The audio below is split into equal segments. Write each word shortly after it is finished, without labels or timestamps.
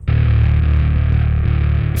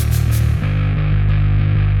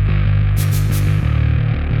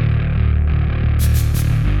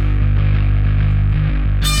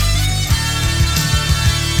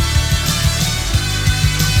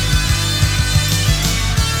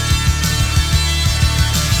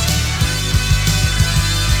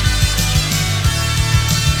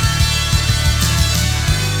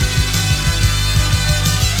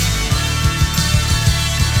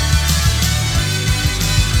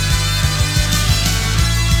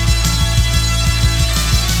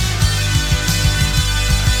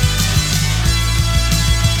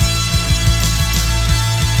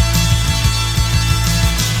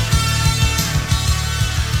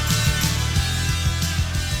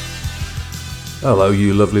Hello,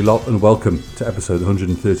 you lovely lot, and welcome to episode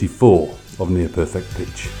 134 of Near Perfect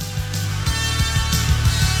Pitch.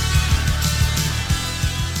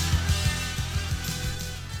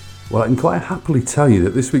 Well, I can quite happily tell you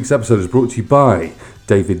that this week's episode is brought to you by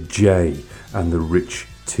David J and the Rich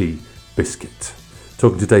Tea Biscuit.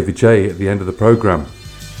 Talking to David J at the end of the programme.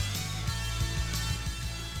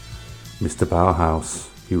 Mr. Bauhaus,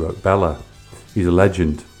 he wrote Bella. He's a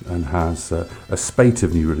legend and has a spate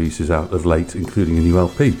of new releases out of late, including a new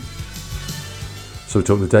LP. So we're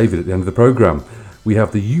talking to David at the end of the programme. We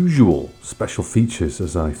have the usual special features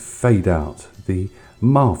as I fade out the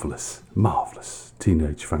marvellous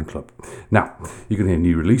Teenage Fan Club. Now, you're going to hear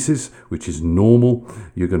new releases, which is normal.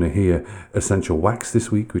 You're going to hear Essential Wax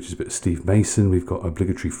this week, which is a bit of Steve Mason. We've got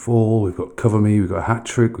Obligatory Fall, we've got Cover Me, we've got Hat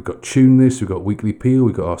Trick, we've got Tune This, we've got Weekly Peel,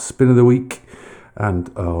 we've got our Spin of the Week,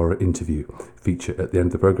 and our interview feature at the end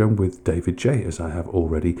of the programme with David J, as I have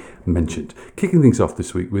already mentioned. Kicking things off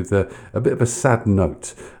this week with a bit of a sad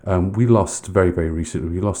note. We lost very recently,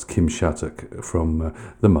 we lost Kim Shattuck from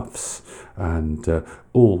the Muffs, and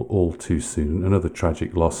all too soon, another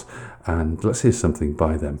tragic loss. And let's hear something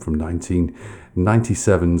by them from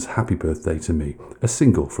 1997's Happy Birthday to Me, a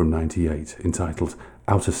single from 98 entitled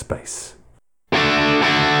Outer Space.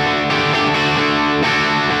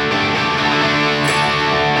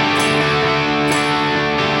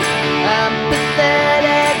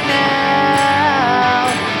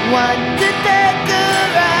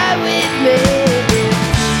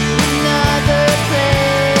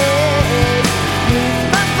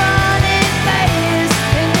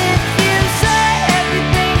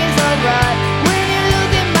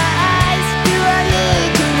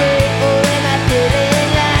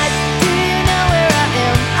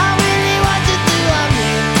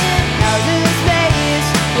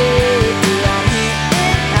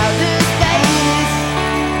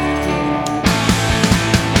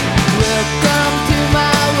 Welcome to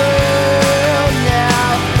my world.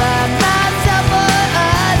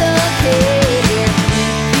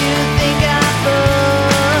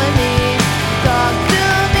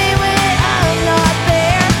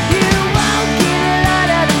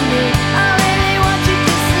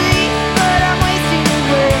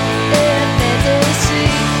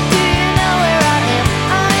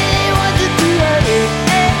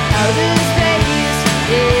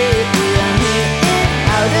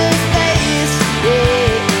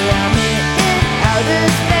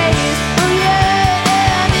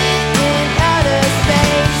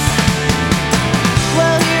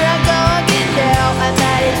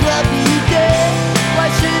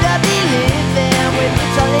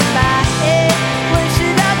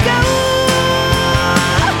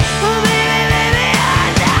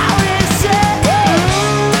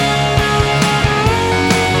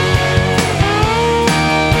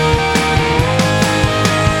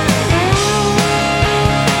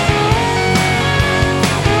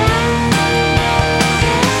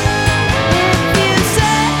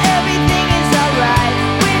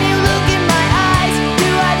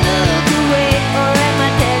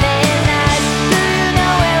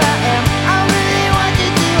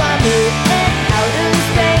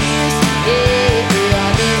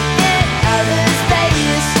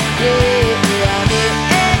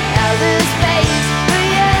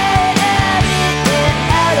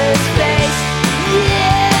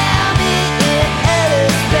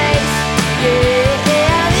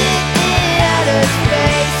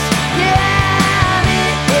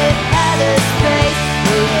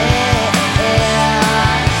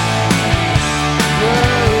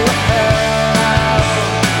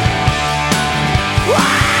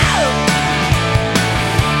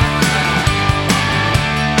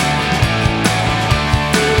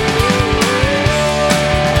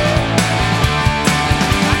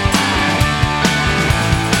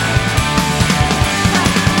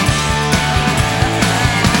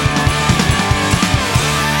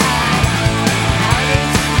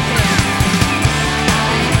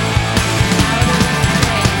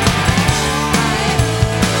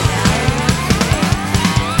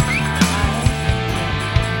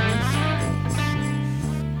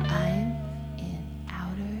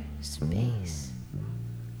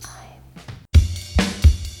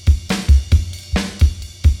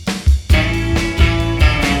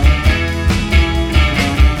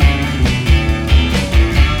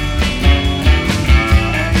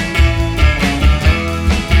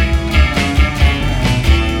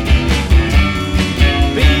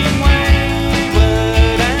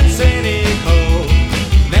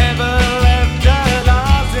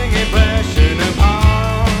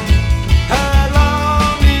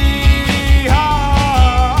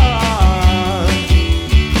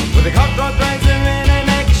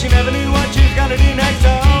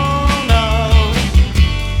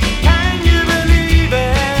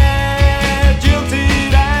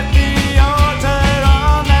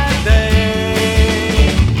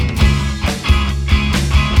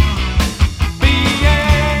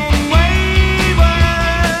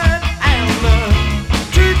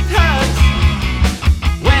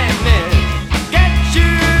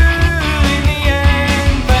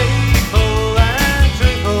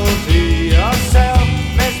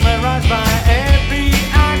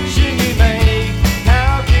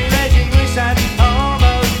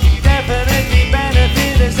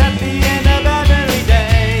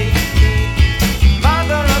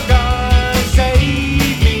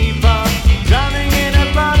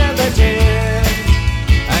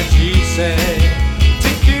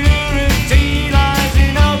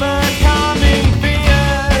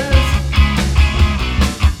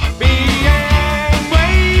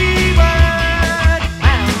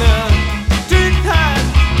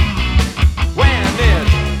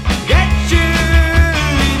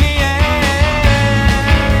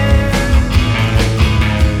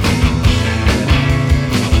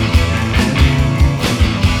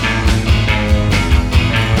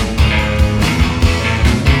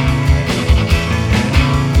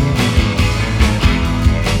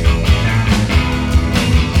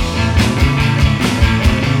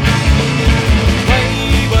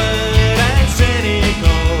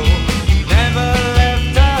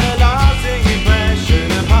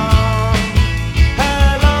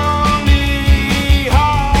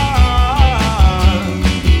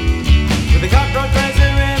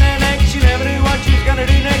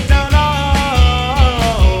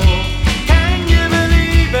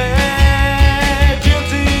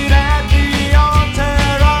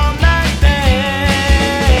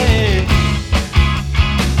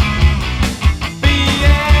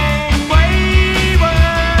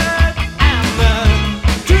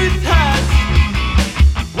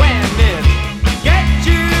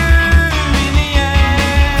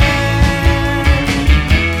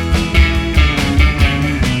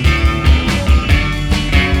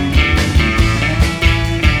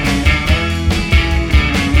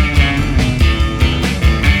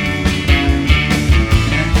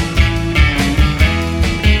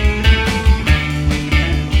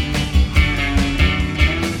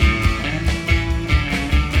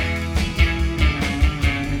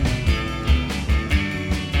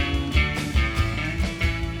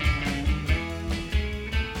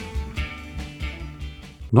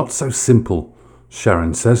 Not so simple,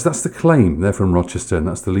 Sharon says. That's The Claim. They're from Rochester, and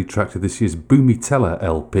that's the lead track to this year's Boomy Teller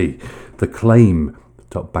LP. The Claim.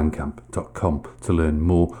 Bandcamp.com to learn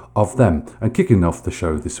more of them. And kicking off the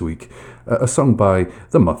show this week, a song by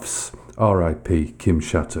The Muffs, R.I.P. Kim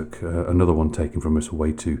Shattuck, another one taken from us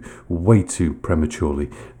way too prematurely.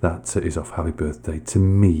 That is off Happy Birthday to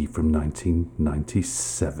Me from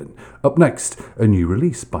 1997. Up next, a new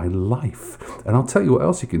release by Life. And I'll tell you what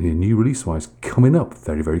else you can hear new release-wise coming up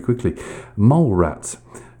very, very quickly. Mole Rat,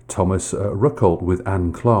 Thomas Ruckholt with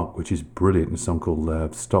Anne Clark, which is brilliant, a song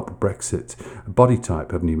called Stop Brexit. Body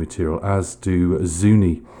Type have new material, as do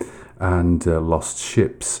Zuni and Lost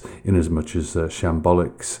Ships, in as much as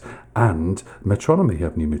Shambolics and Metronomy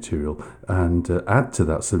have new material. And add to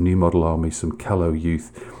that some New Model Army, some Callow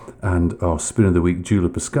Youth, and our Spin of the Week,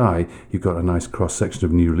 Julep Sky. You've got a nice cross-section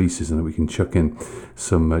of new releases, and we can chuck in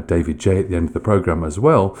some David J at the end of the programme as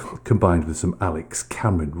well, combined with some Alex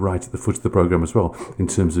Cameron right at the foot of the programme as well in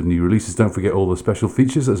terms of new releases. Don't forget all the special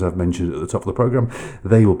features, as I've mentioned at the top of the programme.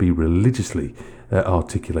 They will be religiously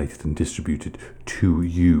articulated and distributed to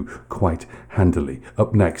you quite handily.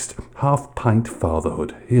 Up next, Half Pint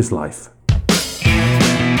Fatherhood. Here's Life.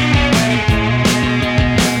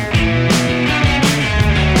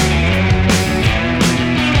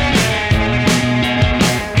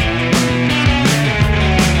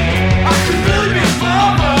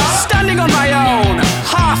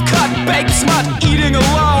 Eating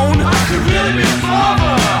alone, I could really be a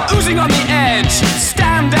father. Oozing on the edge,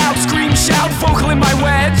 stand out, scream, shout, vocal in my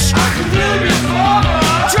wedge. I could really be a father.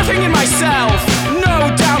 Dripping in myself,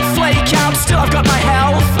 no doubt, flake out, still I've got my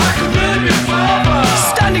health. I could really be a father.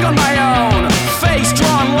 Standing on my own, face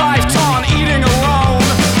drawn, life torn, eating alone.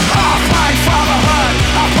 Half-pint fatherhood,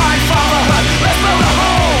 half-pint fatherhood. Let's build a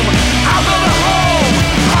home, I'll build a home.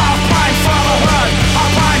 Half-pint fatherhood,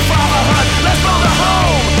 half-pint fatherhood. Let's build a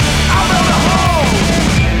home, I'll build a home.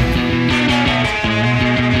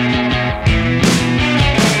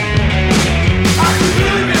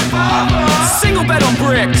 Single bed on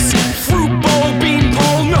bricks, fruit bowl, bean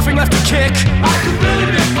pole, nothing left to kick. I could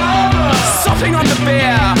really be a father. Supping on the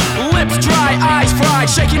beer, lips dry, eyes fried,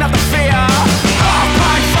 shaking out the fear.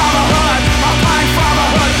 Half-pint fatherhood, half-pint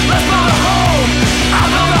fatherhood. Let's build a home,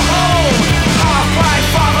 I'll build a home. Half-pint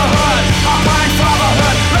fatherhood, half-pint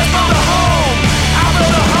fatherhood. Let's build a home, I'll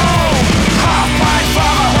build a home. Half-pint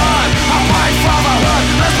fatherhood, half-pint fatherhood.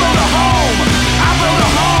 Let's build a home, I'll build a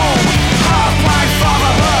home. Half-pint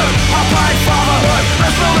fatherhood, half-pint fatherhood.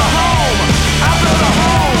 Let's build a home, I'll build a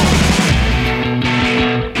home.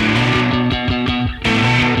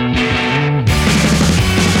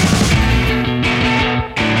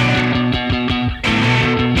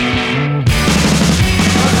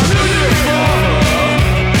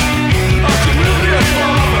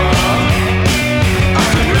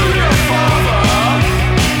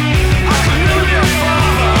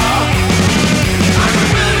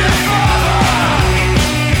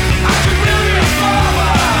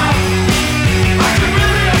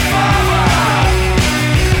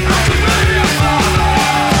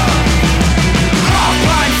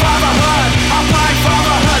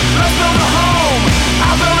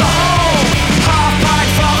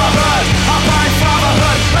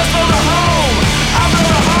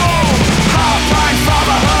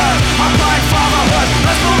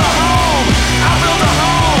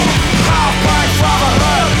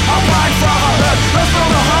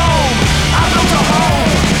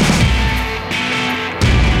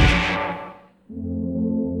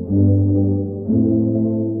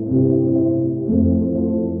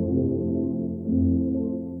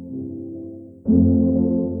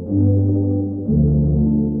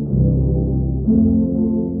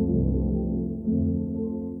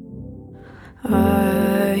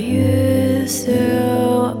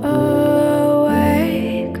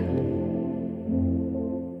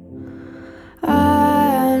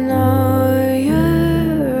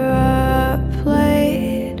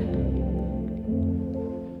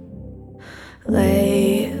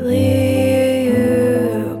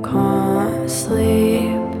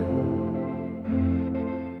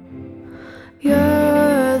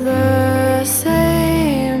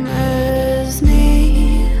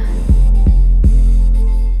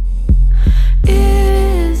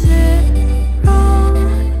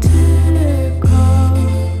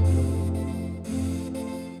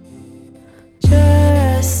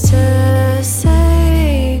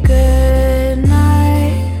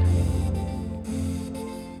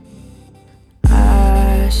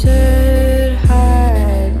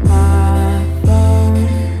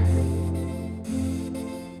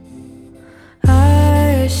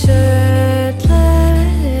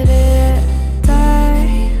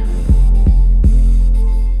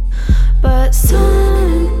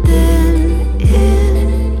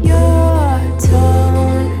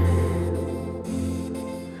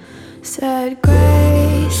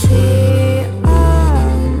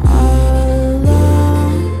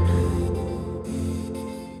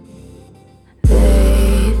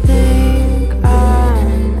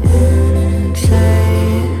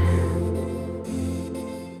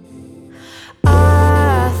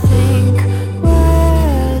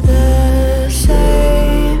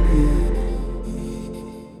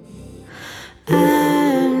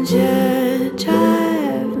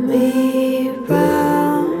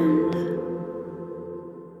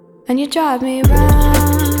 you drive me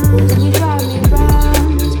round, and you drive me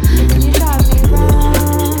round, and you drive me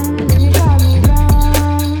round, and you drive me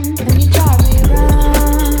round, and you drive me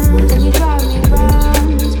round, and you drive me round,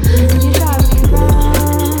 and you drive me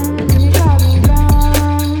round, and you drive me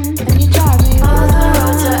round, and you drive me all the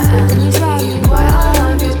roads are empty. Boy, I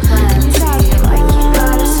love you plenty, like you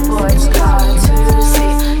got a sports car to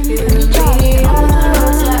see. You and me, all the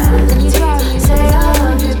roads are empty. Say I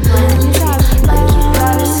love you plenty, like you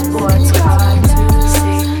got a sports car to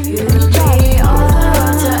see. You and me, all the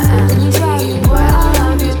roads are empty. Boy, I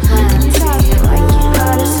love you plenty, like you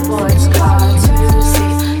got a sports car to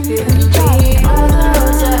see. You and me, all the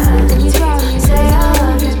roads are empty. Say I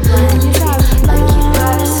love you plenty, like you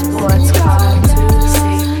got a sports car to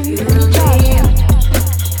see. You and me.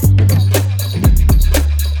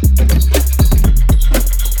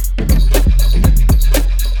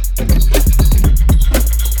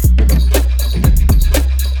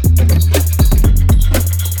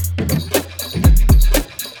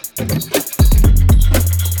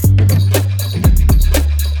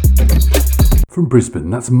 From Brisbane,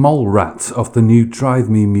 that's Mole Rat off the new Drive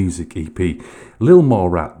Me Music EP.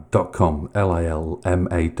 lilmolerat.com,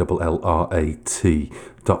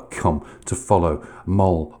 LILMALLRAT.com to follow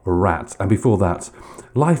Mole Rat. And before that,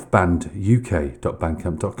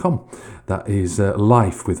 lifebanduk.bandcamp.com. That is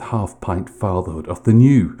Life with Half Pint Fatherhood off the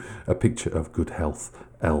new A Picture of Good Health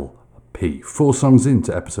LP. 4 songs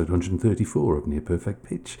into episode 134 of Near Perfect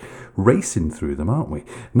Pitch. Racing through them, aren't we?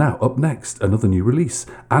 Now, up next, another new release.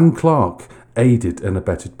 Anne Clark, aided and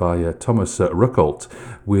abetted by Thomas Ruckholt,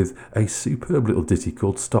 with a superb little ditty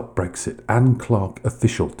called Stop Brexit.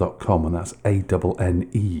 AnneClarkOfficial.com, and that's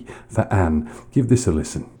ANNE for Anne. Give this a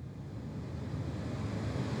listen.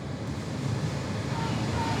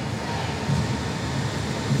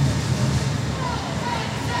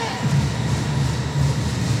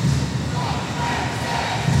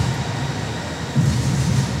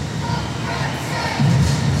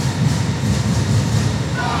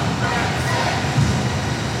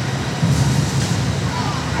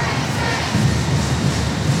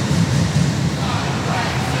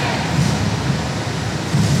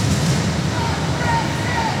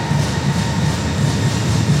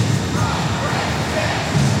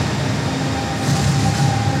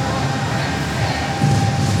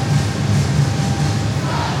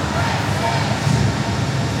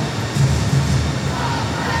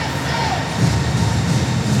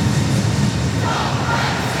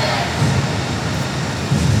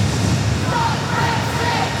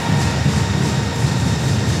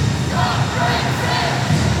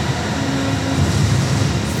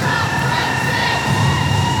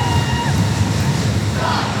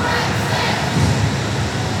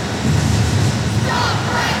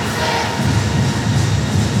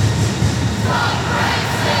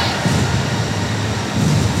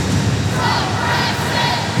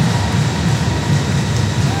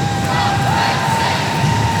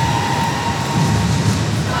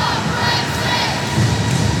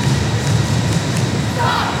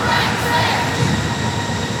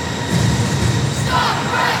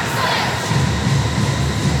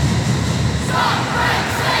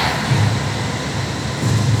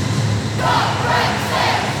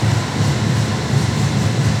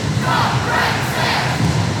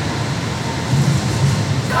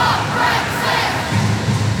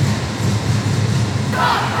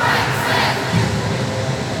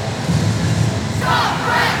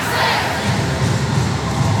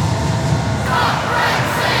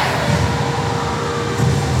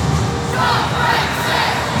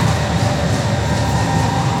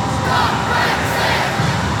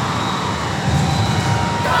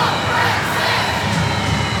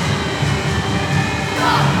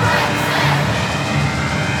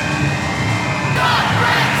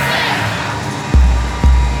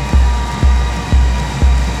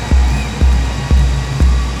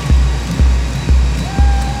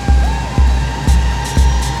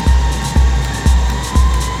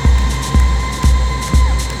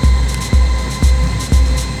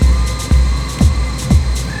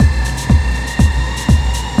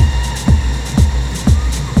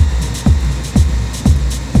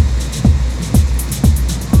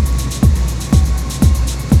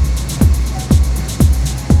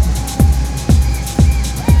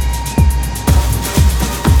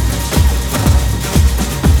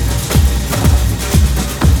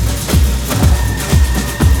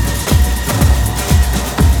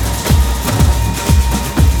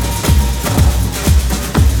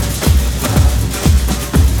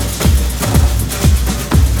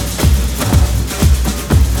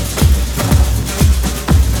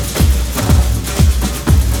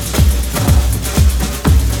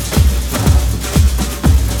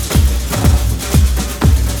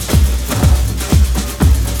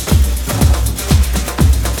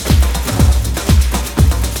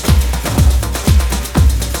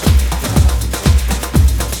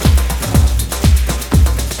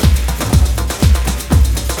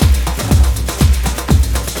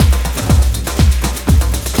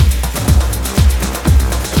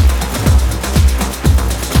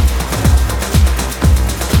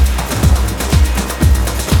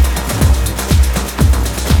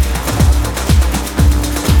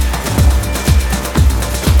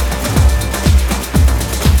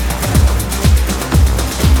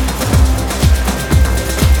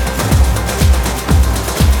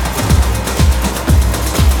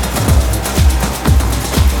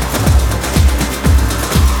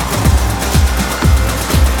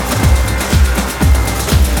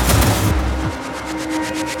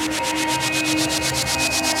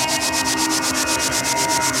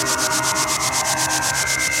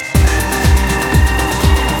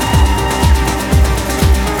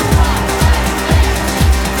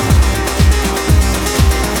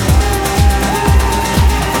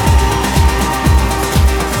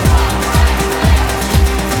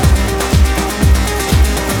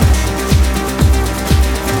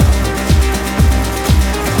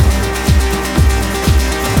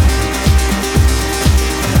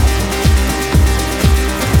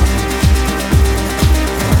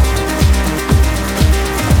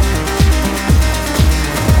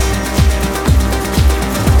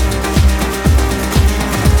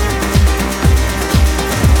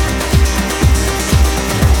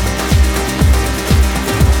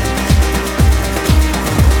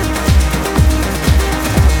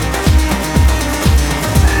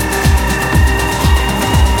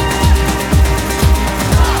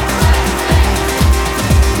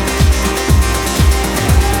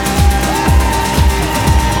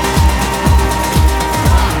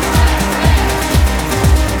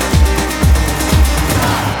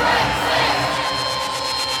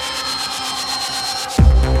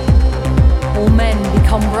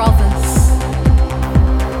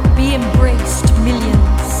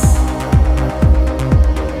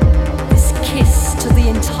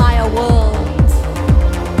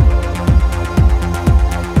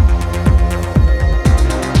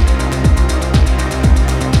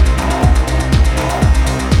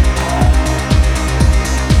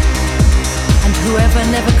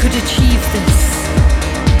 is.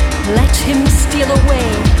 Let him steal away,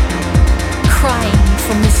 crying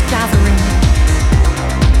from this gathering.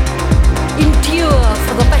 Endure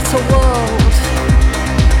for the better world.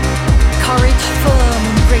 Courage firm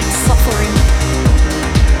in great suffering.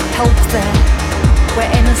 Help there where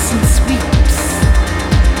innocence weeps.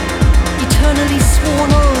 Eternally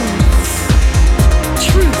sworn oaths.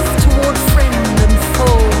 Truth toward friend and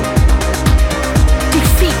foe.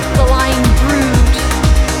 Defeat the lying brood.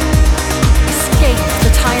 Escape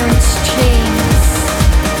the tyrant's chains.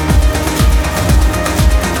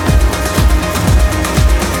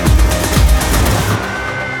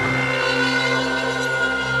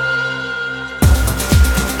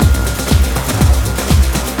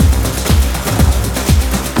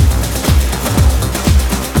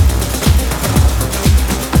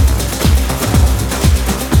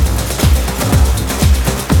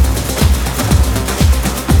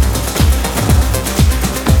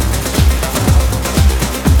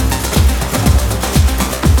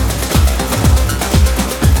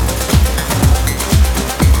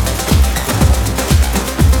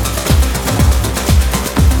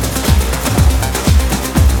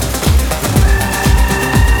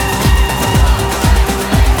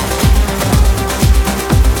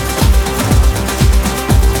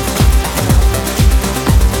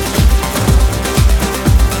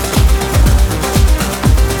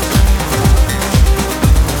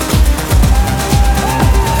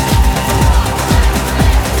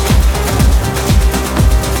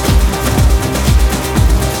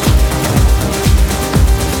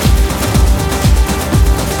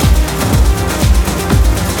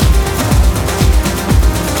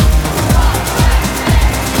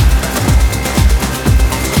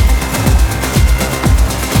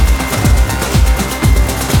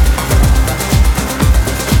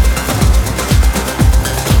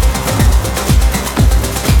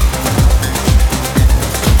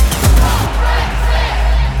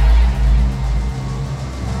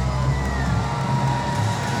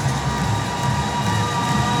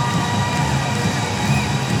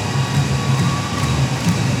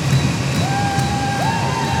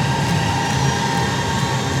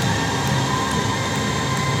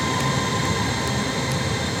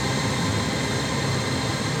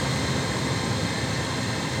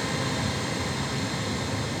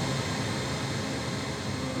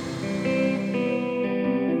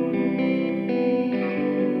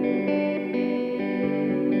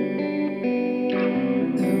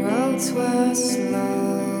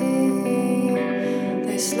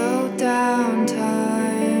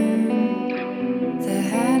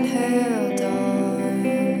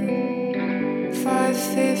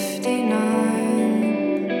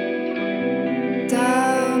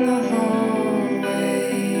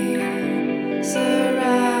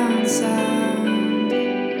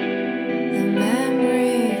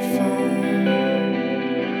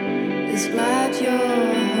 care.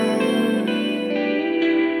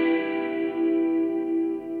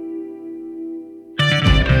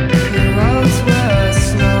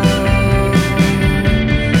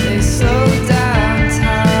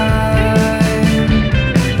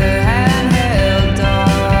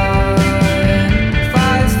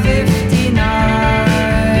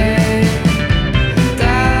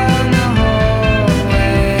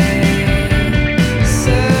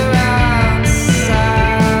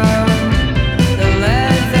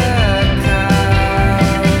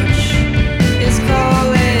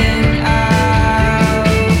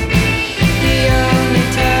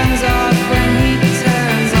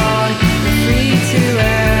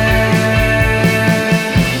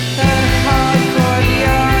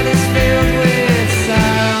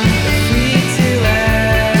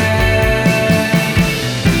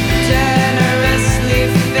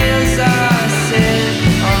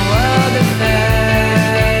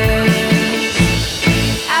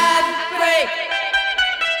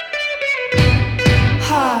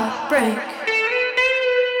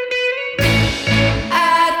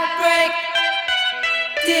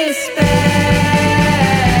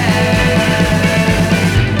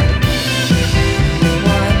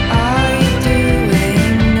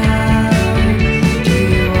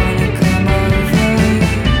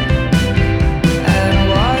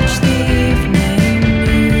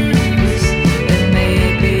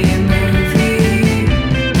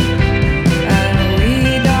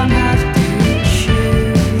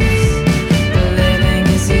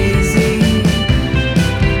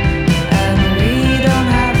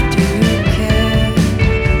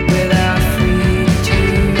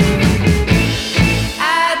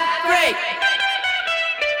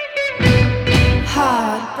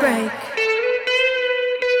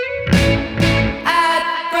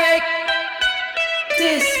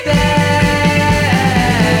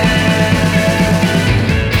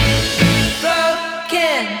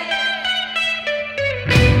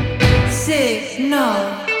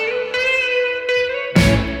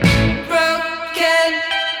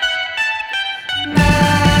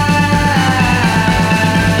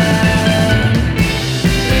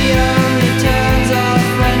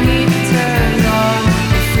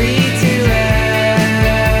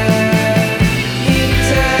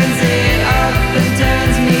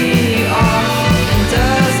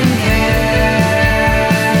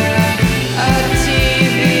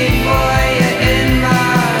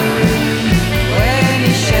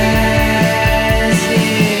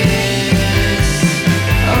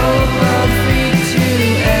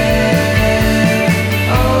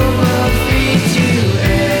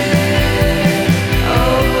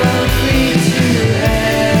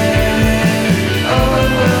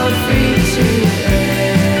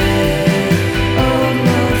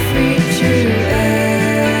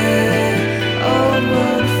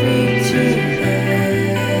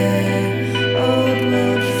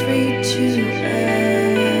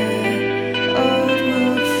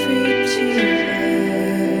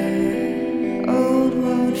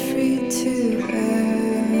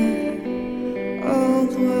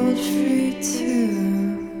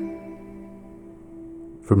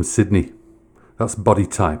 From Sydney. That's Body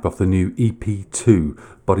Type off the new EP2,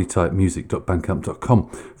 bodytypemusic.bandcamp.com.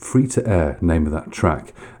 Free to Air, name of that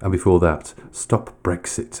track. And before that, Stop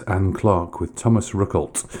Brexit, Anne Clark with Thomas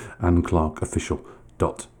Ruckelt,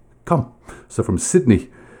 AnneClarkOfficial.com. So from Sydney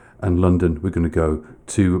and London, we're going to go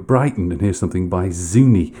to Brighton and hear something by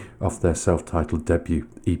Zuni off their self-titled debut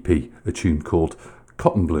EP, a tune called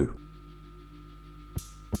Cotton Blue.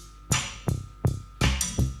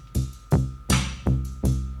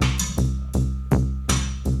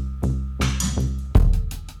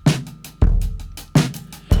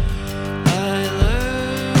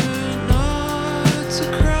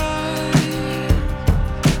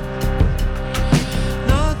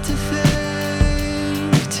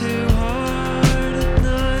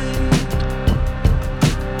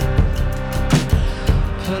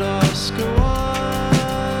 Oscar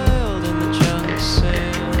Wilde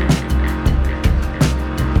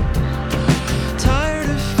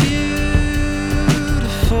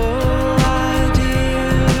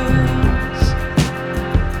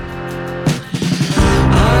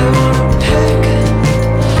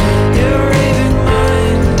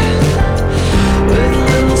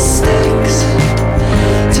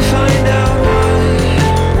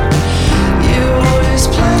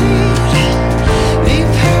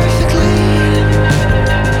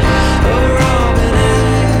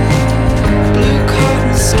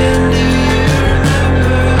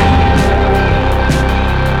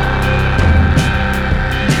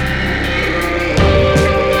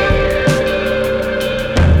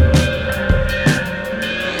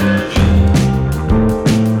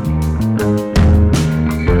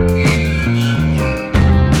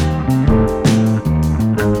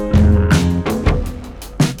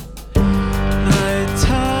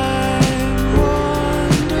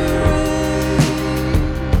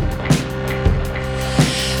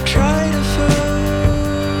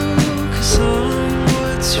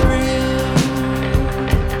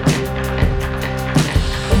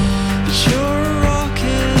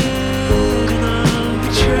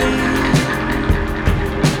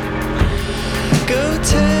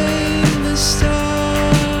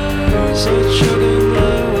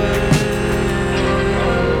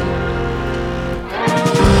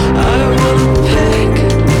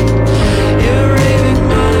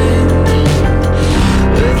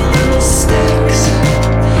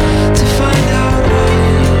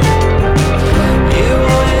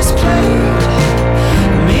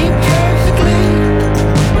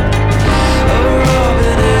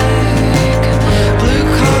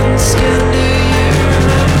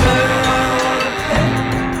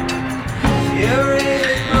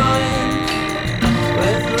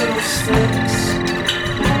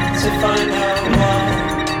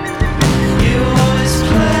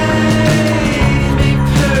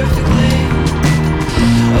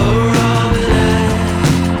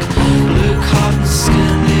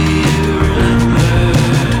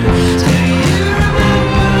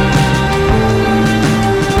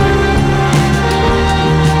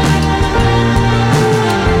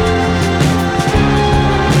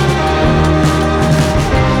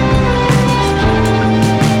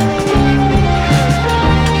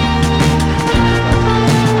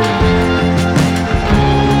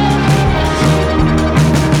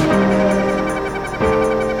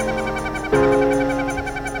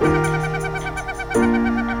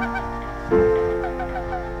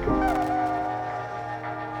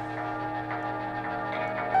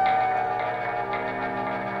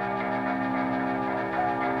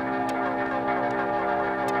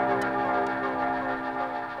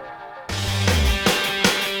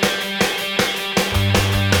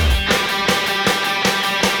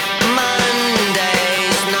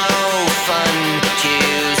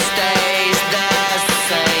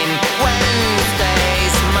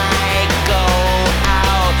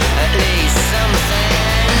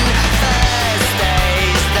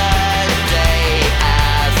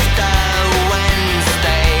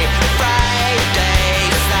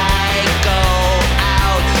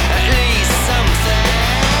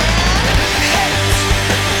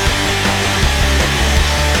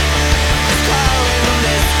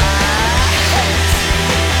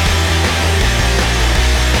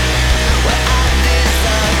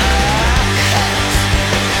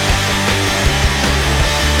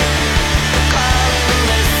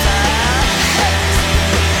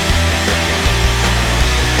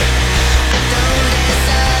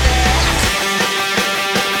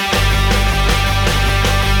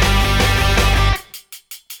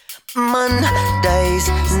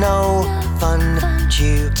no fun.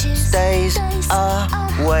 Tuesdays are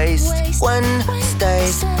waste.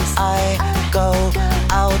 Wednesdays I go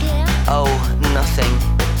out. Oh, nothing.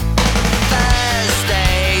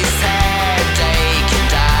 Thursdays headache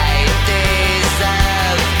and I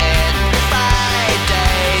deserve it.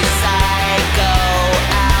 Fridays I go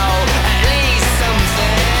out. At least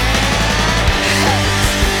something.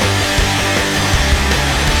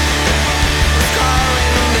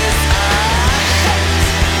 Calling this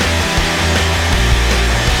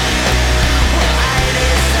well, I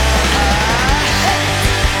deserve calling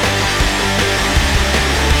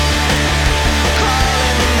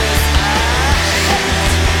this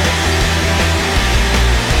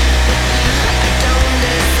don't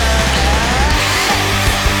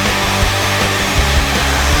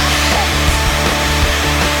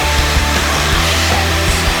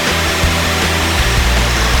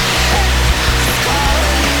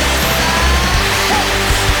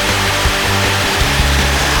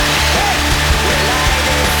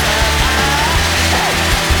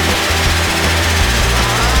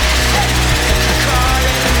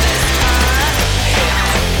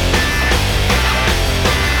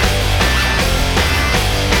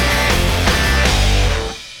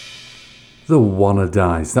The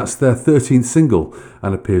Wannadies. That's their 13th single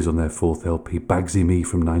and appears on their 4th LP, Bagsy Me,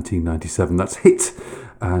 from 1997. That's Hit,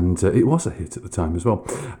 and it was a hit at the time as well.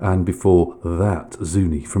 And before that,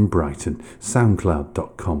 Zuni from Brighton,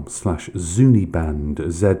 soundcloud.com/ZuniBand,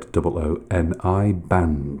 ZOONI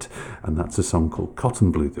Band, and that's a song called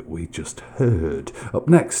Cotton Blue that we just heard. Up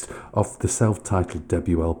next, off the self-titled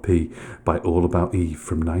debut LP by All About Eve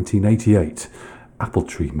from 1988, Apple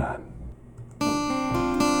Tree Man.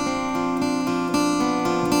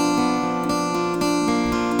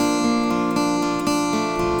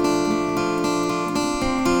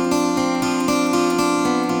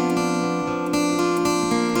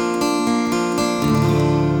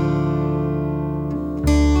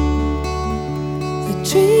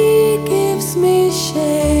 Tree gives me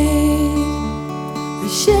shade, the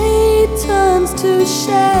shade turns to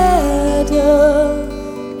shadow,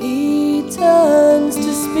 he turns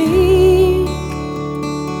to speak.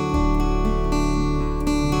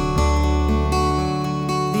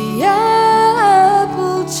 The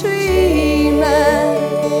apple tree man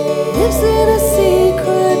lives in a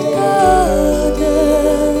secret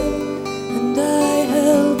garden, and I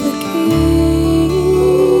held the key.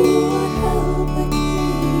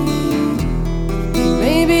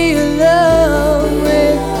 Maybe alone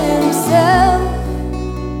with himself,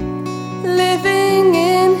 living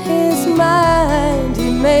in his mind. He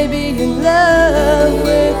may be in love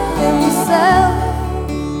with himself,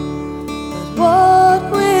 but what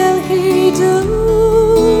will he do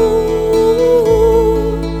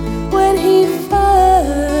when he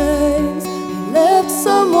finds he left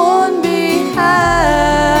someone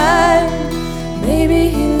behind? Maybe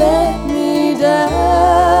he let me down.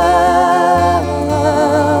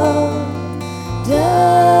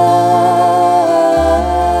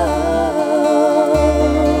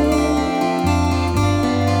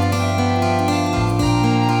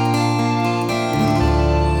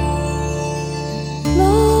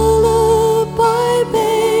 Lullaby,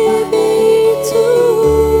 baby, to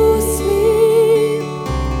sleep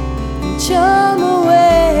and charm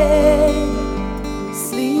away.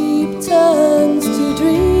 Sleep turns to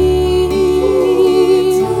dream.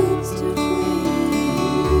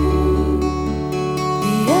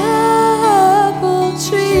 The apple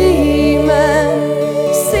tree man,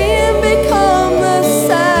 see him become the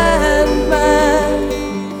Sandman.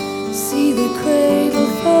 See the cradle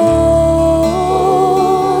fall.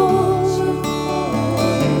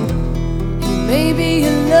 He may be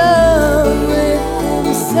alone with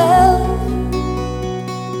himself,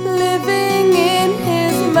 living in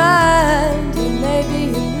his mind. He may be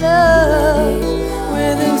in love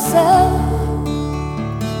with himself,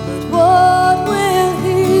 but what will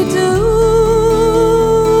he do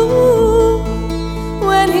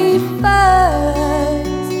when he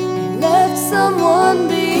finds he left someone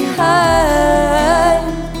behind?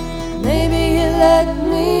 Maybe he let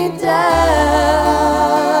me down,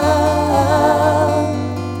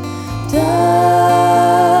 down.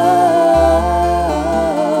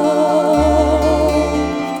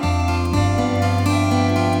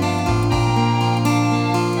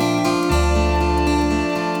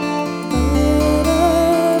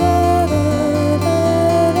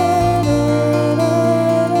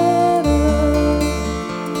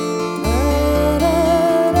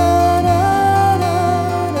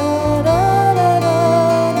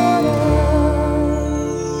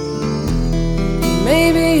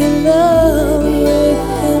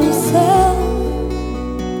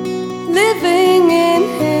 living in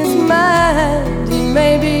his mind. He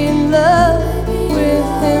may be in love with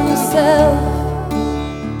himself,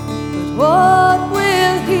 but what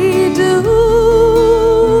will he do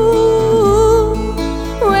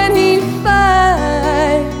when he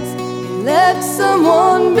finds he left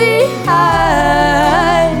someone behind?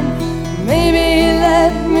 Maybe he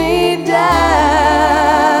let me down,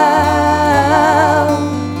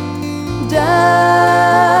 down,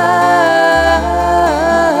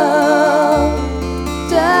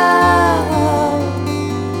 down,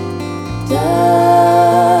 down.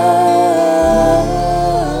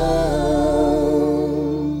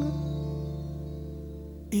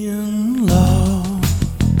 In love,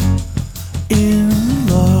 in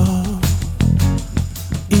love,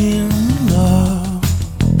 in love.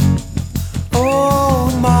 Oh,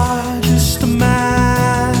 am I just a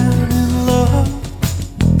man in love?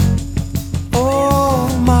 Oh,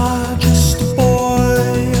 am I just a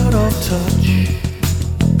boy out of touch?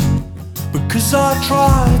 Because I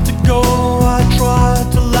tried to go, I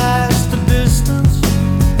tried to last the distance,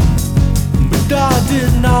 but I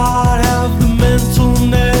did not have the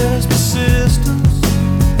mentalness, persistence.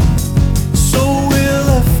 So we're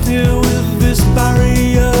left here with this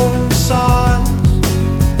barrier of silence.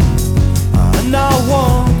 And I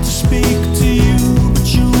want to speak to you, but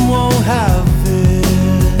you won't have it.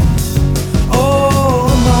 Oh,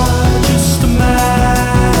 am I just a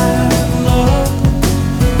man in love?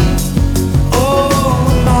 Oh,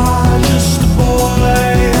 am I just a boy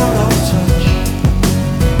out of touch?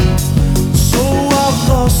 So I've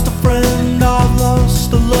lost a friend, I've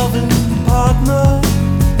lost a loving partner,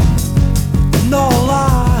 and all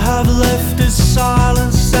I have left is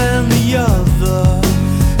silence and the other,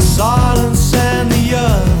 silence and the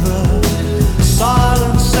other,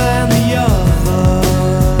 silence and the other.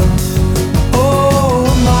 Oh,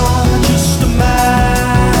 am I just a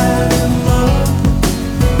man in love?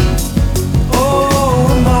 Oh,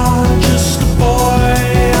 am I just a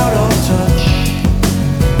boy out of touch?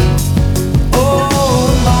 Oh,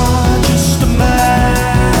 am I just a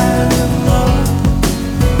man in love?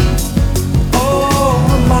 Oh,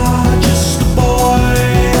 am I just a boy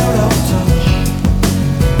out of touch?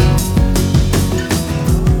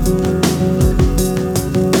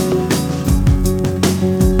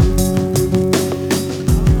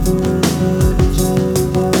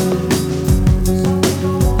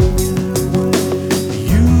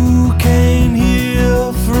 You came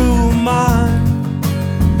here through mine,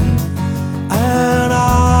 and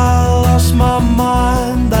I lost my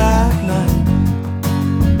mind that night.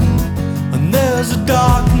 And there's a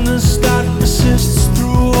darkness that persists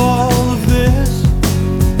through all of this,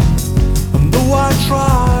 and though I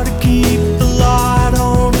try to keep the light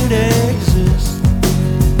on, it exists.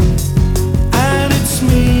 And it's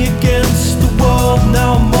me against the world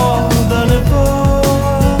now more than ever.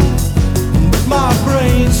 But my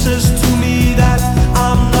brain says to me that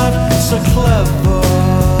I'm not so clever.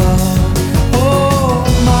 Oh,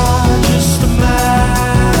 am I just a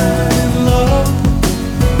man in love?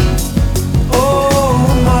 Oh,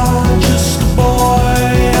 am I just a boy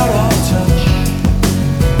out of touch?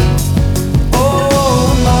 Oh,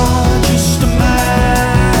 am I just a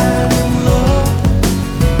man in love?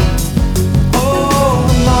 Oh,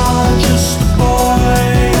 am I just a boy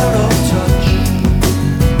out of touch?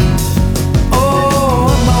 Oh,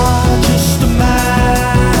 am I just a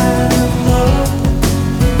man in love?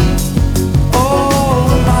 Oh,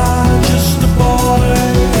 am I just a boy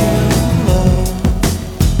in love?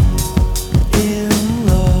 In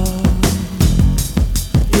love,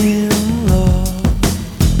 in love,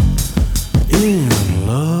 in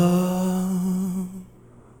love.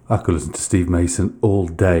 I could listen to Steve Mason all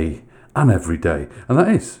day and every day, and that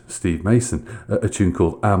is Steve Mason, a tune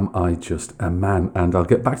called Am I Just a Man? And I'll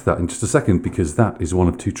get back to that in just a second, because that is one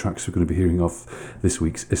of two tracks we're going to be hearing off this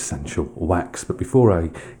week's Essential Wax. But before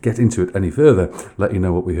I get into it any further, let you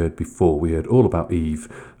know what we heard before. We heard All About Eve,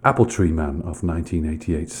 Apple Tree Man of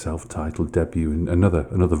 1988's self-titled debut, and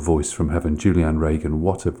another voice from heaven, Julianne Reagan.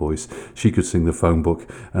 What a voice. She could sing the phone book,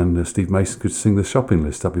 and Steve Mason could sing the shopping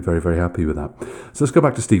list. I'd be very, very happy with that. So let's go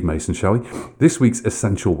back to Steve Mason, shall we? This week's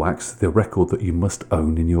Essential Wax, the record that you must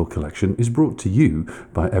own in your collection, is brought to you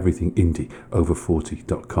by Everything Indie,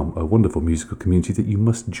 over40.com, a wonderful musical community that you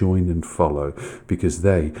must join and follow, because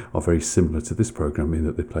they are very similar to this programme in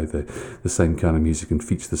that they play the same kind of music and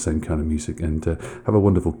feature the same kind of music, and have a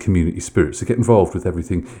wonderful community spirit. So get involved with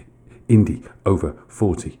Everything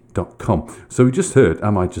indieover40.com. So we just heard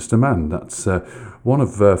Am I Just a Man? That's one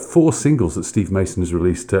of 4 singles that Steve Mason has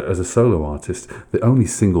released as a solo artist. The only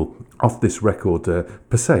single off this record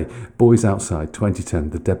per se, Boys Outside 2010,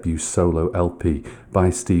 the debut solo LP by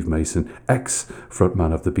Steve Mason,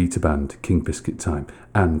 ex-frontman of the beta band King Biscuit Time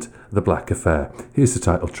and The Black Affair. Here's the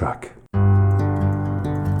title track.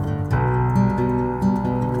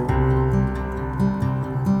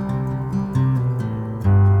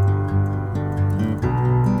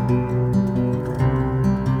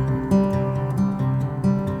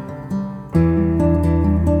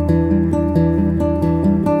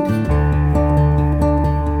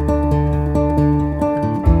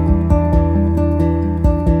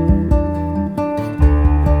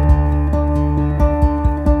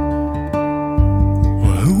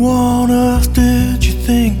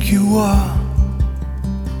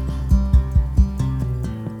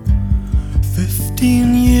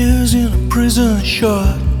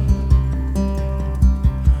 Shut,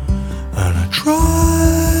 and I try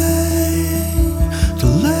to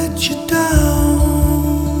let you down,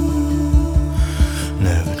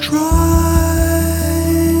 never try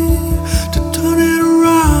to turn it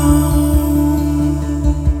around.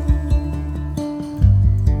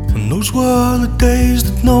 And those were the days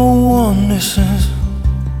that no one misses.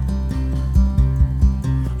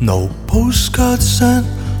 No postcard sent,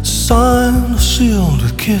 signed or sealed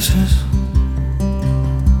with kisses.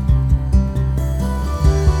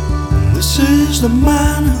 This is the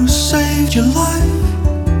man who saved your life.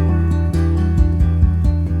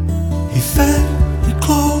 He fed, he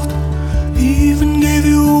clothed, he even gave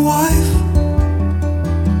you a wife.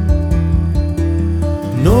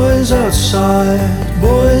 Noise outside,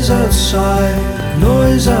 boys outside,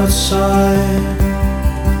 noise outside.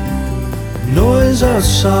 Noise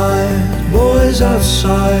outside, boys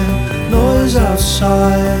outside, noise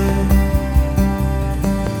outside.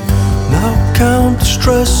 Now count the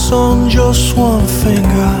stress on just one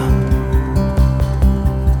finger.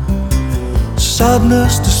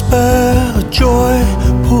 Sadness, despair, joy,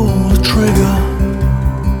 pull the trigger.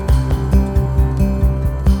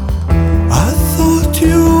 I thought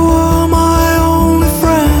you were my only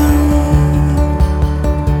friend.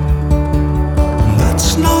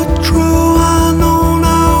 That's not true, I know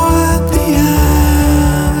now at the end.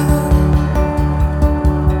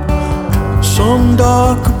 Some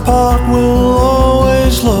darker part will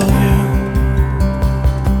always love you,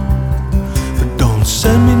 but don't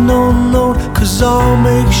send me no note, 'cause I'll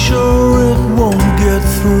make sure it won't get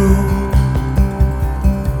through.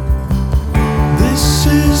 This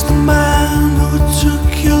is the man who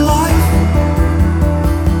took your life.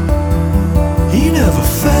 He never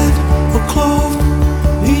fed or clothed,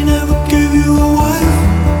 he never gave you a wife.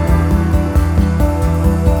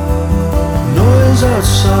 Noise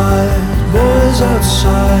outside, boys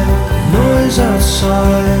outside, noise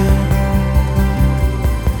outside.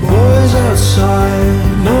 Boys outside,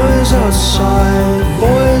 noise outside,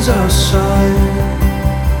 boys outside.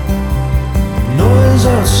 Noise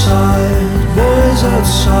outside, boys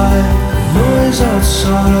outside, noise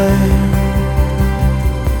outside.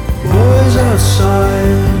 Boys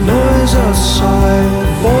outside, noise outside,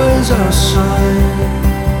 boys outside.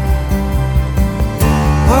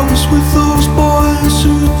 I was with those boys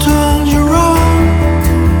who turned you around,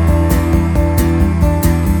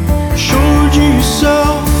 showed you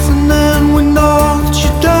yourself, and then we knocked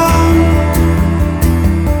you down.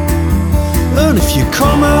 And if you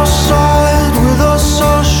come outside with us,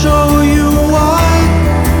 I'll show you why.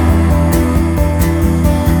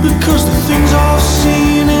 Because the things I've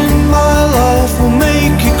seen in my life will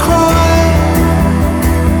make you cry.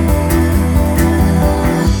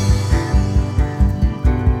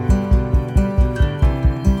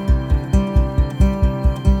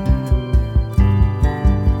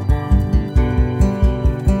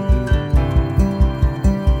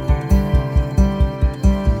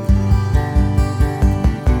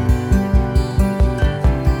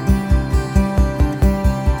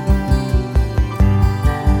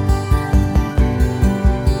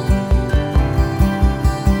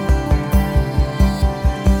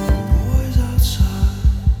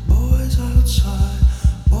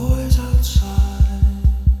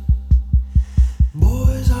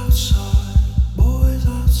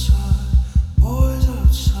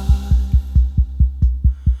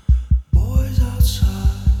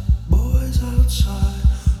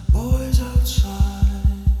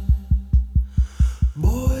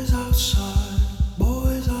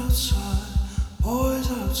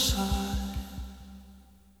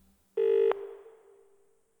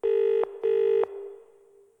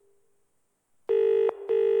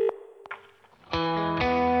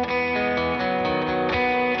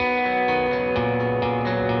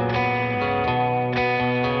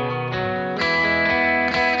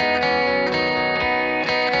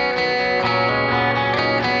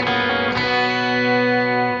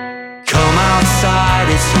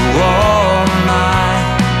 all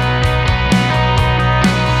night.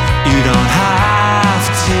 You don't have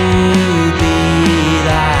to be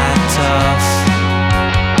that tough.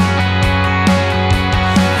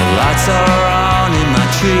 The lights are on in my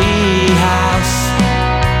treehouse.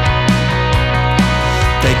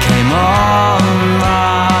 They came on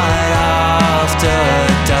right after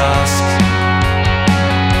dusk.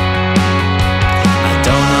 I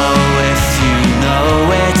don't know if you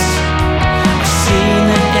know it, I've seen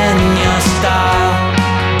it in your style.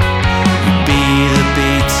 You be the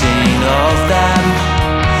beating of them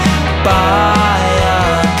by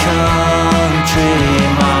a country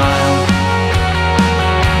mile.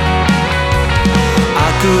 I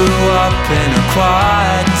grew up in a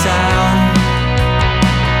quiet town,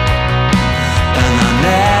 and I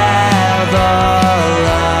never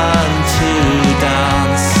learned to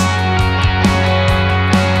dance.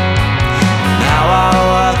 Now I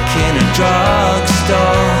work in a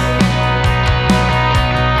drugstore.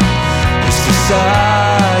 It's the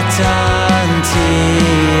certainty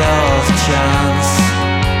of chance.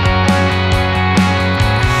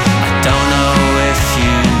 I don't know if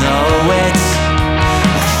you know it,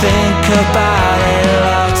 I think about it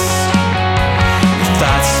lots. If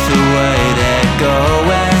that's the way they're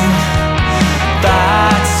going,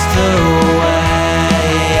 that's the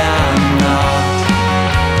way I'm not.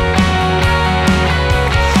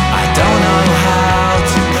 I don't know how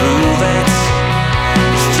to prove it,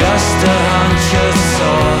 it's just a hunch of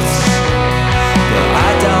sorts. But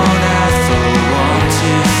I don't ever want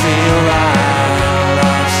to feel lost.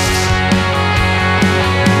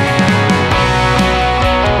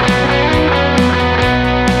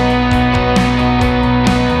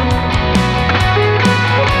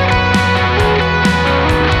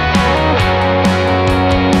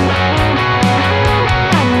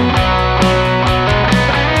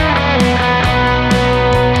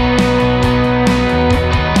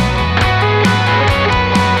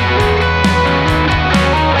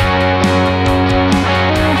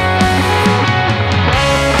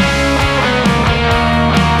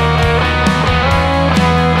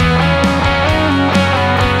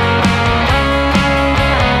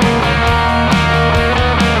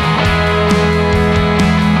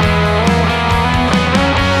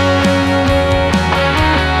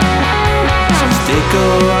 Stick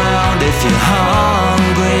around if you're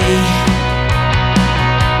hungry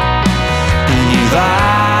and you've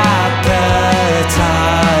appetite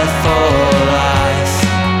for life.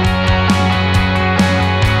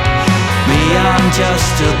 Me, I'm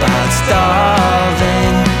just about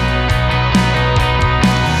starving.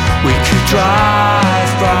 We could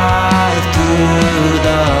drive right through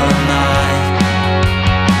the night.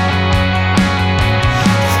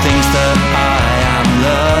 Things that I am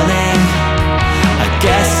learning, I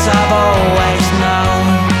guess I've always known.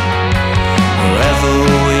 Wherever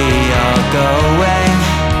we are going,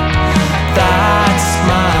 that's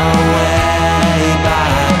my way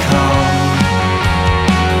back home.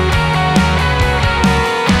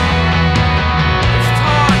 It's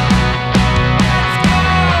time. Let's go.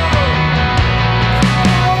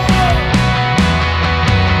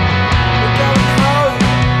 We're going home.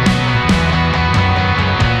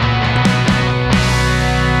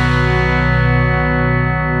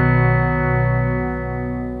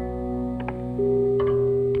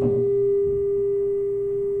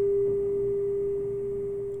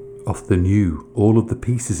 Off the new All of the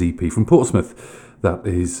Pieces EP from Portsmouth. That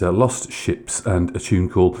is Lost Ships and a tune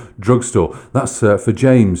called Drugstore. That's for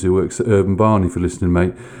James, who works at Urban Barney, for listening,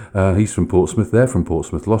 mate. He's from Portsmouth, they're from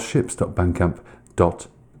Portsmouth.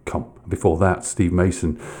 lostships.bandcamp.com. Before that, Steve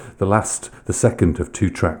Mason, the second of two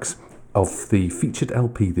tracks of the featured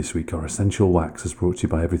LP this week, our Essential Wax, is brought to you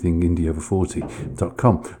by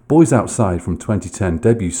everythingindieover40.com. Boys Outside from 2010,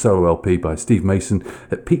 debut solo LP by Steve Mason.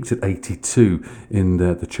 It peaked at 82 in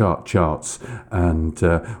the charts, and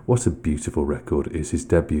what a beautiful record is his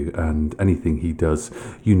debut, and anything he does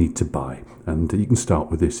you need to buy, and you can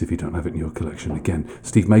start with this if you don't have it in your collection. Again,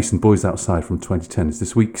 Steve Mason, Boys Outside from 2010 is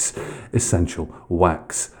this week's Essential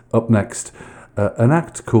Wax. Up next, an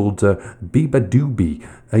act called Beabadoobie,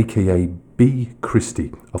 aka B.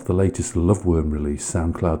 Christie, of the latest Loveworm release,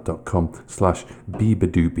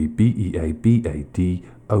 soundcloud.com/Beabadoobie,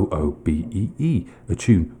 BeaBadoobee, a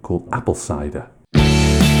tune called Apple Cider.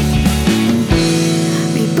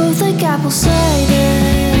 We both like apple cider,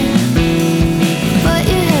 but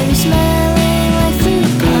your head is smelling like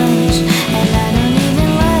fruit punch, and I don't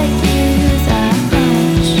even like you that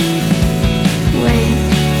much. Wait,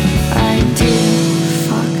 I do.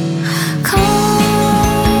 Fuck.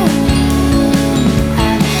 Call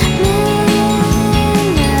at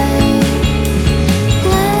midnight.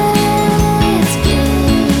 Let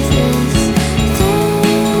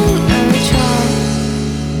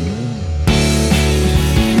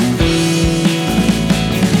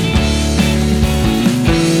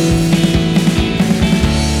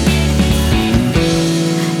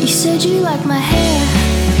my hair,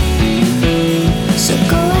 so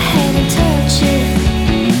go ahead and touch it.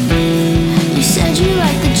 You said you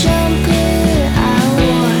liked the jumper I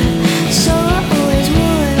wore, so I always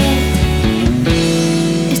wore it.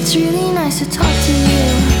 It's really nice to talk to you.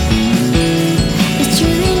 It's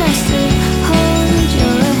really nice to hold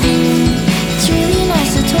your hand. It's really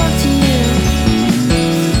nice to talk to you.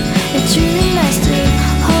 It's really nice to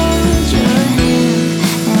hold your hand.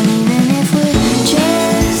 And even if we're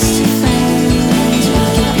just friends, we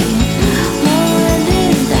could be more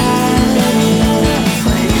than that. If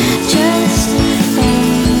we're just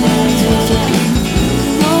friends, we could be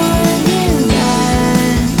more than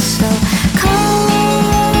that. So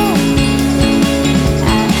call me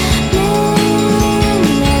at midnight.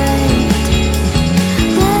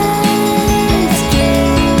 Let's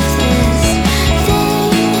give this thing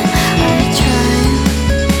a try.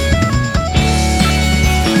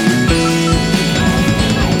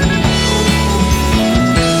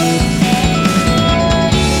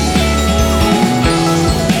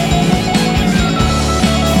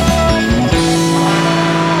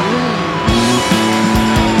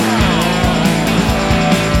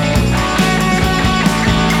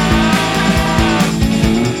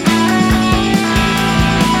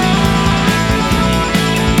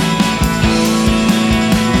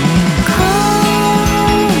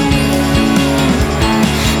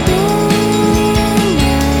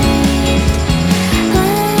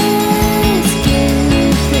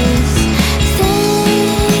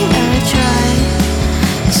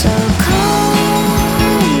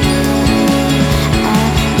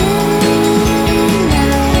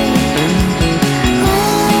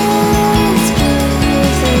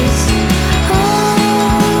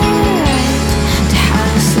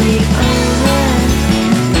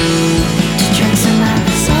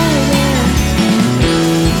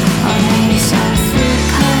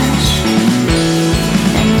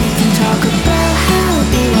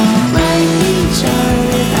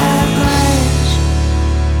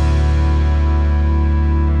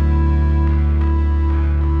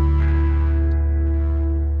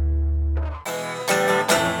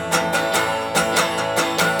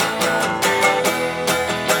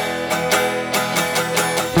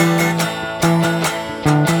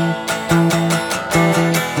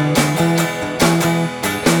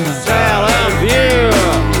 Salem View,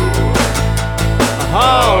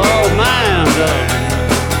 Hollow Mind.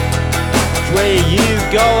 Where you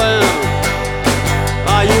going?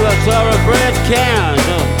 Are you a thoroughbred count?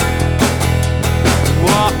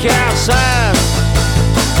 Walk outside,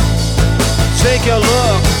 take a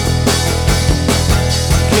look,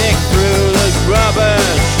 kick through the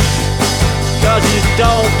rubbish, 'cause you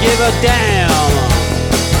don't give a damn.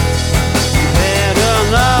 You've had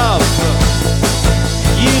enough.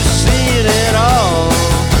 You've seen it all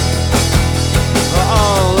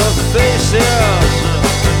the faces.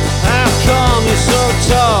 How come you're so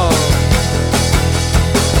tall?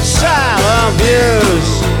 Silent views,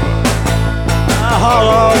 a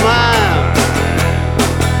hollow mind.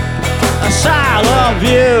 Silent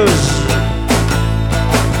views,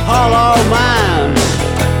 hollow minds.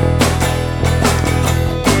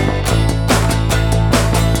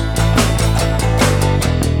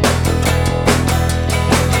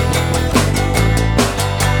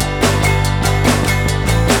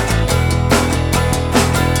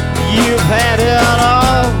 You've had it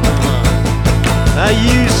all,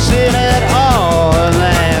 you've seen it all, and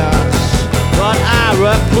that's what I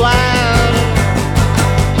replied.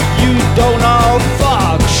 You don't know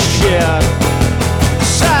fuck shit.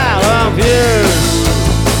 Silent views,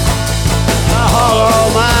 a hollow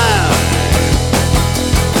mind.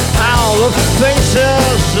 All the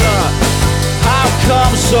faces, how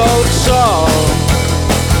come so tall?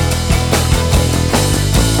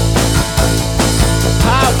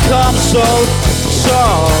 How come so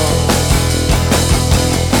tall?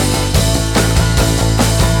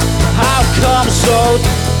 How come so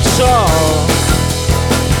tall?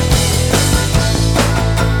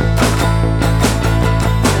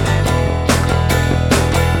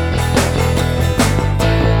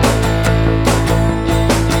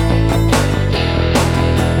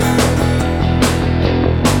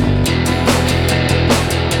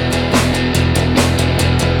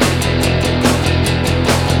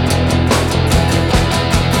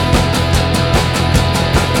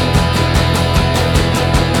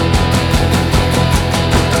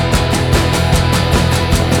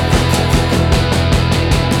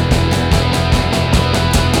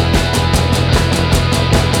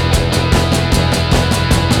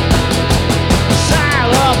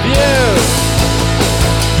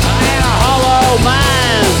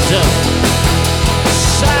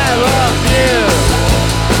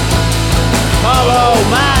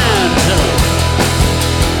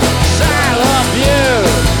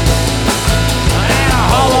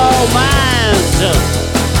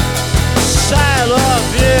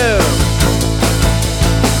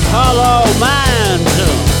 mind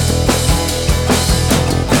tune.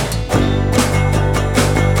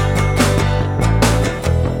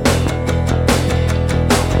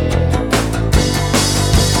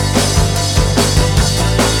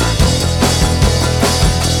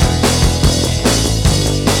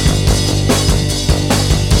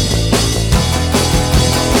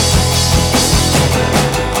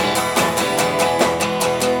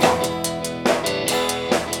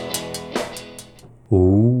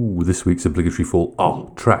 This week's obligatory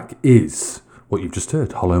fall track is what you've just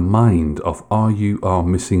heard, Hollow Mind of Are You Our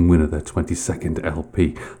Missing Winner, their 22nd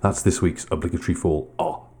LP. That's this week's obligatory fall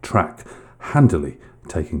track, handily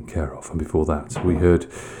taken care of. And before that, we heard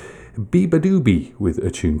Beabadoobie with a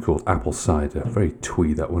tune called Apple Cider. Very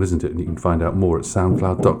twee, that one, isn't it? And you can find out more at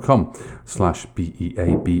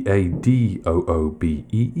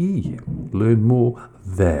soundcloud.com/BEABADOOBEE. Learn more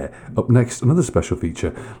there. Up next, another special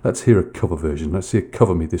feature. Let's hear a cover version. Let's see a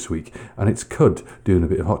cover me this week. And it's Cud doing a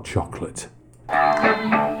bit of Hot Chocolate.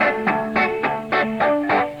 Thank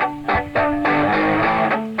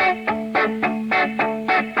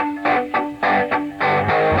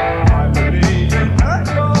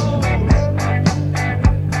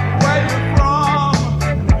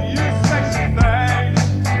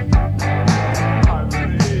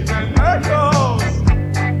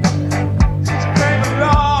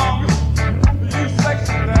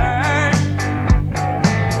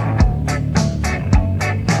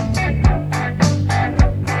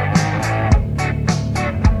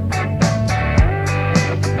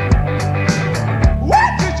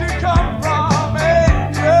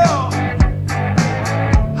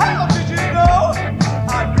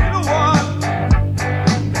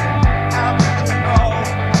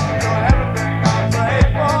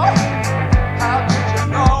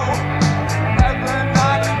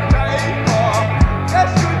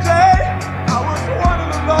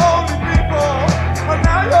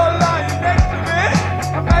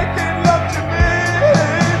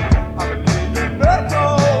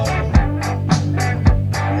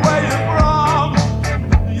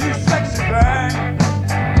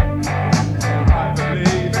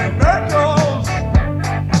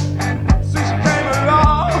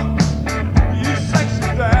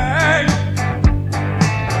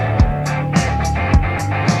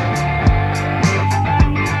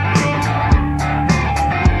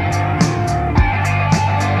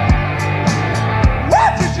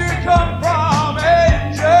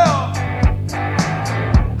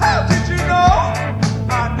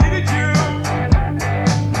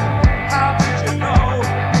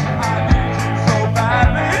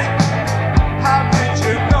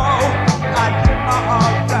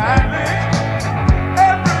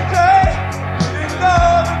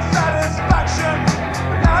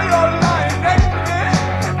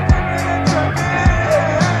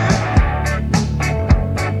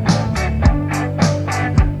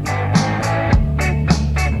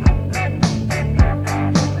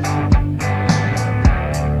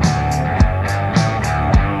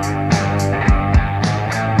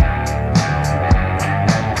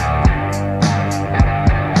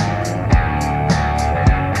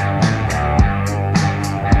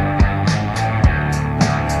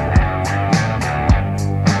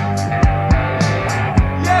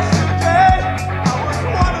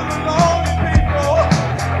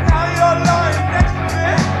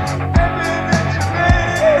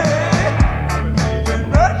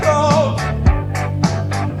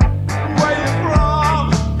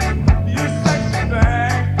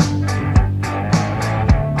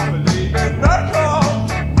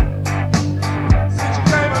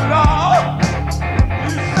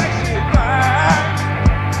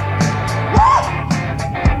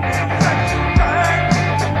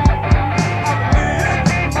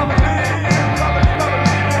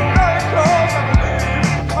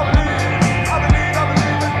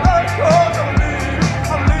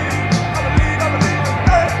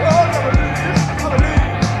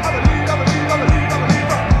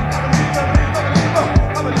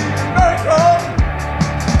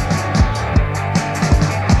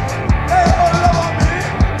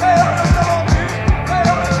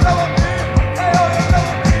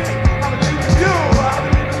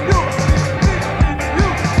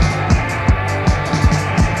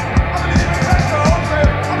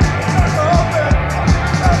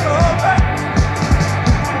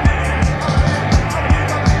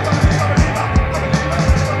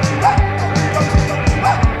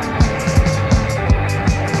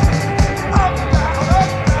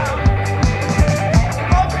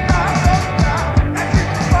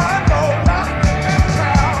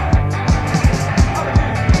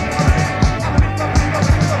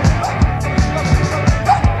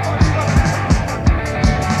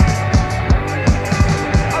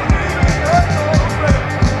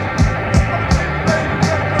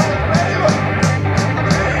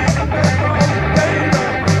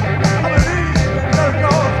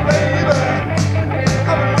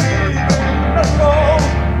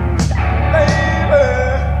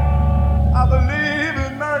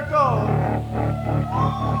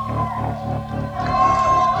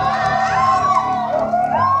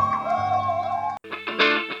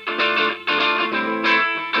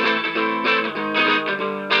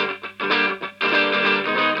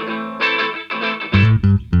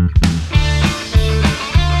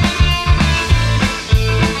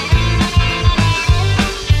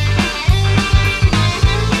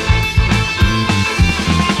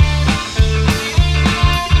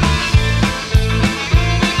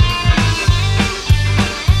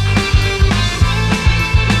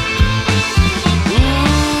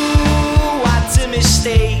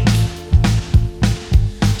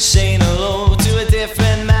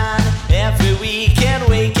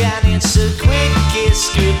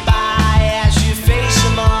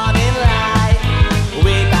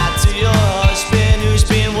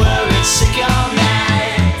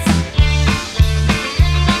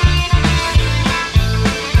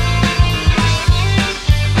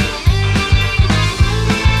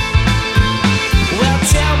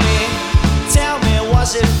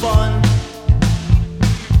fun.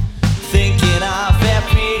 Thinking of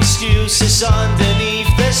every excuse is underneath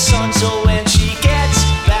the sun. So when she gets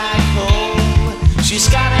back home, she's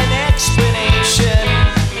got an explanation.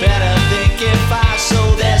 Better think it fast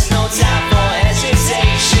so there's no time for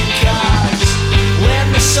hesitation. 'Cause when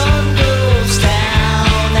the sun goes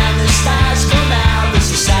down and the stars come out,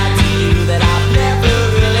 there's a side to you that I've never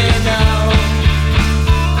really known.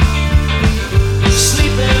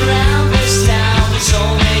 Sleeping around this town is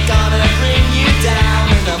only gonna bring you down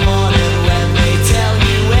in the morning when they tell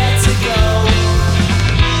you where to go.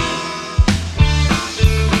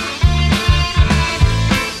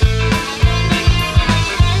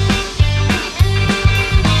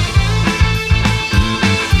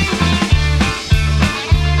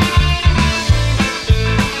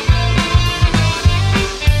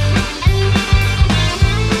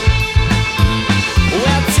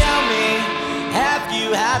 Well, tell me, have you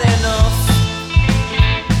had enough?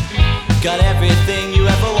 Got everything you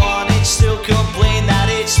ever wanted, still complain that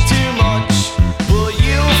it's too much. But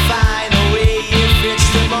you'll find a way if it's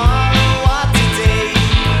tomorrow or today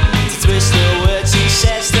to twist the words he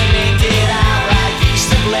says to make it outright. He's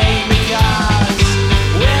to blame because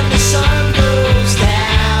when the sun goes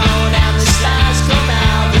down and the stars come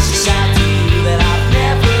out, there's a side to you that I've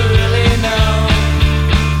never really known.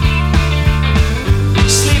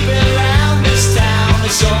 Sleeping around this town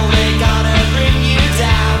is only gonna bring you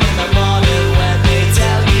down in the morning when they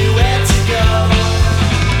tell you where to go.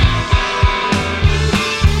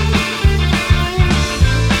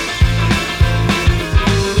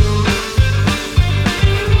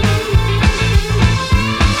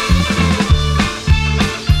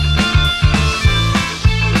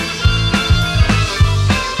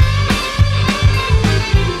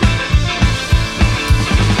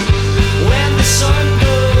 When the sun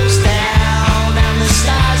goes down and the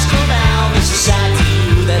stars come out, there's a side to you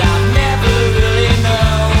that I've never really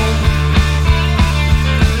known.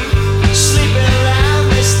 Sleeping around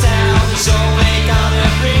this town is only gonna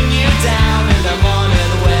bring you down in the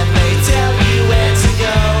morning when they tell you where to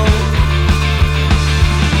go.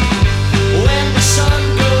 When the sun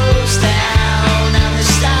goes down and the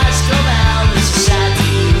stars come out, there's a side to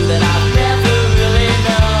you that I've never really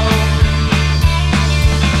known.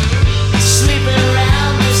 Sleeping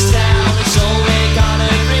around this town is only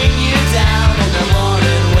gonna bring you down in the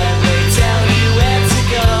morning when they tell you where to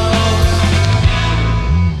go.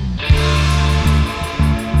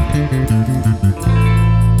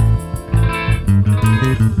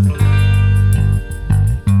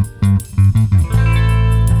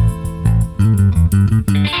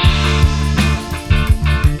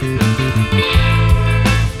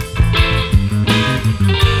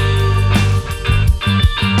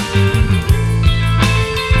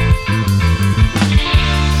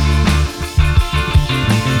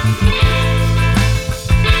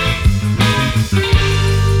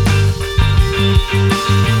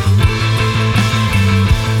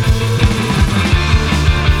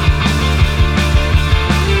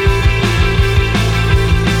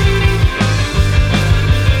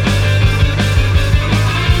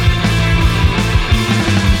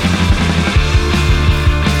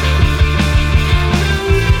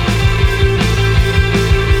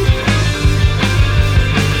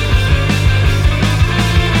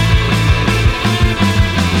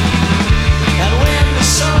 And when the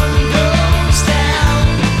sun goes down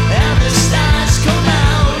and the stars come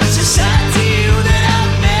out, it's a side to you that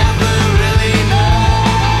I've never really known.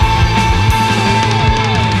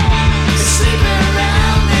 Sleeping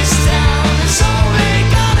around this town is only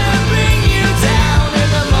gonna bring you down in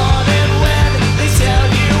the morning when they tell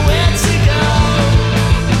you where to go.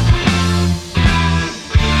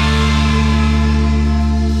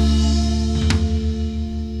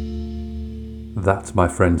 That, my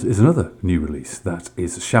friends, is another new release. That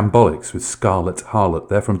is Shambolics with Scarlet Harlot.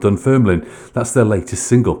 They're from Dunfermline. That's their latest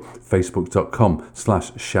single.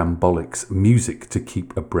 Facebook.com/Shambolics Music to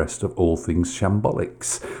keep abreast of all things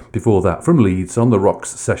Shambolics. Before that, from Leeds, On the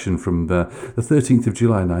Rocks session from the 13th of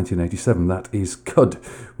July 1987. That is Cud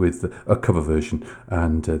with a cover version.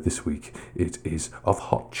 And this week it is of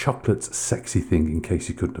Hot Chocolate's Sexy Thing, in case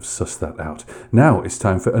you couldn't have sussed that out. Now it's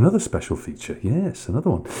time for another special feature. Yes,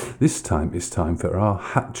 another one. This time it's time for our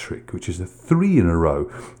hat trick, which is a 3 in a row.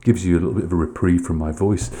 Gives you a little bit of a reprieve from my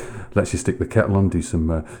voice. Lets you stick the kettle on, do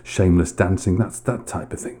some shameless dancing. That's that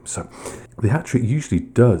type of thing. So the hat trick usually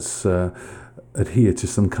does adhere to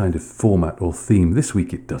some kind of format or theme. This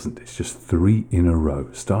week it doesn't. It's just 3 in a row,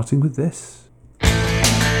 starting with this.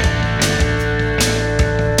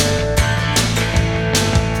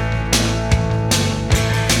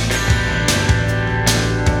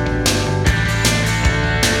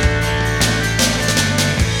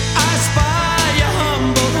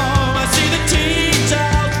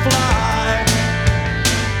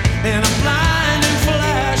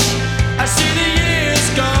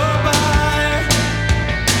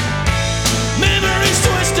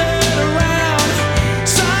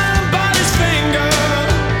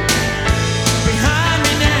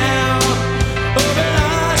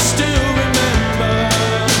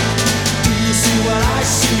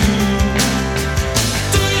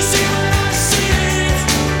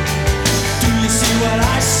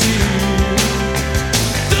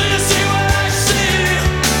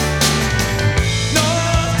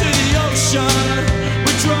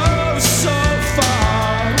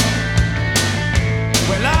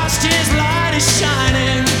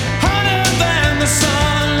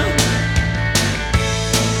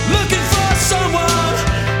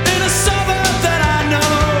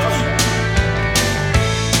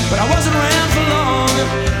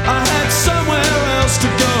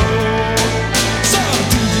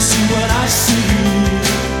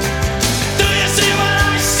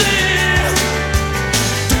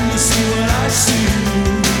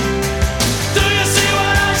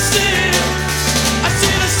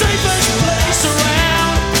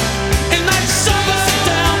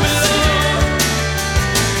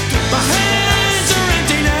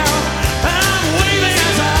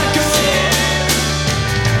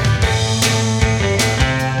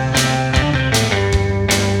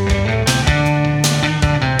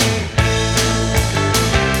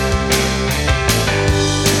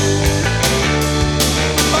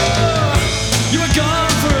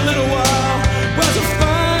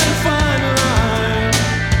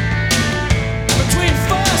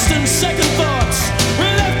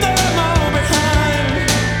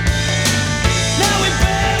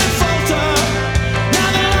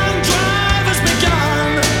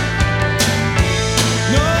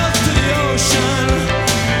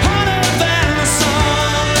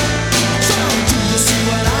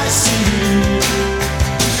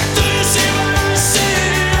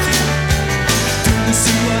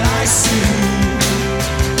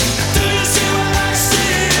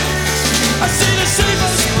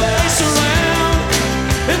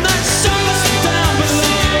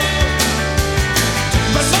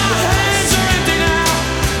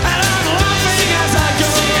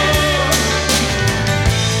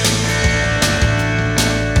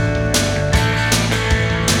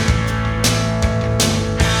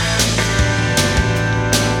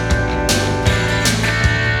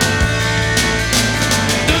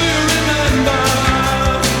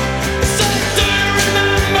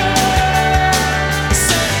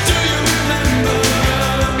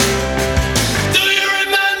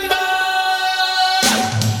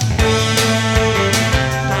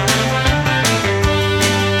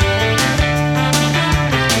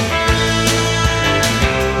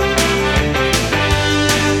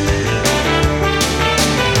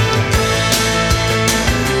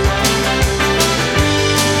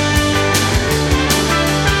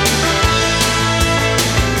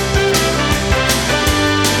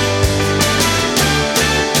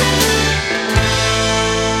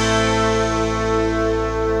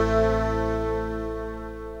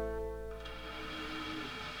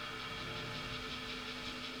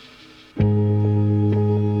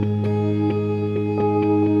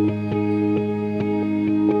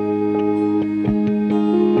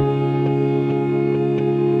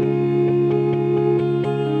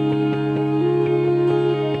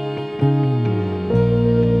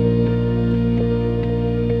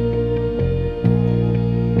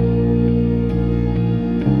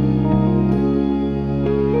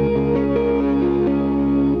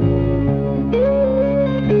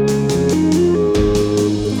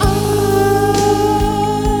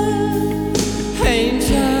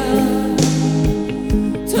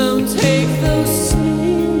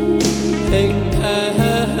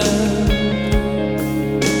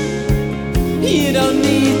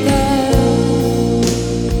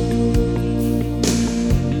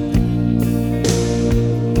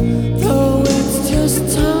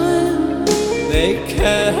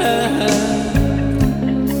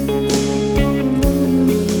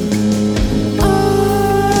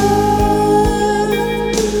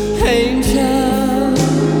 Angel,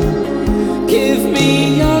 give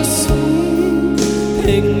me your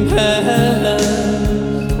sweeping pearls.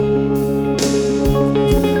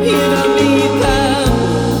 You don't need them.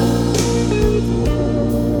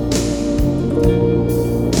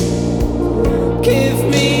 Give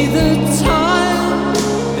me the time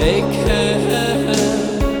they can.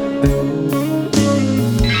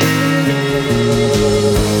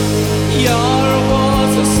 You're a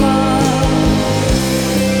water sun,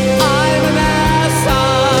 I'm an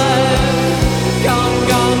asside.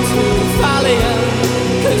 Gone too valiant,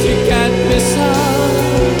 'cause you get me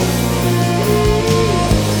some.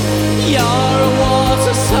 You're a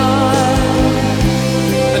water sun,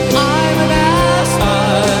 and I'm an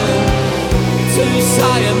asside. Two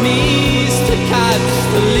Siamese to catch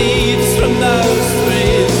the leaves from those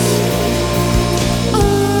trees.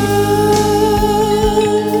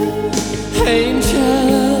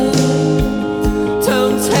 Angel,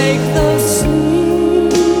 don't take those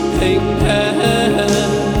sleeping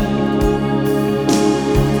pills.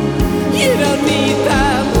 You don't need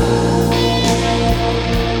them.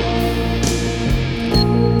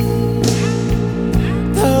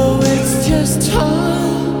 Though it's just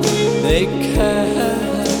time they can.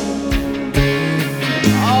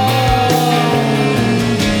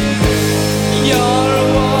 You're a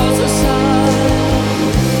water sun,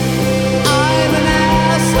 I'm an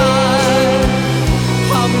asside.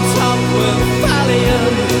 Pumped up with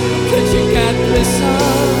Valium, could you get me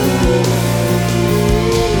some?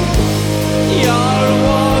 You're a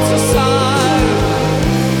water sun,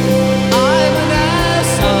 I'm an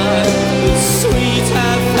asside. It's sweet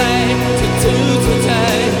FA to do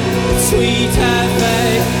today, sweet FA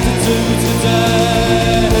to do today.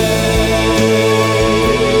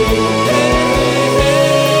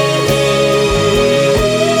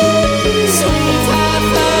 Sweet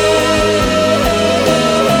FA,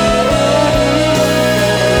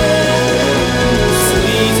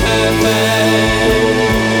 sweet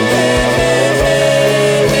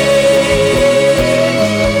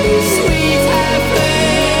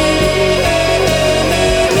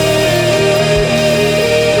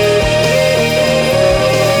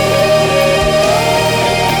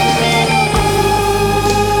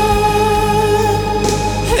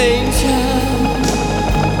Angel,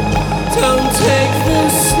 don't take the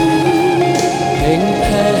sleeping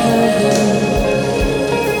pills.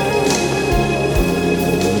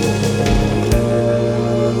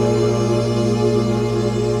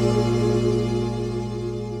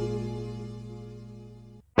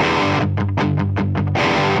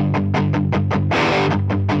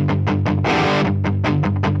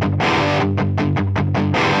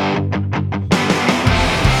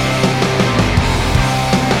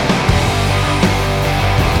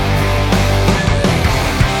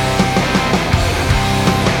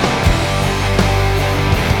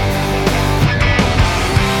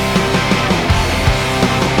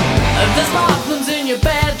 There's problems in your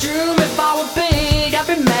bedroom. If I were big, I'd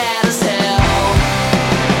be mad as hell.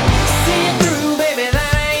 See it through, baby,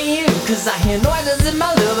 that ain't you. 'Cause I hear noises in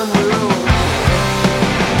my living room.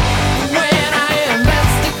 When I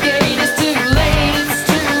investigate, it's too late, it's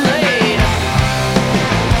too late.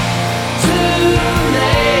 Too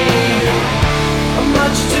late,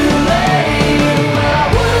 much too late. Well, I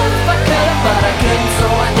would if I could, but I couldn't, so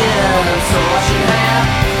I didn't. So I should have,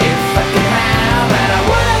 if I could have. And I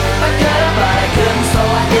would if I could, but I couldn't, so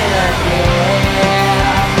I didn't.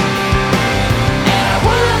 Yeah. And I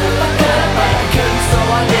would if I could, but I couldn't, so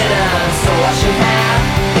I didn't. So I should have,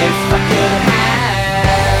 if I could have.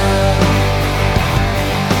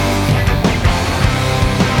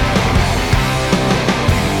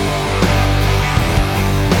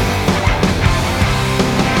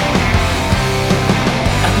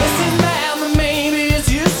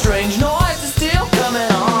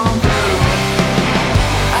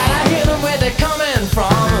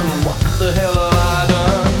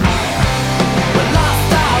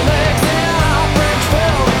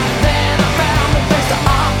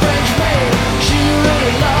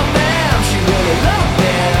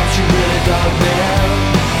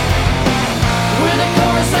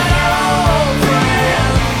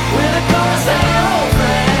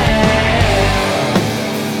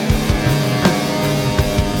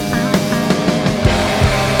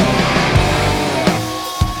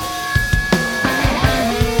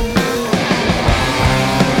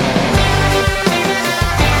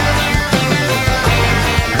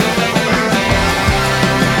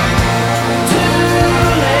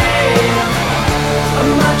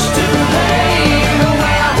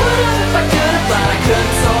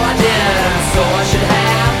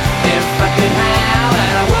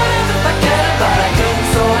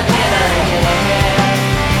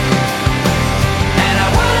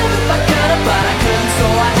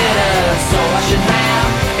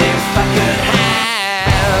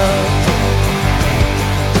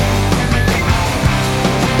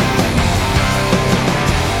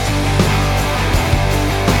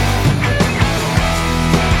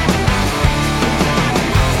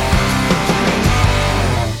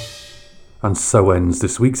 And so ends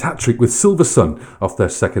this week's hat-trick with Silver Sun off their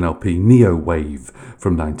second LP, Neo Wave,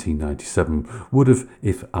 from 1997. Would've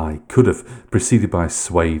If I Could've, preceded by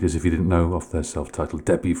Suede, as if you didn't know, off their self-titled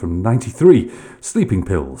debut from 93, Sleeping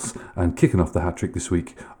Pills. And kicking off the hat-trick this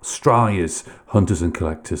week, Australia's Hunters and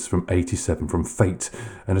Collectors from 87, from Fate,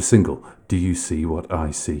 and a single, Do You See What I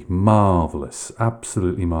See? Marvellous,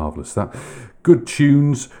 absolutely marvellous. That good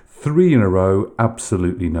tunes, 3 in a row,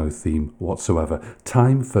 absolutely no theme whatsoever.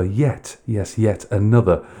 Time for yet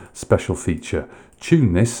another special feature.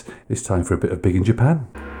 Tune this, it's time for a bit of Big in Japan.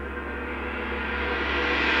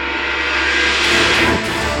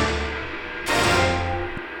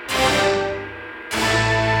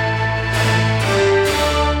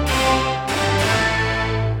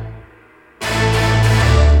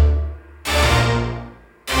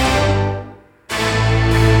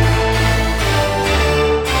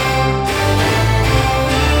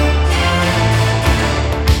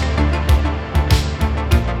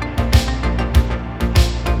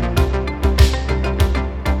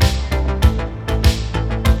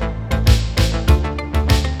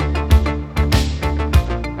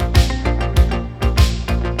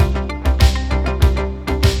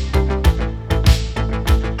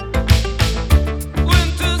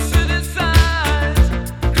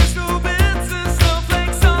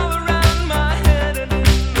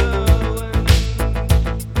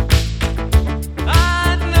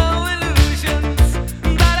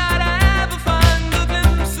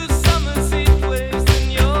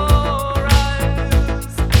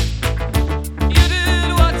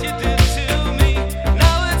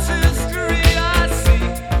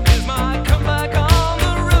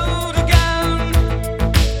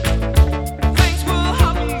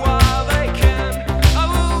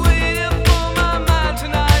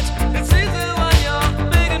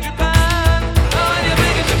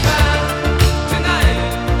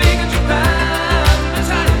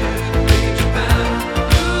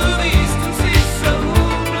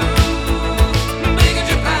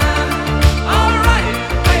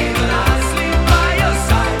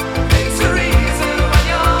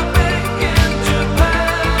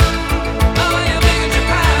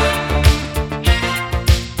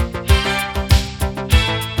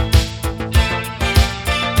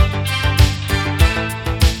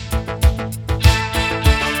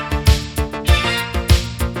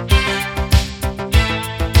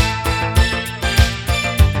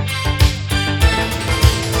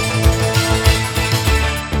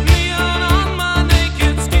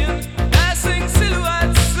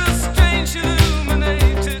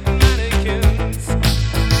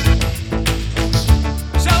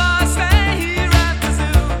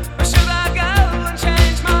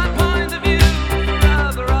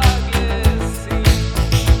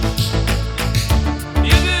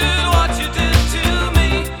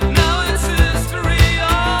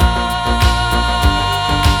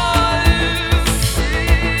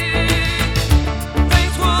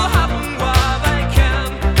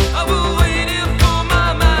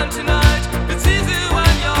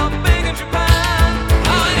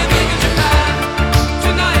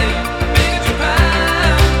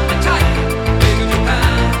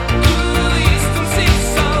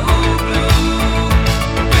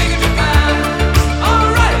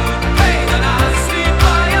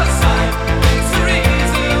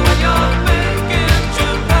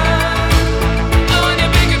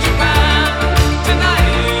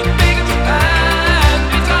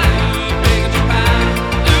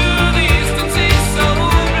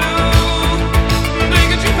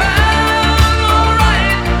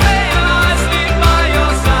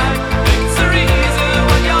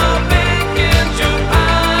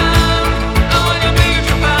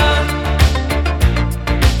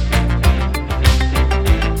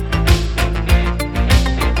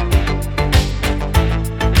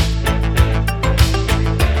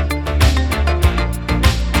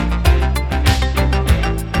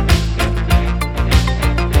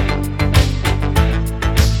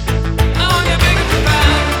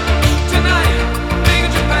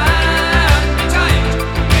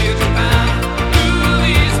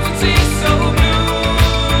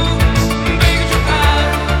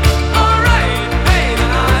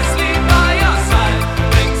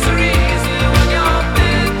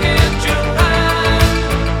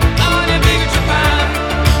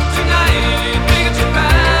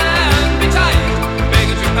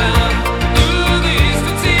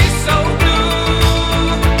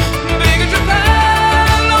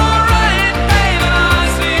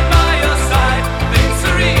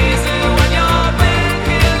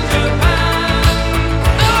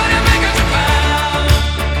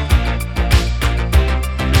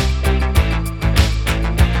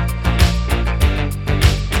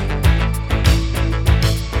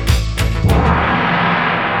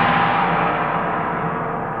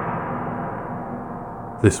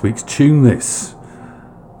 This week's Tune This,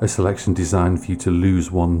 a selection designed for you to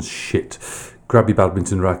lose one's shit. Grab your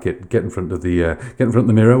badminton racket, get in front of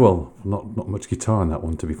the mirror. Well, not much guitar in that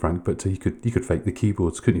one, to be frank, but you could fake the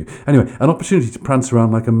keyboards, couldn't you? Anyway, an opportunity to prance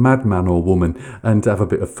around like a madman or woman and have a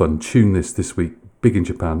bit of fun. Tune This week, big in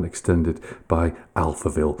Japan, extended by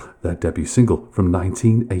Alphaville, their debut single from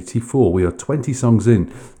 1984. We are 20 songs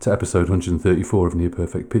in to episode 134 of Near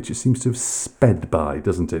Perfect Pitch. It seems to have sped by,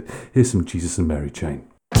 doesn't it? Here's some Jesus and Mary Chain.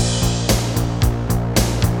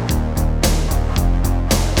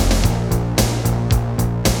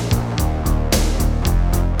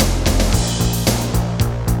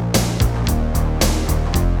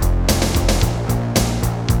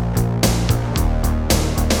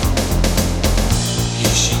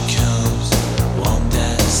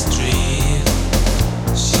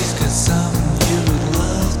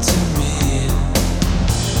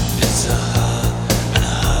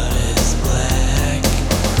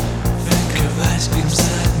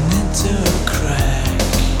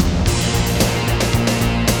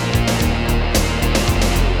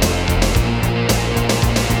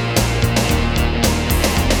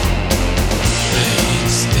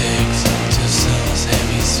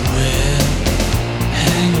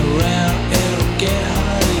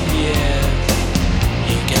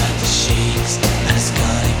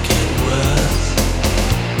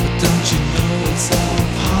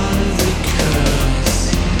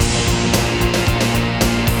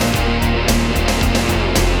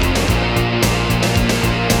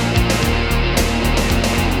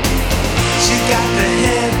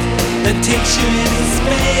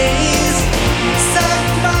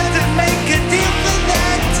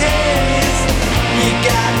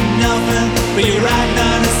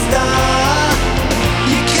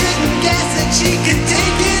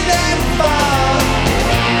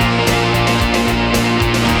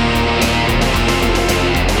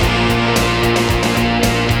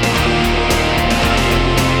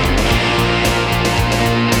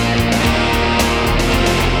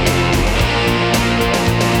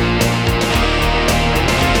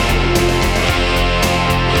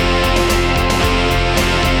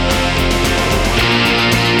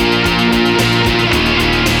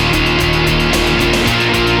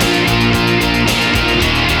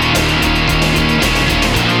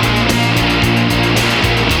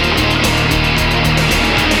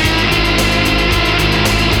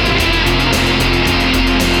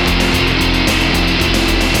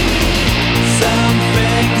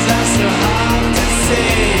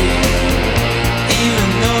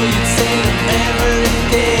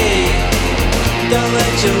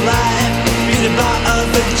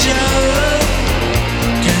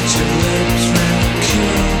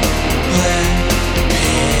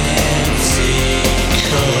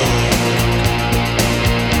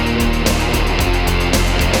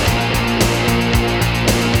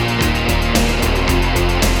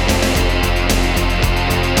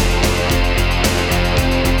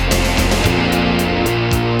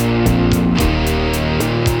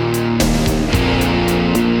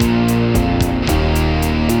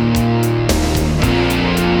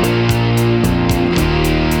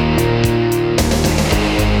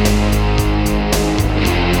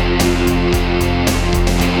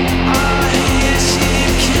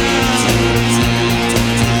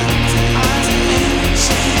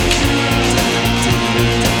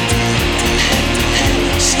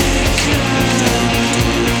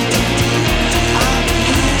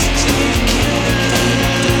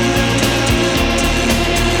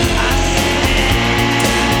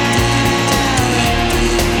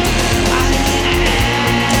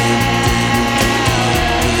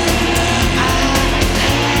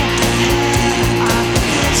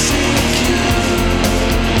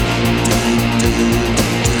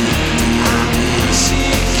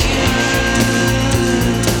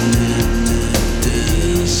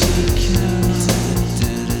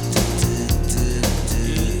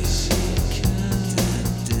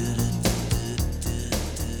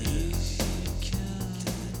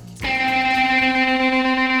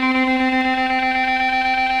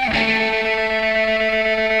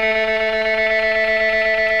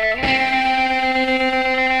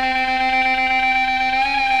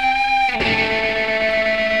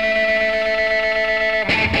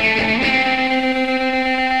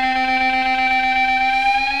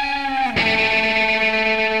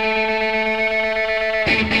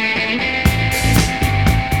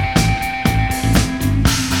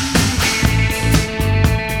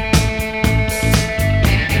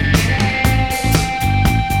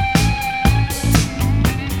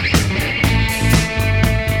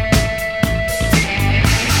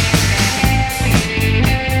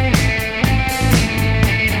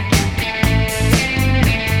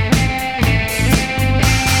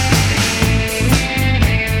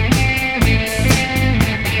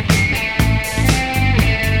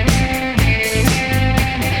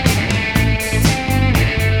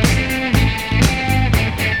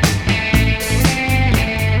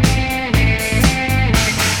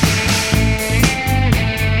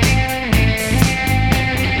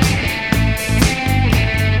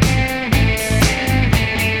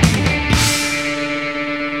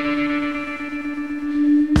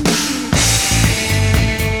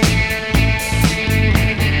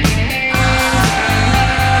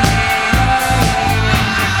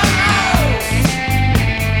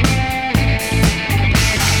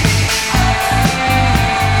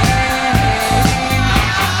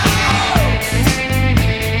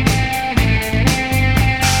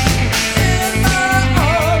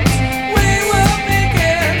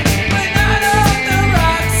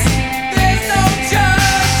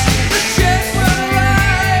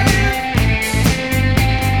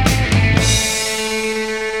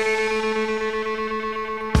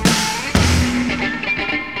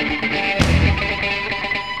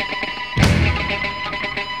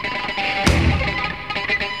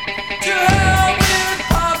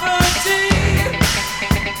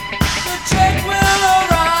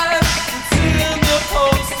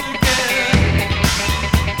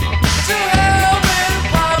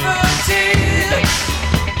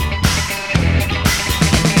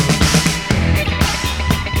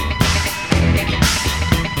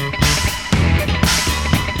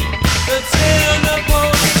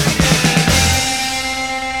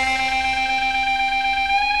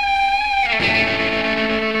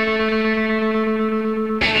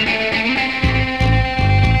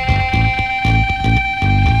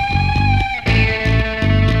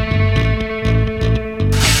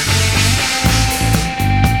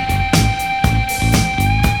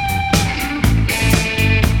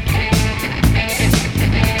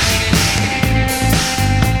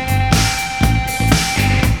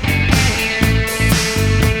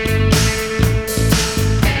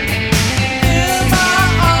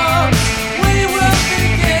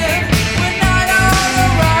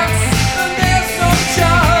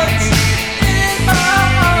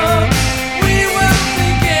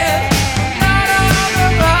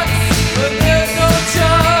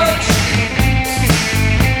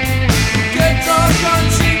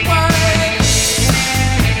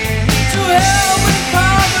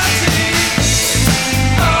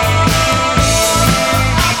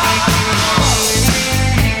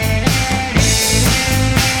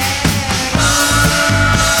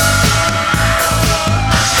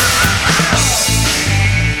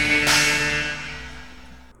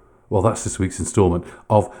 Well, that's this week's instalment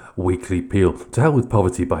of Weekly Peel. To Hell with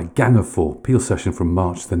Poverty by Gang of Four, Peel session from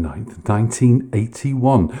March the 9th,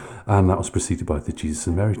 1981. And that was preceded by the Jesus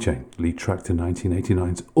and Mary Chain, lead track to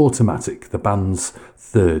 1989's Automatic, the band's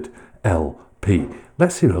third LP.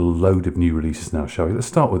 Let's hear a load of new releases now, shall we? Let's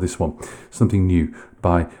start with this one, something new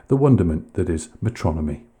by the wonderment that is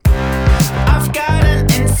Metronomy. I've got an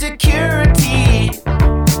insecurity.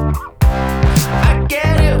 I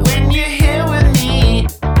get it when you're here with me.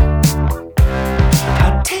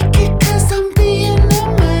 I take it 'cause I'm being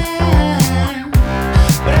a man,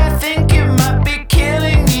 but I think it might be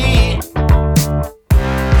killing me.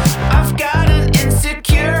 I've got an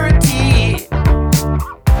insecurity.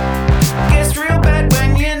 Gets real bad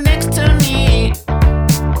when you're next to me.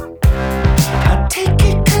 I take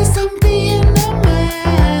it 'cause I'm being a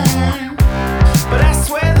man, but I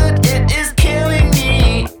swear that it is killing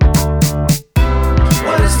me.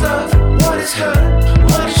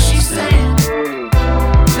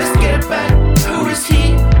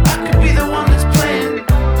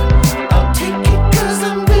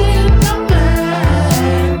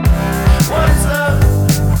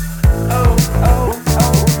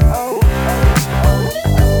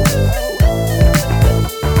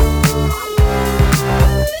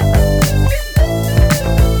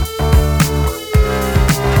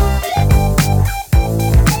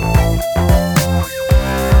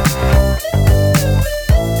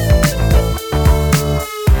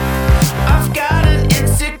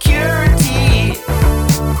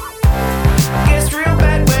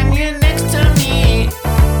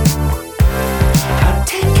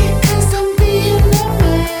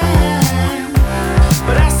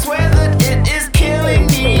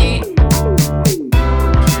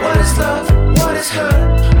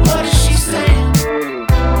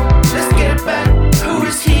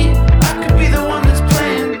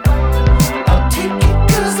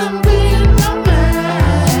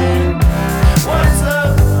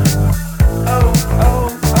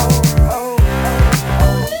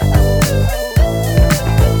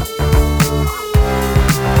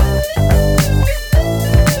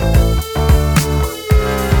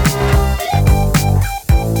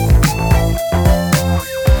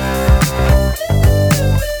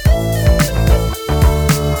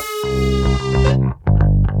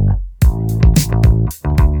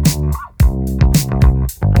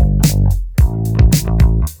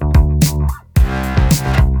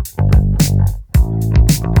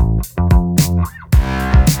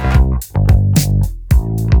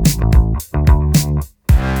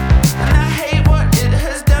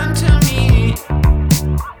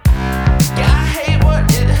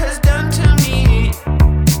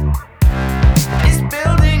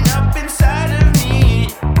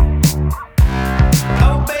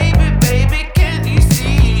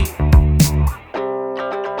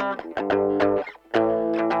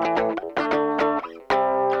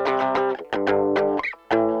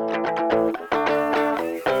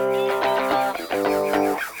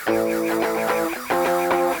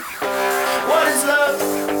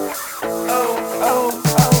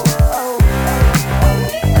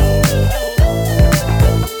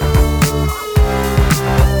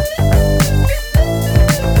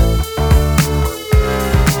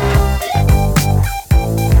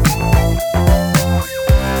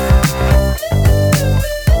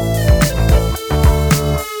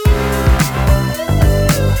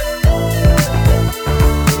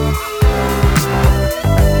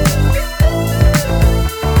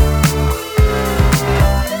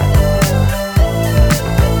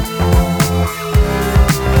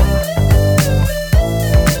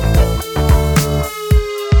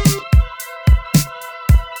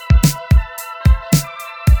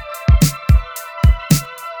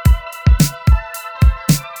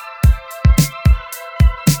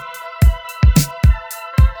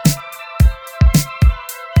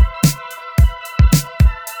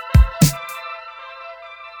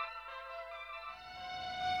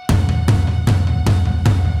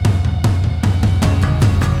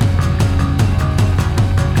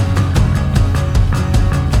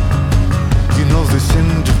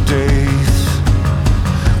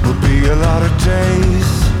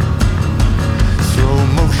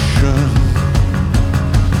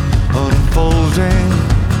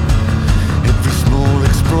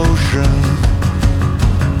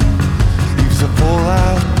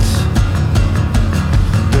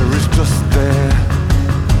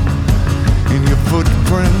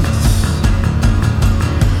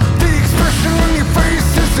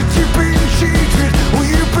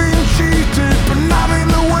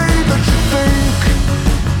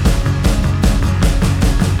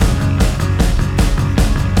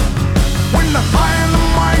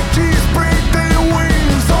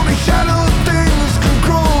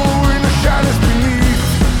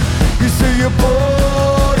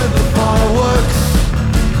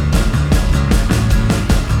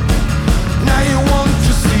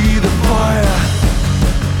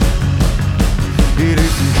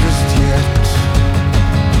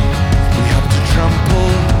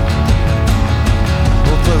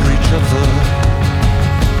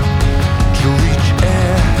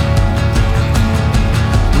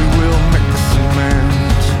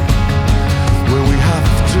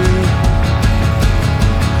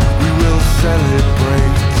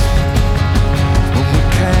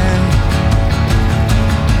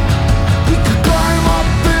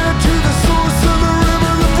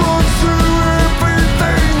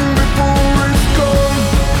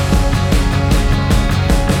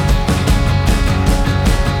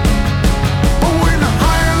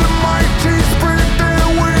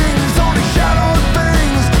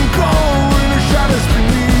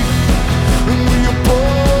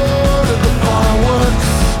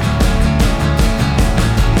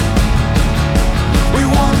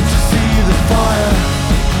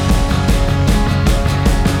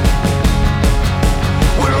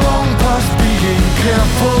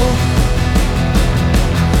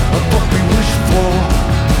 what we wish for.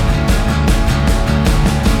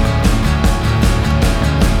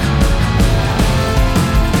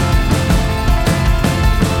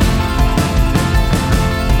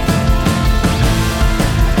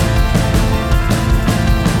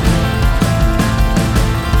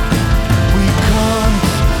 We can't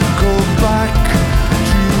go back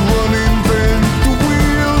to uninvent the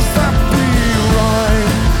wheels that we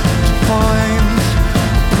ride to find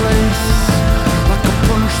a place like a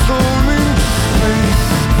punch thrown into space.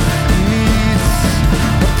 It needs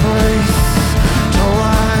a place to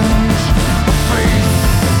land, a face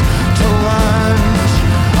to land,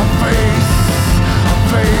 a face, a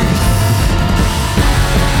face.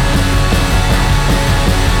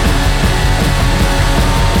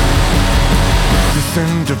 This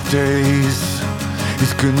end of days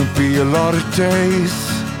is gonna be a lot of days.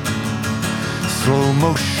 Slow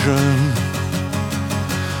motion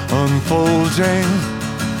unfolding.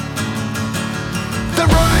 They're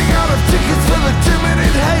running out of tickets for the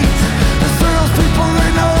 2-minute hate. The salespeople,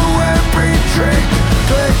 they know every trick.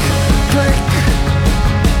 Click, click.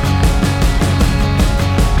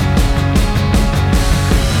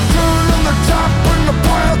 Turn on the tap when the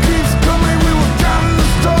pile keeps coming. We were counting the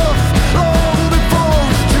stuff long before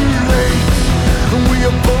it's too late. And we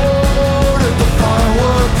aborted the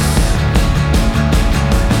fireworks.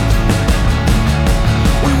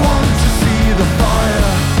 We want to see the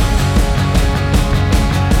fire.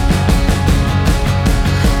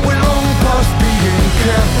 We're long past being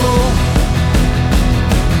careful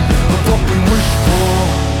of what we wish for.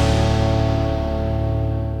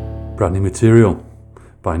 Brand new material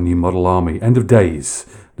by New Model Army. End of Days,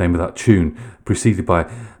 name of that tune, preceded by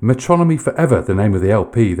Metronomy Forever, the name of the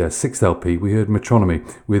LP, their 6th LP. We heard Metronomy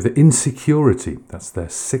with Insecurity. That's their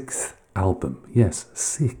 6th album. Yes,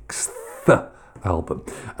 6th album.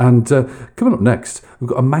 And coming up next, we've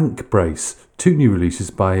got a Mank Brace, 2 new releases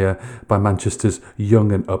by Manchester's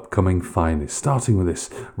young and upcoming finest. Starting with this,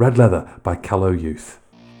 Red Leather by Callow Youth.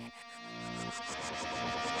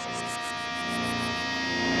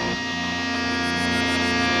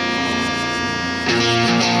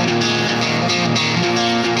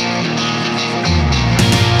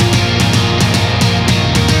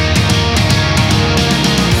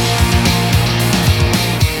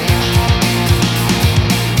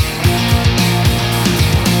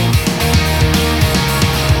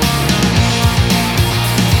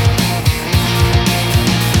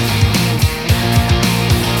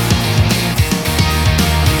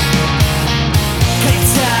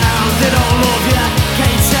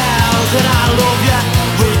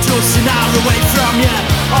 Away from you,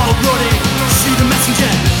 already see the mess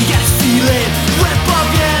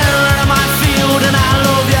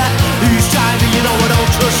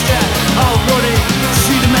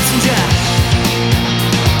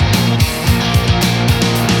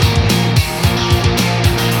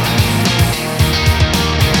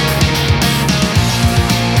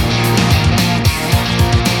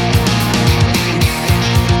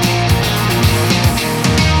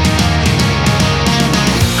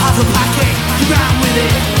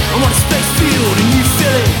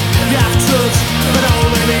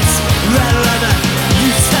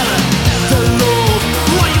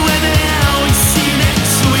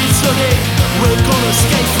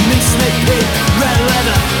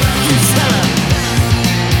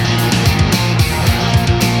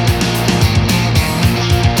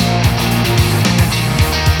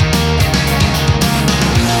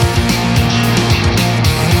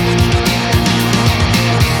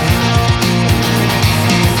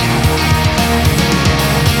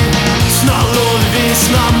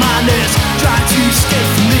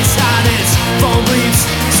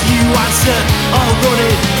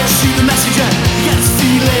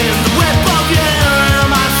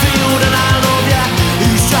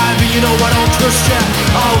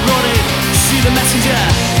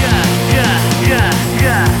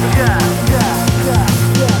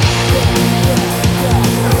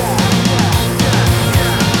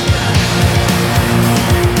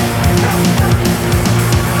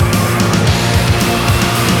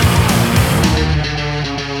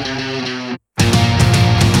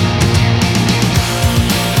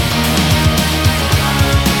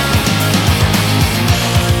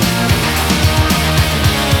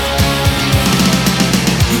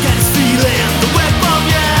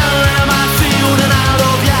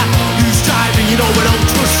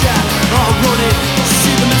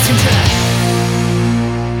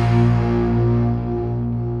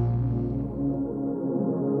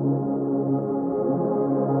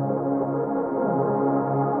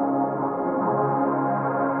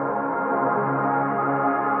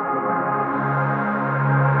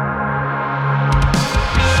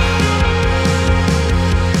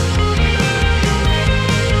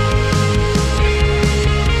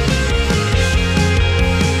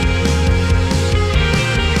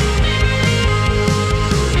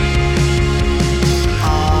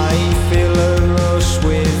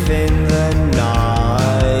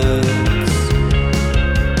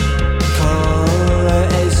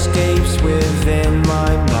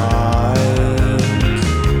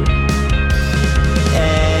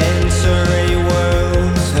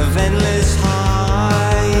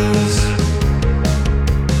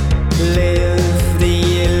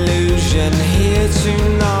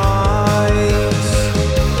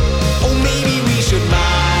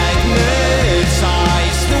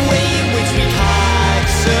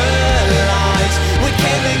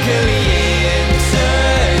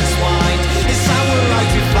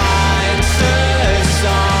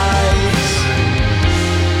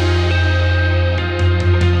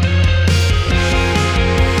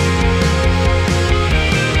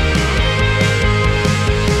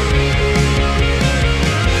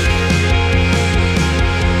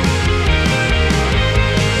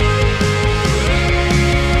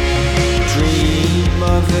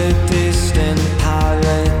of a distant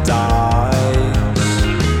paradise.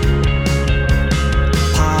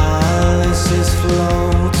 Palaces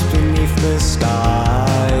float beneath the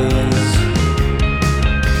skies.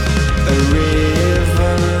 A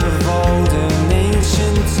river of olden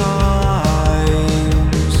ancient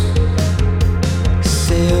times.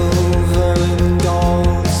 Silver and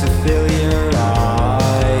gold to fill your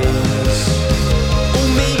eyes. Or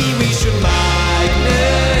maybe we should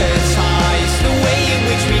magnetize the way in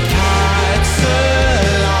which we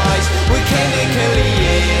catalyze. We're chemically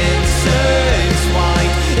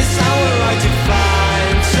intertwined. It's our right to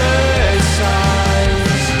fantasize.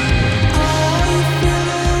 I feel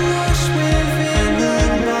a rush within the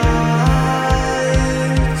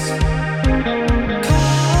night.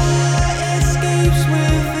 Color escapes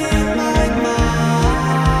within my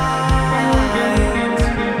mind.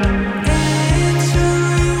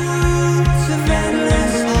 Entering worlds of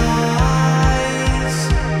endless eyes.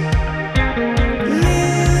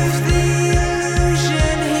 Live the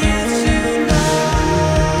illusion here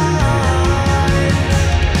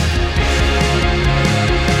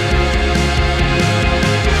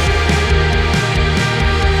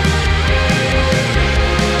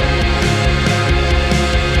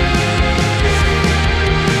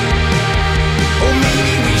Or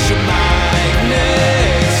maybe we should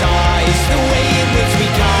magnetize the way in which we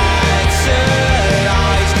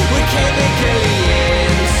catalyze. We're chemically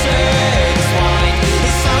intertwined.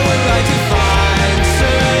 It's our right to fantasize.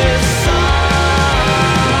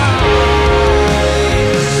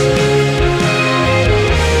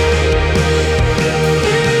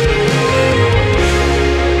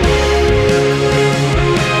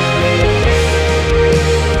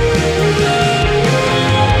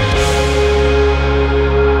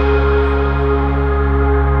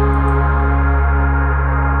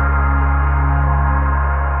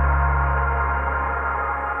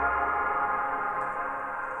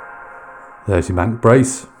 There's your Mank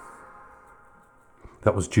Brace.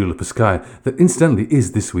 That was Julipper Sky. That incidentally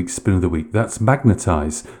is this week's Spin of the Week. That's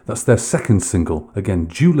Magnetize. That's their second single. Again,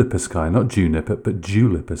 Julipper Sky, not Juniper, but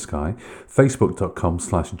Julipper Sky.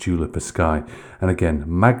 Facebook.com/Julipper Sky. And again,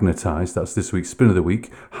 Magnetize. That's this week's Spin of the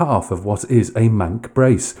Week. Half of what is a Mank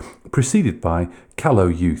Brace. Preceded by Callow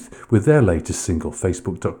Youth with their latest single.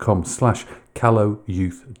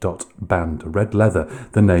 Facebook.com/CallowYouth.band. Red Leather,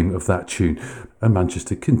 the name of that tune. And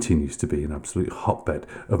Manchester continues to be an absolute hotbed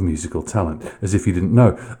of musical talent, as if you didn't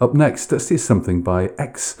know. Up next, let's hear something by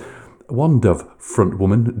One Dove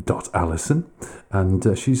frontwoman Dot Allison,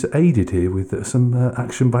 and she's aided here with some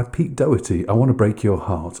action by Pete Doherty. I Want to Break Your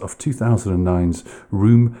Heart off 2009's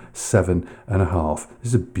Room 7.5.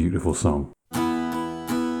 This is a beautiful song.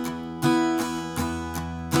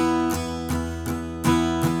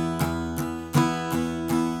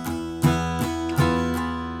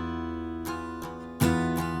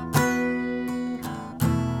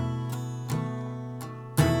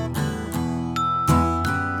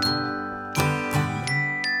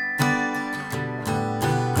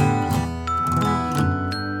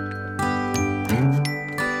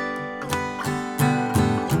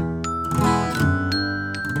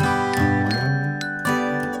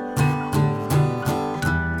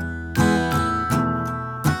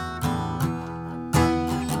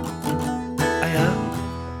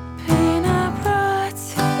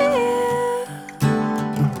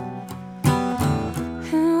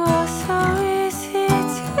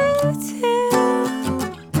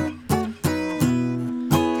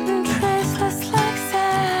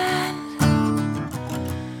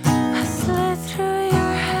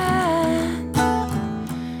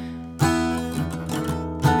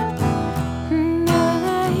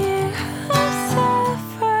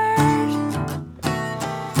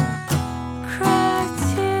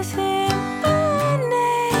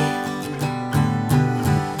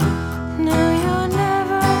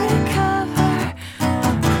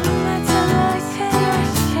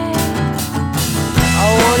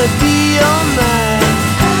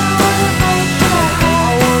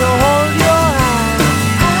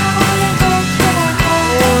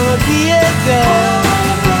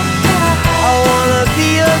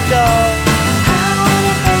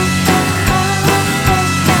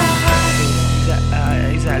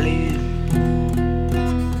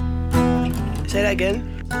 Say that again.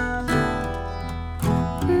 And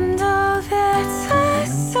all that I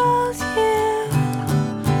sold you,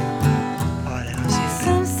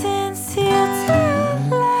 some sincere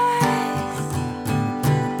lies.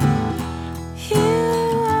 You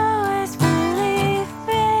always believe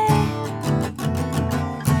me.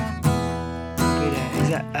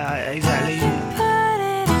 Exactly. But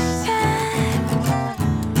it is time,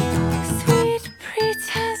 sweet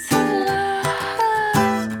pretend.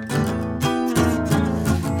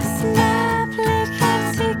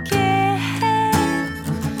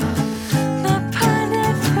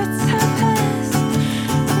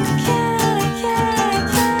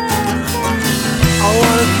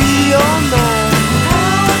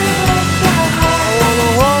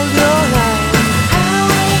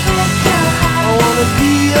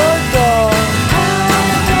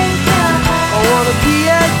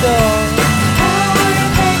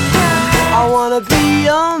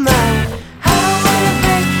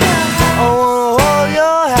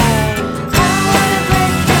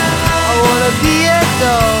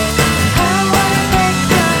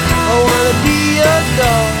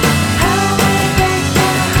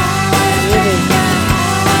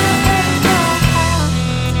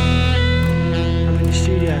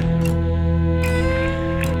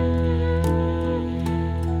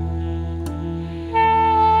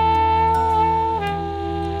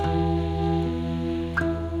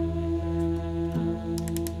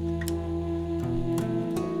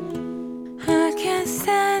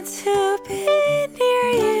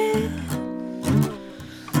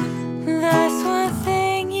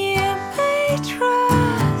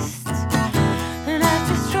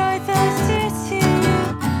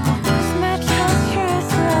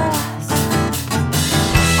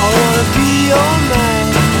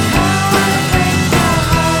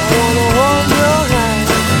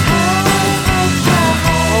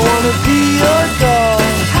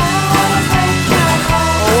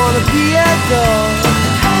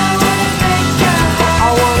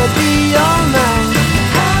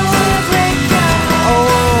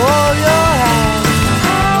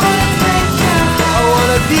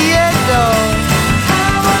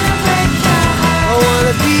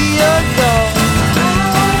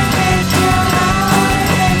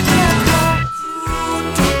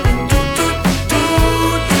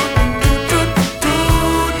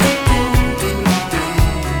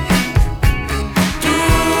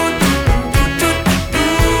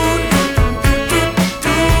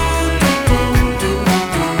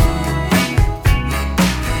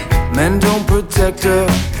 Men don't protect her,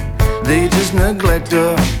 they just neglect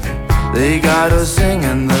her. They got her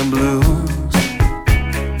singing the blues.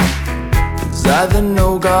 There's either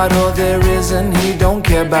no God or there isn't, he don't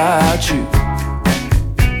care about you.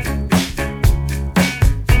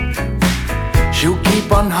 She'll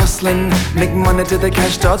keep on hustling, make money till the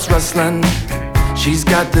cash starts rustling. She's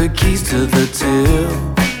got the keys to the till.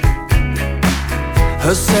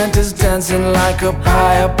 Her scent is dancing like a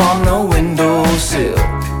pie up on the windowsill.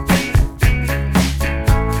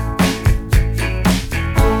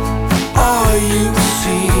 Are you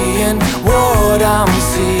seeing what I'm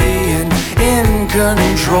seeing? In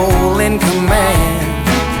control, in command.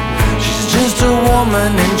 She's just a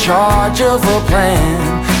woman in charge of a plan.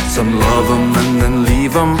 Some love them and then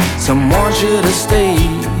leave them, some want you to stay.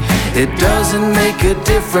 It doesn't make a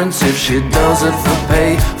difference if she does it for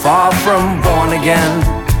pay. Far from born again,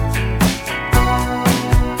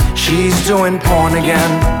 she's doing porn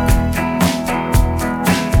again.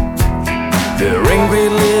 They're angry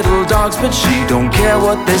little dogs, but she don't care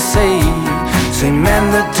what they say. Same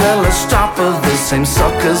men that tell her stop are the same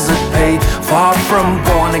suckers that pay. Far from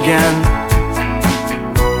born again,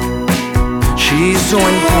 she's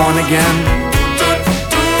doing porn again.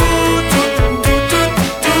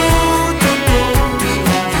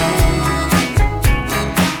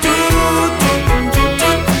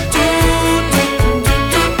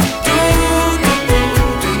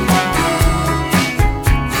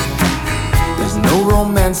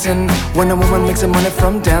 When a woman makes her money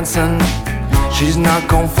from dancing, she's not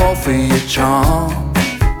gonna fall for your charm.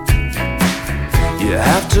 You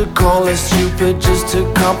have to call her stupid just to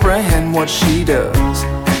comprehend what she does.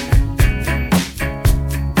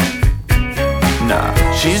 Nah,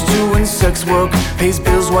 she's doing sex work, pays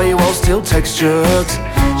bills while you all still text jerks.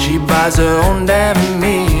 She buys her own damn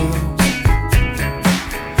meals.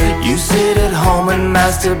 You sit at home and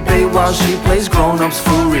masturbate while she plays grown-ups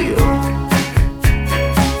for real.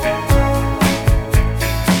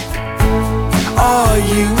 Are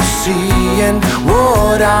you seeing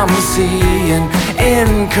what I'm seeing?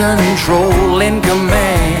 In control, in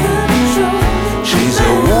command. She's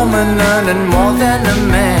a woman earning more than a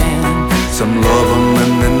man. Some love them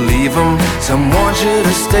and then leave them, some want you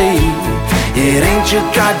to stay. It ain't your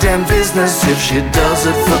goddamn business if she does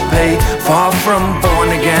it for pay. Far from born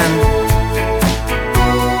again,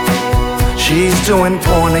 she's doing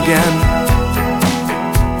porn again.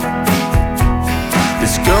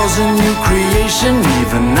 This girl's a new creation,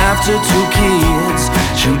 even after 2 kids.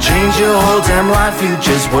 She'll change your whole damn life, you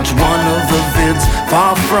just watch one of the vids.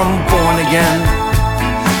 Far from born again,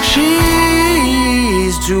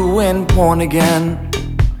 she's doing porn again.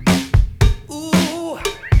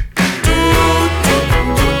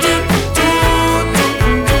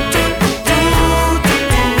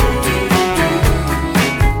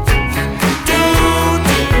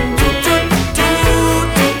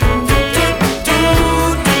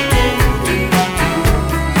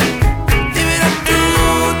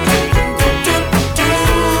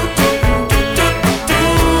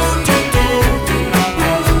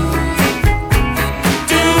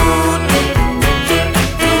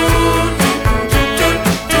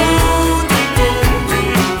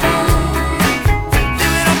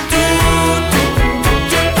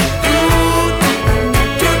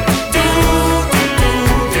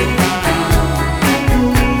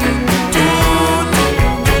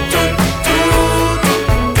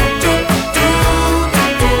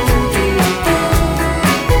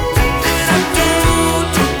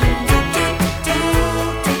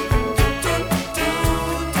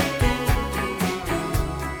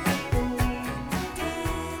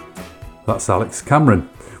 That's Alex Cameron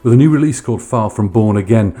with a new release called Far From Born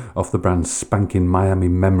Again off the brand's spanking Miami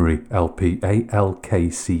Memory LP,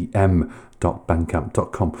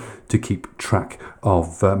 alkcm.bandcamp.com, to keep track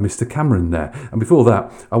of Mr. Cameron there. And before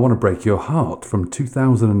that, I Want to Break Your Heart from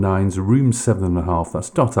 2009's Room 7.5. That's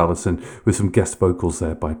Dot Allison with some guest vocals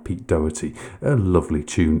there by Pete Doherty. A lovely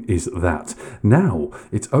tune is that. Now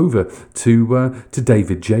it's over to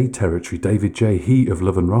David J territory. David J, he of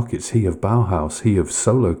Love and Rockets, he of Bauhaus, he of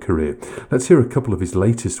solo career. Let's hear a couple of his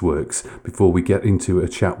latest works before we get into a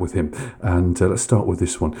chat with him. And let's start with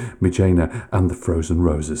this one, Mijena and the Frozen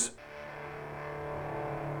Roses.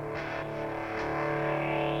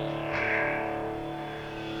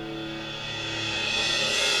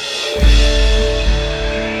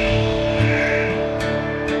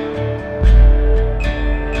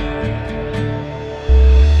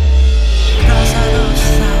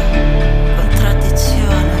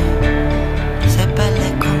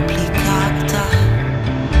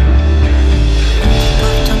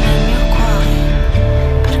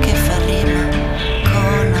 Perché fa rima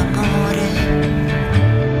con amore.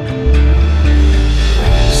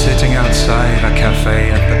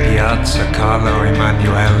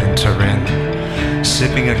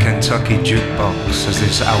 sipping a Kentucky jukebox as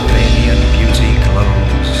this Albanian beauty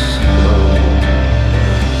glows.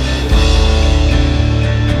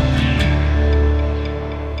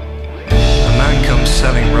 A man comes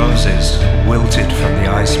selling roses, wilted from the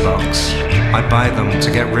icebox. I buy them to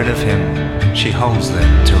get rid of him. She holds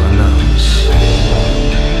them to her nose.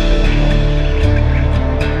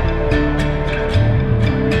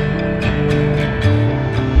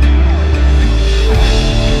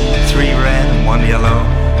 3 red and 1 yellow,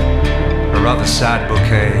 a rather sad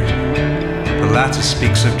bouquet. The latter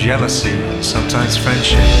speaks of jealousy and sometimes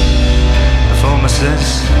friendship. The former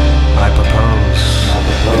says, I propose.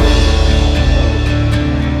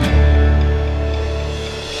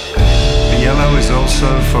 The yellow is also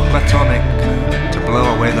for platonic, to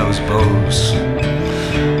blow away those bows.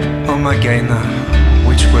 Oh my gainer,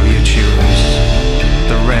 which will you choose?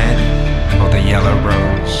 The red or the yellow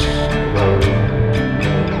rose?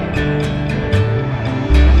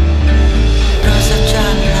 Rosa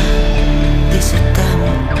gialla di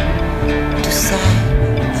settembre, tu sei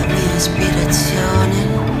la mia ispirazione.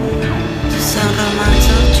 Tu sei un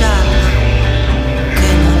romanzo giallo che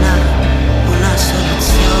non ha una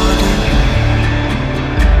soluzione.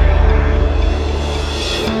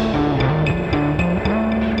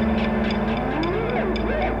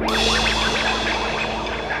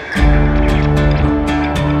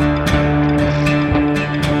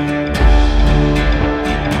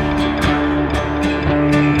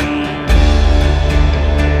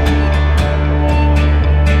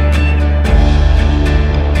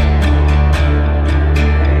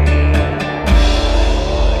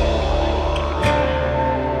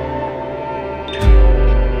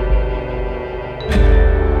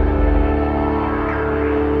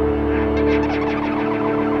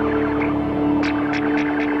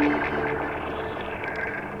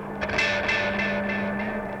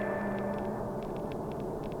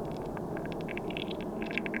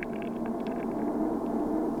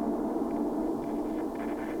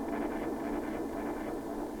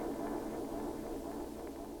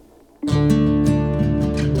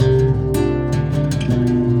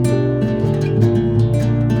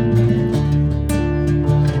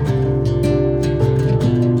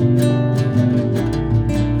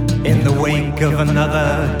 Of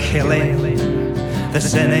another killing, they're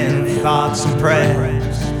sending thoughts and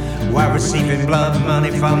prayers while receiving blood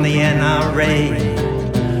money from the NRA.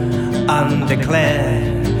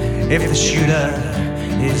 Undeclared, if the shooter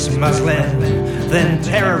is Muslim, then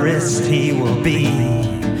terrorist he will be.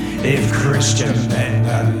 If Christian, then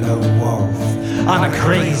a lone wolf on a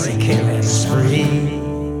crazy killing spree.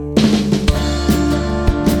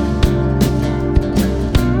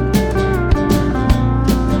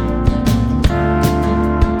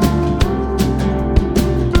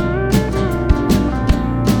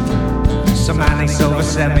 Over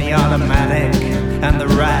semi-automatic and the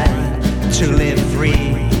right to live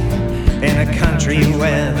free in a country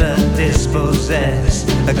where the dispossessed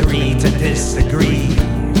agree to disagree.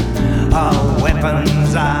 All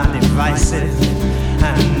weapons are divisive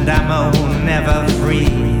and ammo never free,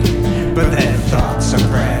 but their thoughts and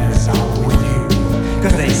prayers are with you,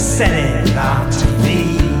 'cause they said it on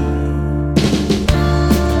TV.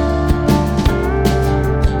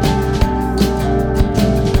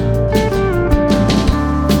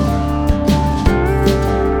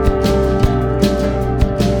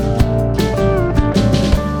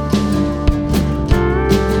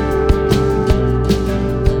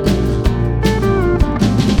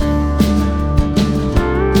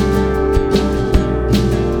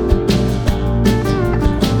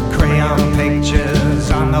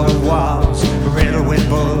 Walls riddled with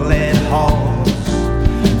bullets.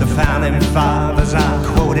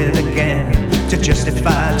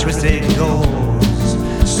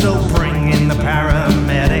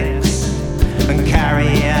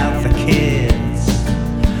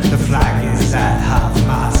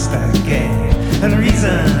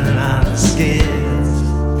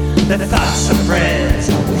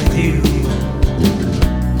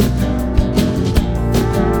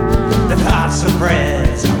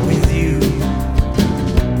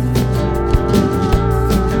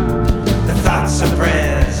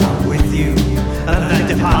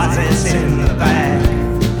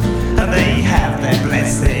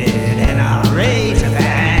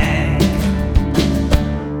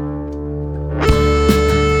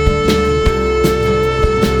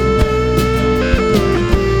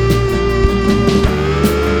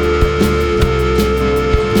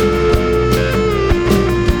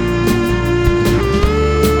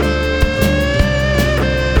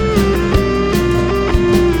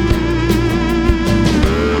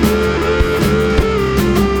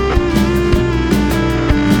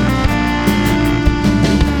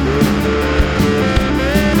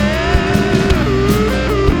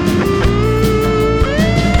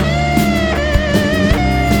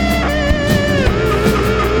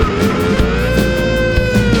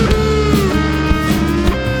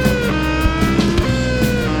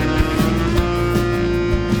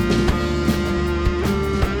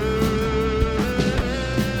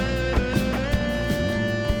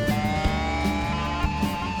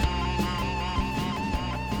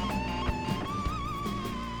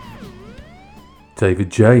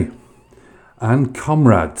 David J. And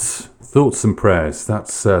Comrades, Thoughts and Prayers.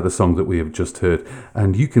 That's the song that we have just heard.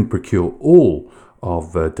 And you can procure all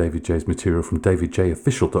of David J's material from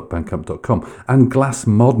davidjofficial.bandcamp.com and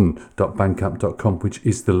glassmodern.bandcamp.com, which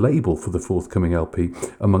is the label for the forthcoming LP,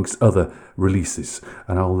 amongst other releases.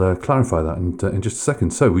 And I'll clarify that in just a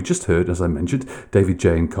second. So we just heard, as I mentioned, David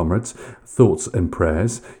J and Comrades, Thoughts and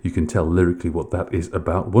Prayers. You can tell lyrically what that is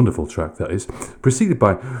about. Wonderful track that is. Preceded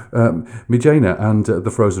by Mijena and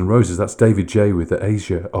the Frozen Roses. That's David J with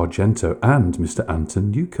Asia Argento and Mr.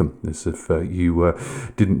 Anton Newcomb. As if you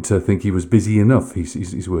didn't think he was busy enough.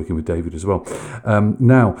 He's working with David as well.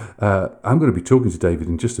 Now, I'm going to be talking to David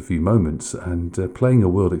in just a few moments and playing a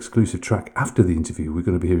world exclusive track after the interview. We're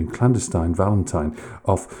going to be hearing Clandestine Valentine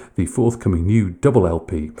off the forthcoming new double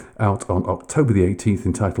LP out on October the 18th,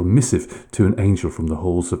 entitled Missive to an Angel from the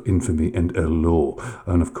Halls of Infamy and Allure.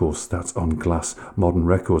 And of course, that's on Glass Modern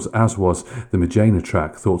Records, as was the Mijena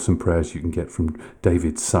track, Thoughts and Prayers, you can get from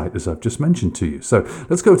David's site, as I've just mentioned to you. So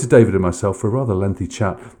let's go to David and myself for a rather lengthy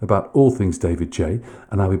chat about all things David J.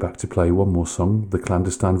 And I'll be back to play one more song, the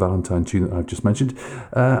Clandestine Valentine tune that I've just mentioned,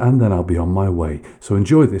 and then I'll be on my way. So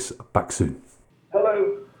enjoy this. Back soon.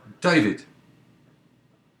 Hello. David.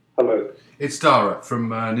 Hello. It's Dara from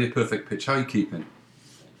Near Perfect Pitch. How are you keeping?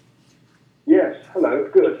 Yes, hello.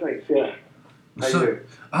 Good, thanks, yeah. How you doing?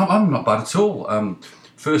 I'm not bad at all.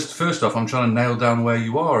 First off, I'm trying to nail down where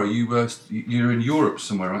you are. Are you you're in Europe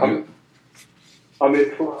somewhere, aren't you? I'm in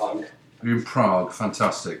Prague. You're in Prague.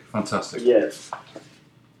 Fantastic. Yes.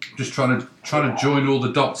 Just trying to join all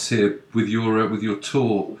the dots here with your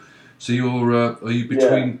tour. So are you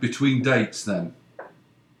between dates then?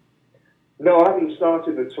 No, I haven't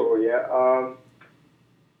started the tour yet.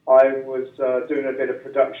 I was doing a bit of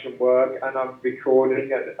production work, and I'm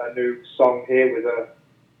recording a new song here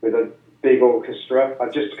with a big orchestra.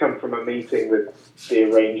 I've just come from a meeting with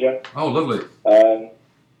the arranger. Oh, lovely.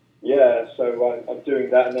 Yeah, so I'm doing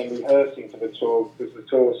that and then rehearsing for the tour, because the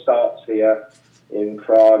tour starts here in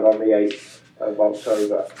Prague on the 8th of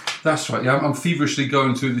October. That's right. Yeah, I'm feverishly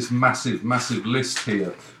going through this massive list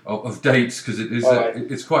here of dates, because it is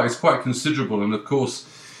it's quite considerable, and of course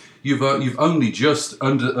you've only just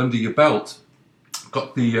under your belt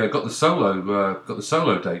got the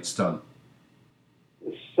solo dates done.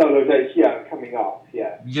 The solo dates, yeah, coming up,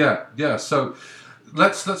 yeah. Yeah. So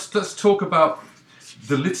let's talk about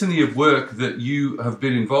the litany of work that you have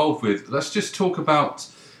been involved with. Let's just talk about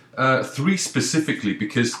three specifically,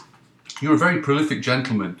 because you're a very prolific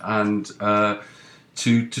gentleman, and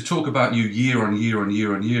to talk about you year on year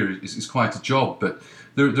is quite a job. But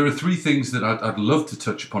there are three things that I'd love to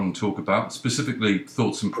touch upon and talk about, specifically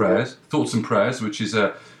Thoughts and Prayers. Thoughts and Prayers, which is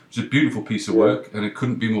a beautiful piece of work, and it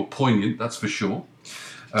couldn't be more poignant, that's for sure.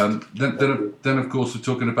 Then of course we're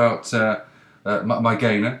talking about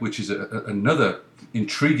Mijena, which is another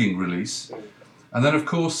intriguing release, and then of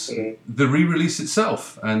course the re-release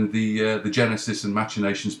itself and the genesis and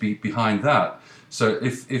machinations behind that. So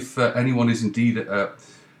if anyone is indeed a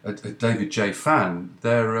David J fan,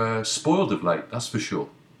 they're spoiled of late, that's for sure.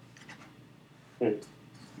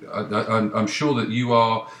 I'm sure that you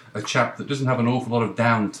are a chap that doesn't have an awful lot of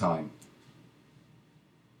downtime.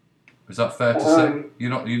 Is that fair to say? You're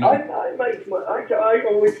not. I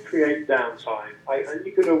always create downtime, and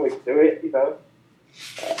you can always do it.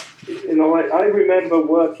 I remember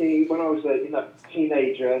working when I was a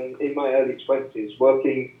teenager and in my early 20s,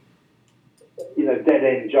 working dead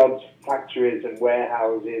end jobs, factories and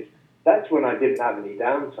warehouses. That's when I didn't have any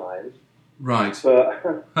downtimes. Right.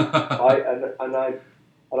 But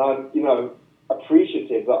I'm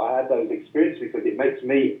appreciative that I had those experiences, because it makes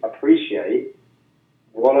me appreciate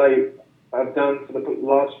what I have done for the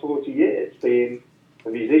last 40 years, being a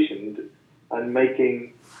musician and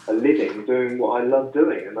making a living doing what I love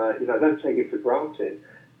doing, and I don't take it for granted.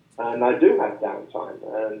 And I do have downtime,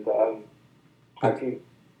 and I can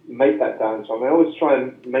make that downtime. I always try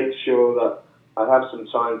and make sure that I have some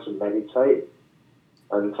time to meditate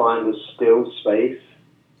and find a still space.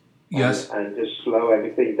 Yes. And just slow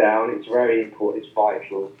everything down. It's very important. It's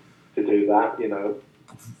vital to do that.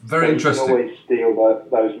 Very interesting. You can always steal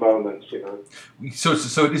those moments, So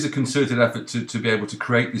it is a concerted effort to be able to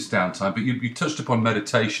create this downtime. But you touched upon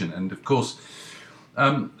meditation, and of course,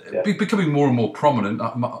 becoming more and more prominent.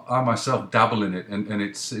 I myself dabble in it, and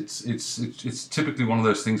it's typically one of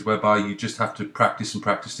those things whereby you just have to practice and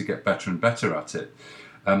practice to get better and better at it.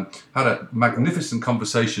 Had a magnificent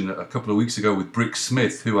conversation a couple of weeks ago with Brick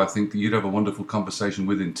Smith, who I think that you'd have a wonderful conversation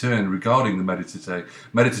with in turn regarding the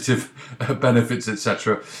meditative benefits,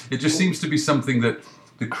 etc. It just seems to be something that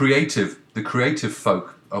the creative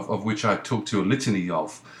folk, of which I talk to a litany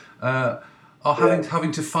of, are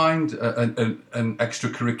having to find an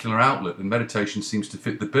extracurricular outlet, and meditation seems to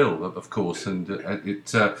fit the bill, of course. And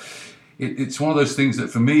it's one of those things that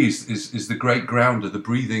for me is the great grounder, the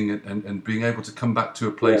breathing and being able to come back to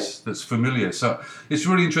a place that's familiar. So it's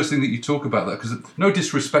really interesting that you talk about that, because no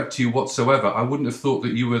disrespect to you whatsoever, I wouldn't have thought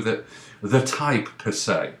that you were the type per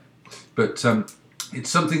se, but it's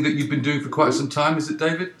something that you've been doing for quite some time, is it,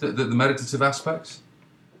 David? The meditative aspects?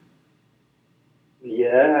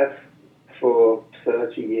 Yeah, for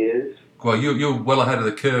 30 years. Well, you're well ahead of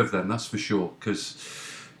the curve then, that's for sure,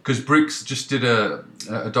 because Bricks just did a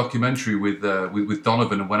documentary with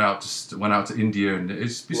Donovan and went out to India, and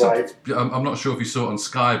it's right. I'm not sure if you saw it on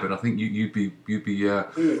Sky, but I think you'd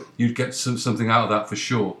get something out of that for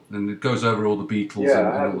sure, and it goes over all the Beatles. Yeah, and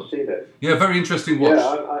I haven't all that. seen it. Yeah, very interesting watch.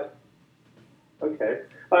 Yeah, okay.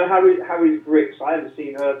 How is Bricks? I haven't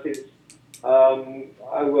seen her since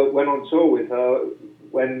I went on tour with her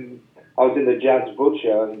when I was in the Jazz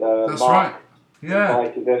Butcher, and That's Mark right. Yeah.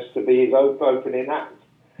 invited us to be his opening act.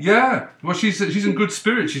 Yeah, well, she's in good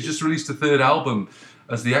spirits. She's just released a third album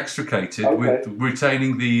as The Extricated, with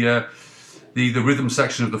retaining the rhythm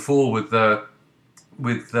section of the Fall with the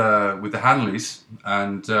Hanleys,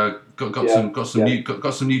 and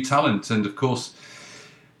got some new talent, and of course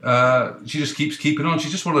she just keeps keeping on.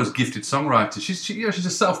 She's just one of those gifted songwriters. She's a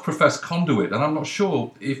self-professed conduit, and I'm not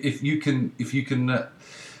sure if you can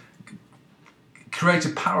create a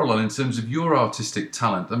parallel in terms of your artistic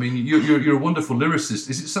talent. I mean, you're a wonderful lyricist.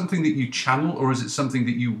 Is it something that you channel, or is it something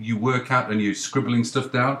that you work out and you're scribbling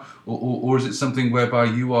stuff down, or is it something whereby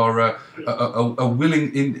you are a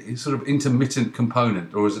willing, sort of intermittent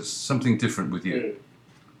component, or is it something different with you?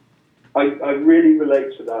 I really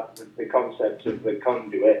relate to that, the concept of the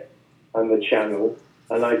conduit and the channel,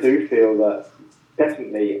 and I do feel that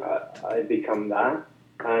definitely I become that,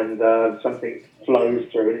 and something flows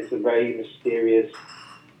through, and it's a very mysterious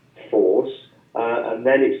force, and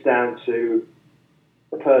then it's down to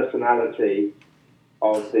the personality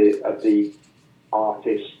of the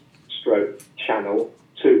artist stroke channel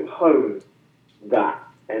to hone that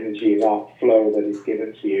energy, that flow that is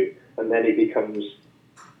given to you, and then it becomes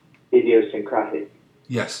idiosyncratic.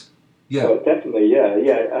 Yes. Yeah. So definitely,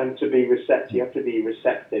 yeah, and to be receptive, you have to be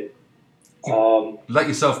receptive. Let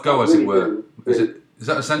yourself go, as it were. Is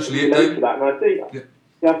that essentially it, David? To that, and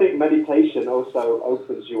I think meditation also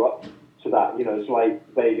opens you up to that. You know, it's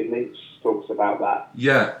like David Lynch talks about that.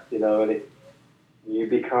 Yeah. You know, and you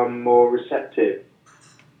become more receptive.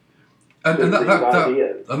 And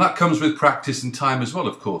that comes with practice and time as well,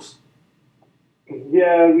 of course.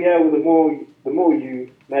 Yeah. Well, the more you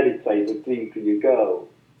meditate, the deeper you go.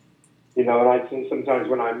 You know, and I think sometimes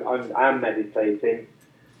when I'm meditating,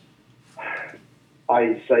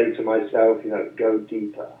 I say to myself, you know, go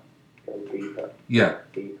deeper. Yeah.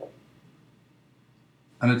 Deeper.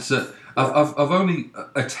 And it's I've only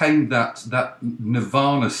attained that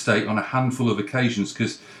nirvana state on a handful of occasions,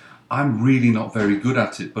 because I'm really not very good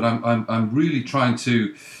at it. But I'm really trying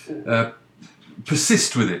to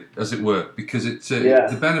persist with it, as it were, because it's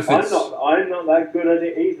the benefits. I'm not that good at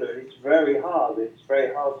it either. It's very hard. It's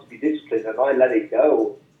very hard to be disciplined, and I let it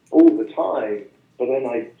go all the time. But then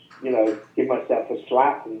I, give myself a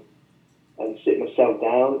slap and sit myself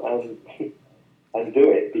down and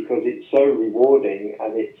do it, because it's so rewarding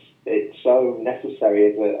and it's so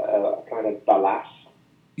necessary as a kind of ballast.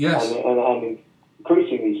 Yes. And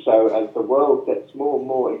increasingly so as the world gets more and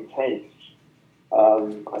more intense.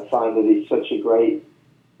 I find that it's such a great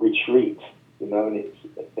retreat, and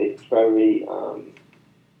it's very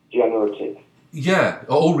generative. Yeah,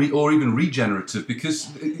 or even regenerative, because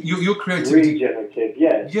your creativity. Regenerative,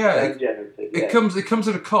 yes. Yeah, regenerative, it comes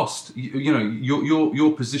at a cost.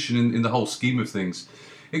 Your position in the whole scheme of things,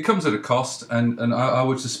 it comes at a cost, and I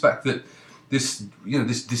would suspect that this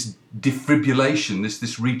defibrillation,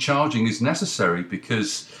 this recharging is necessary,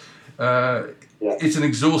 because it's an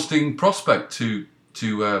exhausting prospect to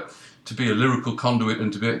be a lyrical conduit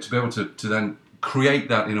and to be able to then create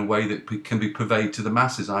that in a way that can be purveyed to the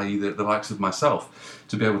masses, i.e. the likes of myself,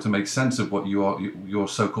 to be able to make sense of what you're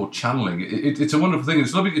so-called channeling. It's a wonderful thing.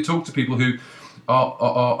 It's lovely to talk to people who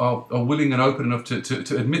are willing and open enough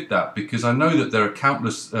to admit that, because I know that there are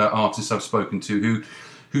countless artists I've spoken to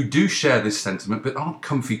who do share this sentiment but aren't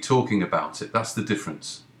comfy talking about it. That's the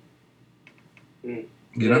difference. Mm.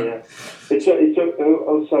 You know? Yeah. It's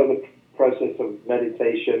also the process of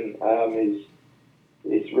meditation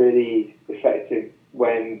is really effective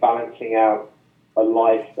when balancing out a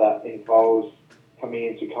life that involves coming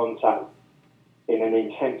into contact in an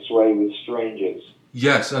intense way with strangers.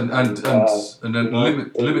 Yes, and then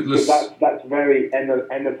limitless. That's very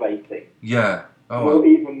enervating. Yeah, Well,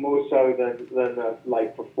 even more so than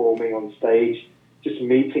like performing on stage, just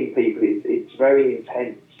meeting people, it's very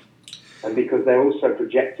intense. And because they're also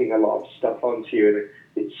projecting a lot of stuff onto you, and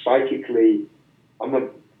it's psychically, I'm a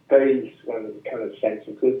very kind of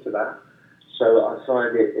sensitive to that. So I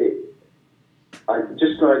find I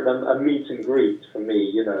just like a meet and greet for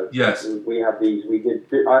me, you know. Yes. We have these,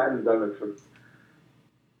 I haven't done them for,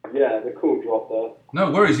 the cool drop there.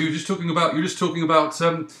 No worries. You were just talking about a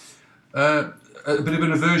bit of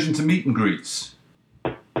an aversion to meet and greets.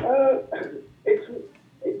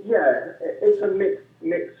 It's a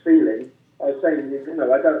mixed feeling. I was saying, you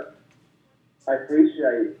know, I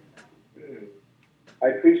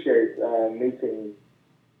appreciate meeting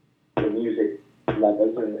the music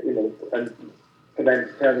lovers, and you know, and for them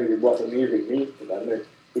to tell me what the music means to them.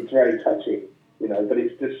 It's very touching, you know, but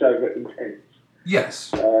it's just so intense.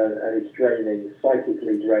 Yes. And it's draining,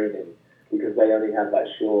 psychically draining, because they only have that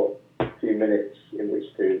short few minutes in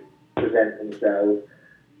which to present themselves,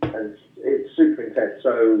 and it's super intense.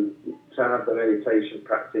 So to have the meditation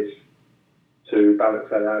practice to balance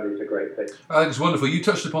that out is a great thing. I think it's wonderful. You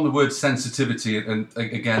touched upon the word sensitivity, and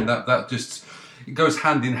again, that just it goes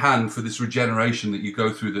hand in hand for this regeneration that you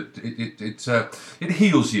go through. That it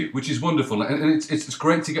heals you, which is wonderful, and it's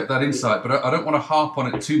great to get that insight. But I don't want to harp on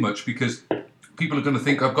it too much, because people are going to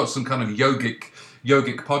think I've got some kind of yogic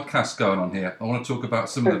podcast going on here. I want to talk about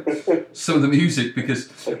some of the music, because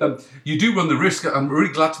you do run the risk. I'm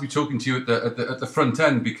really glad to be talking to you at the front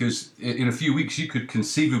end, because in a few weeks you could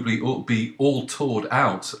conceivably be all toured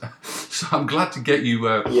out. So I'm glad to get you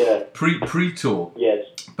pre-tour. Yes.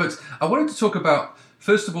 But I wanted to talk about,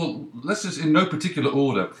 first of all, let's just in no particular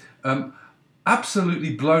order.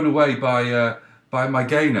 Absolutely blown away by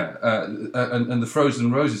Magaina and the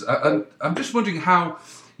Frozen Roses. And I'm just wondering how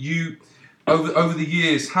you, over the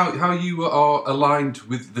years, how you are aligned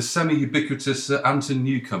with the semi-ubiquitous Anton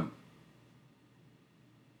Newcombe.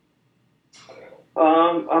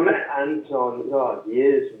 I met Anton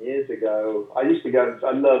years and years ago. I used to go.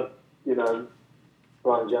 I loved, you know,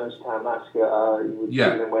 Brian Jonestown Massacre. Would see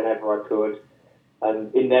them whenever I could,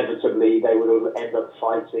 and inevitably they would all end up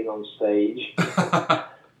fighting on stage.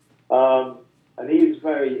 And he was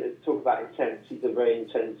talk about intense. He's a very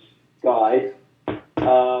intense guy.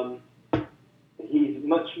 He's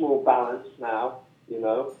much more balanced now, you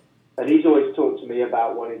know. And he's always talked to me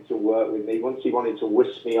about wanting to work with me. Once he wanted to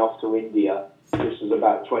whisk me off to India. This was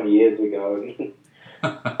about 20 years ago. And he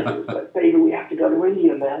was like, David, we have to go to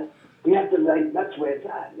India, man. We have to, like, that's where it's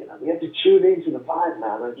at, you know. We have to tune into the vibe,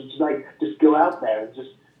 man. And just go out there and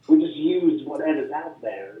we'll just use whatever's out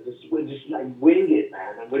there. And we'll just wing it,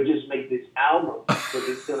 man. And we'll just make this album because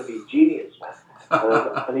it's going to be genius, man.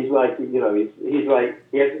 And he's like, you know, he's like,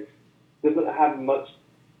 doesn't have much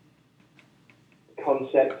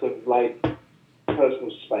concept of, like,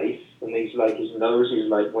 personal space. And he's like, his nose is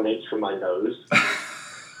like 1 inch from my nose.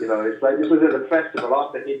 You know, it's like, this was at a festival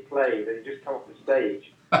after he'd played, and he just come off the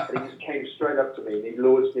stage, and he just came straight up to me, and he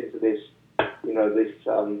launched into this, you know, this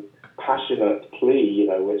passionate plea, you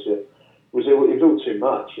know, which it was all too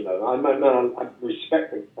much, you know. I'm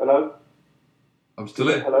respecting. Hello? I'm still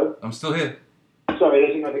here. Hello? I'm still here. Sorry,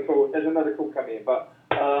 there's another call coming in, but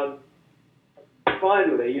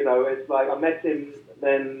finally, you know, it's like I met him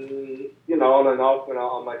then, you know, on and off when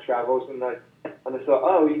on my travels, and I thought,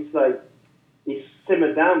 oh, he's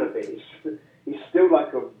simmered down a bit. He's still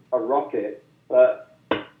like a rocket, but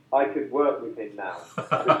I could work with him now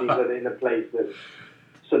because he's in a place that's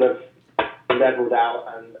sort of leveled out,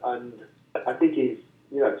 and I think he's,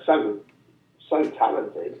 you know, so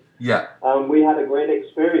talented. Yeah. We had a great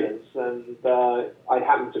experience, and I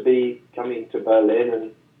happened to be coming to Berlin,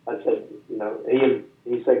 and I said, you know,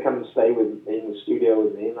 he said, come and stay in the studio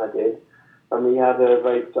with me, and I did. And we had a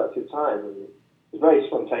very productive time, and it was very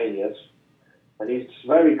spontaneous. And he's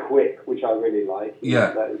very quick, which I really like. He's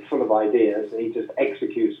full of ideas, and he just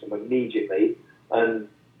executes them immediately, and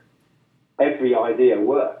every idea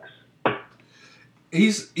works. And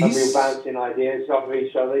we're bouncing ideas off of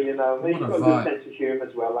each other, you know. He's got a good sense of humour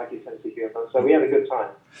as well, like his sense of humour. So we had a good time.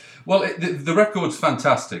 Well, the record's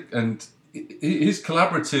fantastic, and his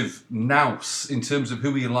collaborative nous in terms of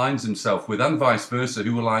who he aligns himself with, and vice versa,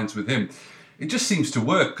 who aligns with him, it just seems to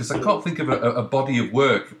work, because I can't think of a body of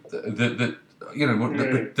work that you know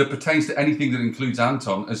that pertains to anything that includes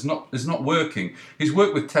Anton is not working. His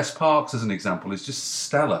work with Tess Parks, as an example, is just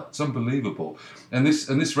stellar. It's unbelievable. And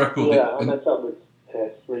this record, I met up with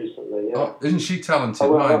Tess recently. Yeah. Oh, isn't she talented?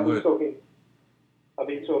 I've been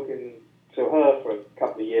talking to her for a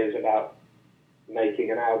couple of years about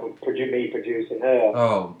making an album, me producing her.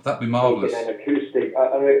 Oh, that'd be marvellous. Making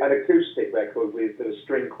an acoustic record with the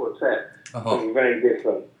string quartet. Something very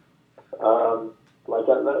different. Like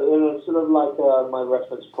sort of like my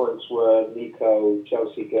reference points were Nico,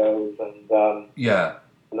 Chelsea Girls, and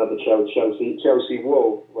another Chelsea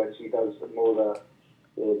Wolf, when she does more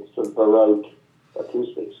the sort of Baroque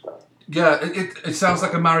acoustic stuff. Yeah, it sounds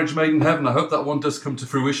like a marriage made in heaven. I hope that one does come to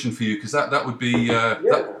fruition for you, because that would be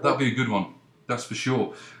that'd be a good one. That's for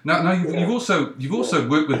sure. Now you've also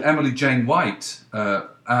worked with Emily Jane White,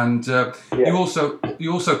 and you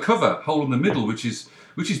also cover Hole in the Middle, which is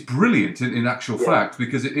brilliant in actual fact,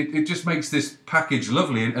 because it just makes this package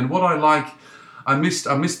lovely. And what I like, I missed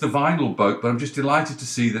the vinyl boat, but I'm just delighted to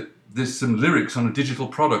see that there's some lyrics on a digital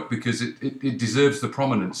product, because it deserves the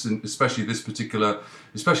prominence, and especially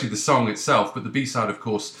the song itself. But the B-side, of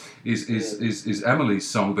course, is Emily's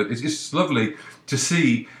song. But it's just lovely to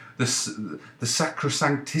see the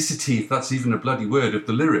sacrosancticity, if that's even a bloody word, of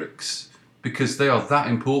the lyrics, because they are that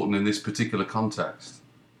important in this particular context.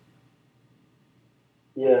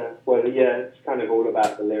 Yeah, well, it's kind of all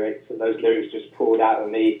about the lyrics, and those lyrics just poured out of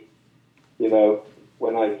me,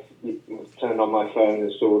 when I turned on my phone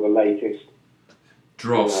and saw the latest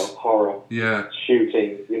Dross horror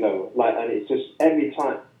shooting, and it's just every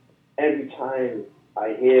time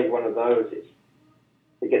I hear one of those,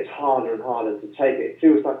 it gets harder and harder to take. It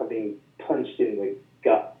feels like I'm being punched in the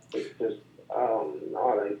gut. It's just,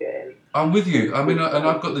 not again. I'm with you. I mean, and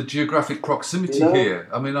I've got the geographic proximity here.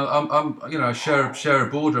 I mean, I share a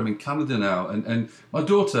border. I'm in Canada now, and my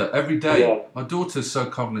daughter every day. My daughter's so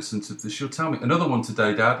cognizant of this. She'll tell me another one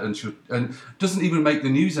today, Dad, and doesn't even make the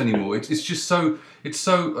news anymore. It's just so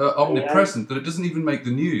omnipresent that it doesn't even make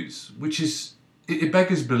the news, which is. It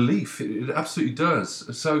beggars belief. It absolutely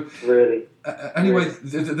does. So really, anyway,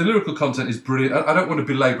 the lyrical content is brilliant. I don't want to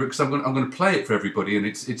belabor it, because I'm going to play it for everybody, and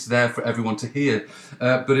it's there for everyone to hear.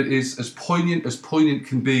 But it is as poignant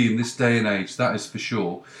can be in this day and age. That is for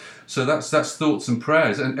sure. So that's Thoughts and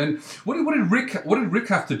Prayers. And what did Rick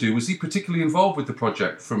have to do? Was he particularly involved with the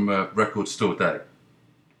project from Record Store Day?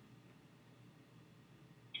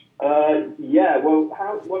 Well,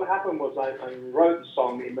 what happened was I wrote the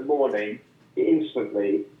song in the morning,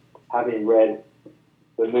 instantly, having read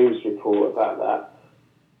the news report about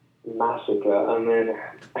that massacre, and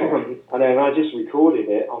then I just recorded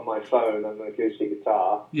it on my phone on an acoustic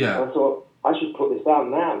guitar. Yeah. And I thought I should put this out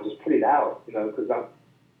now, just put it out, because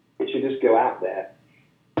it should just go out there.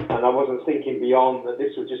 And I wasn't thinking beyond that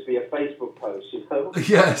this would just be a Facebook post,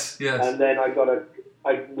 Yes. And then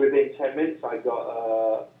within 10 minutes, I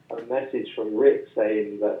got a message from Rick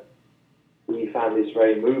saying that he found this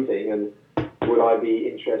very moving, and would I be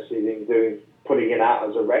interested in putting it out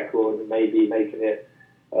as a record and maybe making it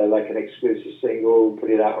like an exclusive single,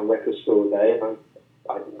 put it out on Record Store Day, and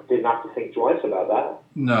I didn't have to think twice about that.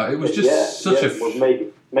 No, it was just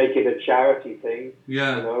make it a charity thing.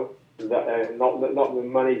 Yeah. That, not the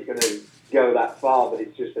money's going to go that far, but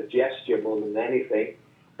it's just a gesture more than anything,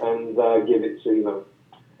 and give it to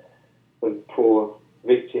the poor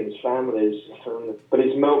victims' families. But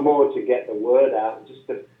it's more to get the word out, just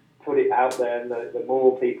to put it out there, and the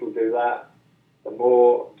more people do that, the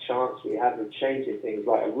more chance we have of changing things.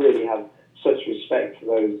 Like, I really have such respect for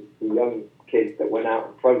those young kids that went out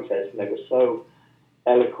and protest, and they were so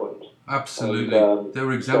eloquent. Absolutely. And, they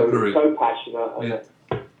were exemplary. So passionate.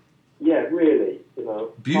 And, really,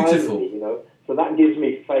 Beautiful. Finally, so that gives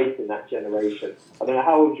me faith in that generation. I don't know,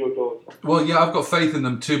 how old's your daughter? Well, yeah, I've got faith in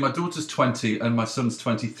them too. My daughter's 20 and my son's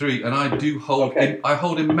 23, and I do hold I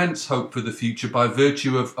hold immense hope for the future by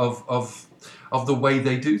virtue of the way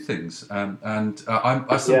they do things.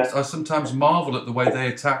 I sometimes marvel at the way they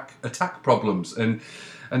attack problems and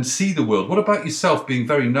see the world. What about yourself, being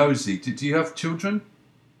very nosy? Do you have children?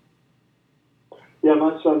 Yeah,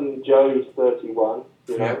 my son Joe is 31,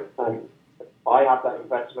 and I have that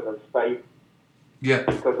investment of faith. Yeah,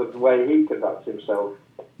 because of the way he conducts himself.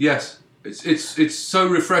 Yes, it's so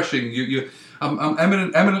refreshing. I'm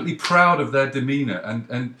eminently proud of their demeanour,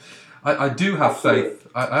 and I do have faith.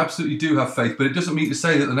 I absolutely do have faith, but it doesn't mean to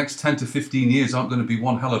say that the next 10 to 15 years aren't going to be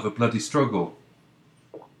one hell of a bloody struggle.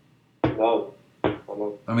 No.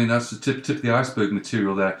 I mean, that's the tip of the iceberg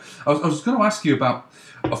material there. I was going to ask you about,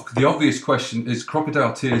 the obvious question is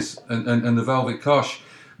Crocodile Tears and the Velvet Kosh.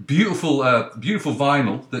 Beautiful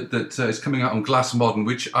vinyl that is coming out on Glass Modern,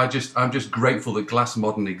 which I'm just grateful that Glass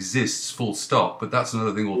Modern exists, full stop. But that's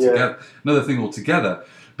another thing altogether.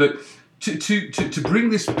 But to bring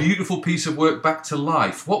this beautiful piece of work back to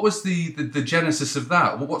life, what was the genesis of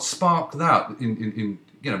that? What sparked that? In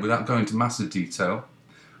without going into massive detail,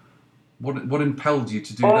 What impelled you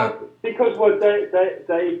to do that? Because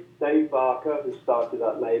Dave Barker, who started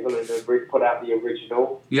that label and then put out the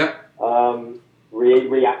original, Yeah.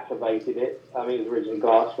 reactivated it. I mean, it was originally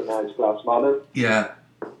Glass, but now it's Glass Modern. Yeah.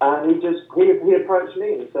 And he approached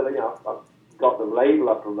me and said, I've got the label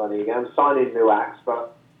up and running again, signing new acts,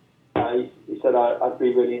 but he said I'd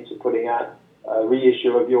be really into putting out a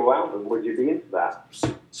reissue of your album. Would you be into that?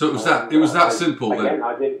 So it was that simple then. Again,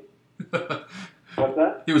 I didn't. What's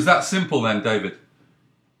that? It was that simple then, David.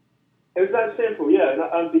 It was that simple, yeah.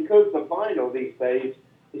 And because the vinyl these days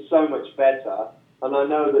is so much better, and I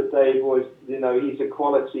know that Dave was, he's a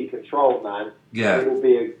quality control man. Yeah. It will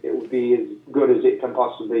be as good as it can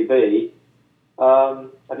possibly be.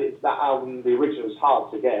 And that album, the original, is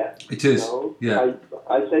hard to get. It is. Yeah.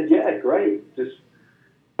 I said, yeah, great. Just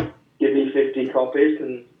give me 50 copies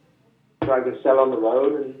and so I can sell on the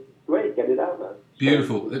road, and great, get it out there.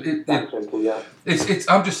 Beautiful. That's simple, yeah.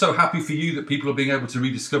 I'm just so happy for you that people are being able to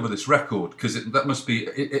rediscover this record, because that must be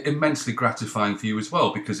immensely gratifying for you as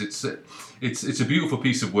well, because it's a beautiful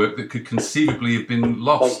piece of work that could conceivably have been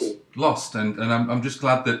lost, and I'm just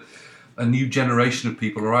glad that a new generation of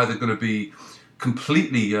people are either going to be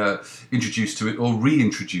completely introduced to it or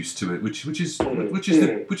reintroduced to it, which is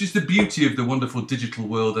the beauty of the wonderful digital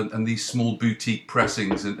world and these small boutique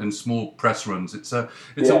pressings and small press runs. It's a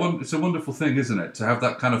wonderful thing, isn't it, to have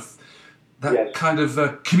that kind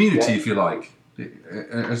of community, if you like,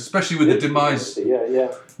 especially with the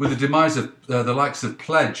demise of the likes of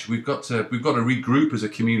Pledge. We've got to regroup as a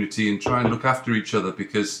community and try and look after each other,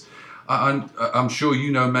 because I'm sure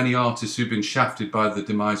you know many artists who've been shafted by the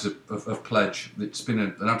demise of Pledge. It's been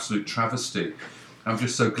an absolute travesty. I'm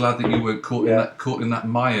just so glad that you weren't caught in that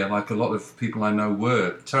mire like a lot of people I know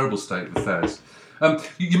were. Terrible state of affairs.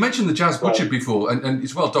 You mentioned the Jazz Butcher before, and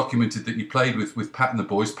it's well documented that you played with Pat and the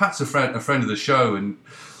boys. Pat's a friend of the show, and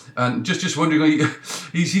just wondering,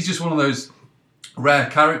 he's just one of those rare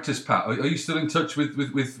characters. Pat, are you still in touch with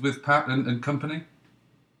Pat and company?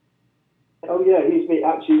 Oh yeah, he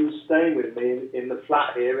was staying with me in the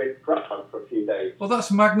flat here in Prague for a few days. Well, that's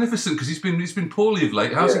magnificent, because he's been poorly of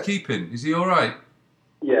late. How's he keeping? Is he all right?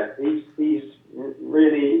 Yeah, he's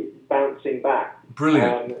really bouncing back.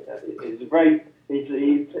 Brilliant.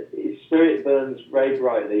 His spirit burns very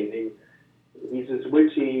brightly. He's as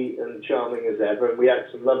witty and charming as ever, and we had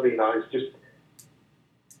some lovely nights, just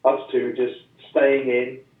us two, just staying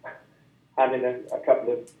in, having a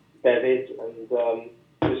couple of bevies, and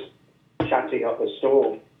just chatting up a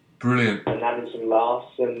storm. Brilliant. And having some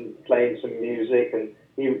laughs and playing some music, and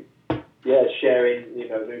sharing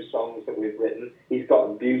new songs that we've written. He's got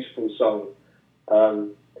a beautiful song.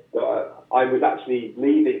 I was actually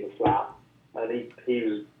leaving the flat, and he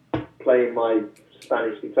was playing my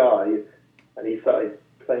Spanish guitar, and he started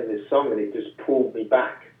playing this song, and it just pulled me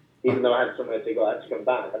back. Even though I had somewhere to go, I had to come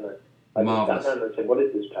back, and I just sat down and I said, "What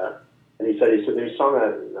is this, Pat?" And he said, "It's a new song."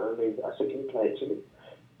 I said, "Can you play it to me?"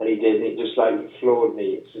 And he did, and it just floored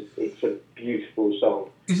me. It's a beautiful song.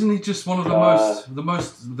 Isn't he just one of the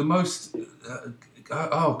most?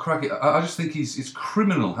 Oh, cracky! I just think it's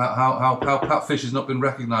criminal how Pat Fish has not been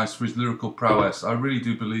recognised for his lyrical prowess. I really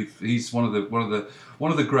do believe he's one of the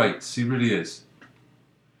greats. He really is.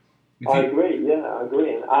 I agree. Yeah, I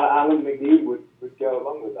agree. And Alan McGee would go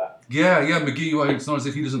along with that. Yeah, McGee. Well, it's not as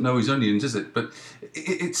if he doesn't know his onions, is it? But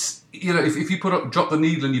it's if you drop the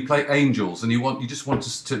needle and you play Angels, and you just want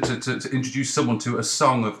to introduce someone to a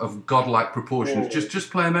song of godlike proportions, just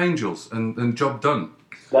play them Angels, and job done.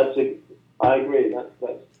 That's it. I agree. That's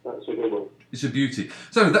a good one. It's a beauty.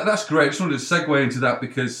 So that's great. I just wanted to segue into that,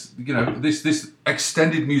 because this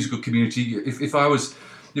extended musical community.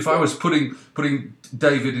 If I was putting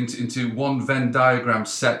David into one Venn diagram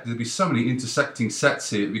set, there'd be so many intersecting sets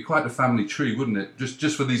here. It'd be quite a family tree, wouldn't it?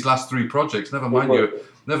 Just for these last 3 projects. Never mind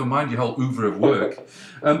your whole oeuvre of work.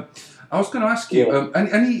 I was going to ask you,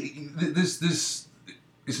 there's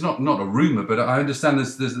it's not a rumour, but I understand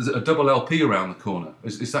there's a double LP around the corner.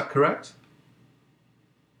 Is that correct?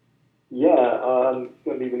 Yeah, it's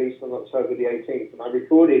going to be released on October the 18th, and I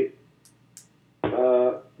recorded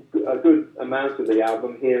a good amount of the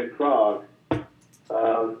album here in Prague.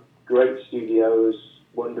 Great studios,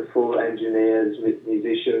 wonderful engineers,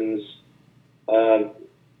 musicians. 2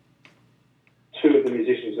 of the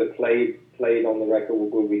musicians that played on the record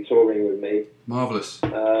will be touring with me. Marvellous.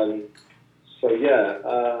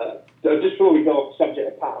 Just before we go off the subject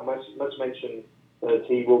of Pat, I must mention that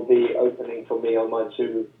he will be opening for me on my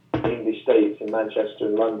 2 English dates in Manchester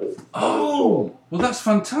and London. Oh, well, that's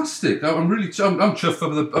fantastic. I'm chuffed for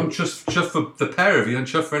the pair of you, and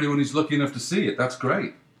chuffed for anyone who's lucky enough to see it. That's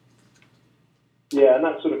great. Yeah, and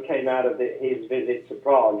that sort of came out of his visit to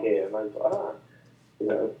Prague here, and I thought,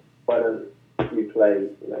 why don't you play,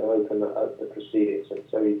 open up the proceedings, and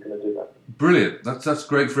so he's going to do that. Brilliant. That's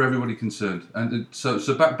great for everybody concerned. And so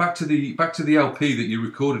back to the LP that you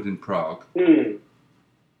recorded in Prague. Is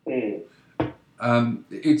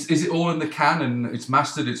it all in the can and it's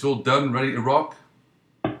mastered? It's all done, ready to rock.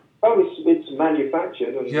 Oh, it's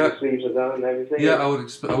manufactured and the sleeves are done and everything. Yeah, I would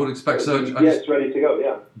expect so. It's ready to go.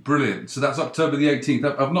 Yeah. Brilliant. So that's October the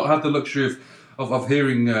 18th. I've not had the luxury of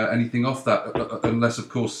hearing anything off that, unless of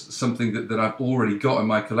course something that I've already got in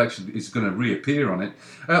my collection is going to reappear on it.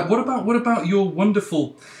 What about your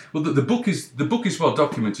wonderful? Well, the book is well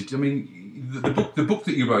documented. I mean, the book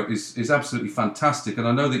that you wrote is absolutely fantastic, and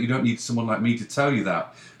I know that you don't need someone like me to tell you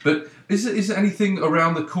that. But is there anything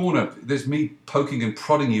around the corner? There's me poking and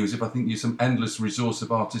prodding you as if I think you're some endless resource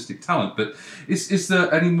of artistic talent. But is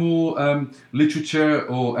there any more literature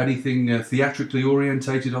or anything theatrically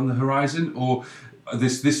orientated on the horizon, or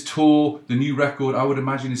this tour, the new record? I would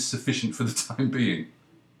imagine is sufficient for the time being.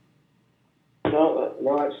 No,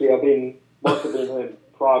 actually, whilst I've been in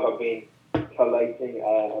Prague, I've been collating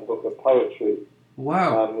a book of poetry.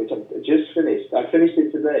 Wow. Which I've just finished. I finished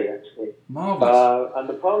it today, actually. Marvellous. And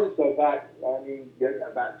the poems go back,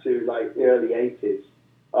 back to like the early 80s,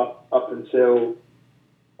 up until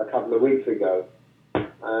a couple of weeks ago.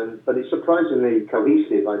 But it's surprisingly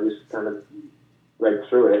cohesive. I just kind of read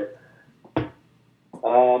through it.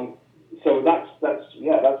 So that's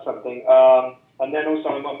something. And then also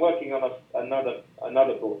I'm working on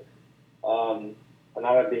another book. And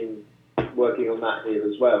I've been working on that here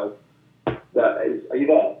as well. Are you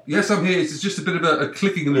there? Yes, I'm here. It's just a bit of a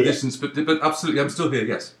clicking in the distance, but absolutely, I'm still here.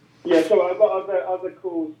 Yes. Yeah. So I've got other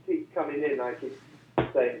calls keep coming in. I keep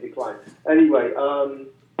saying decline. Anyway,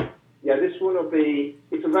 this one will be.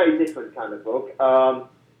 It's a very different kind of book,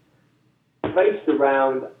 based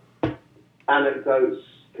around anecdotes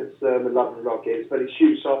concerned with Love and Rockets, but it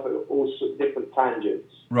shoots off at all sorts of different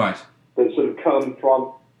tangents. Right. That sort of come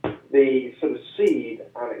from the sort of seed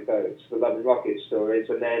anecdotes, the Love and Rockets stories,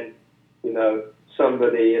 and then,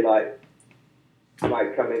 somebody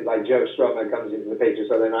might come in, like Joe Strummer comes into the picture,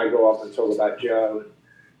 so then I go off and talk about Joe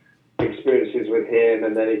and experiences with him,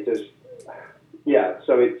 and then it just,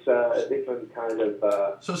 so it's a different kind of...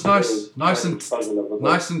 so it's nice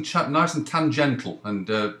and tangential, and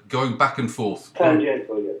going back and forth.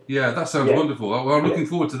 Tangential, yeah. Yeah, that sounds wonderful. Well, I'm looking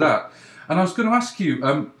forward to that. And I was going to ask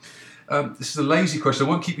you... this is a lazy question. I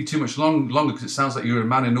won't keep you too much longer because it sounds like you're a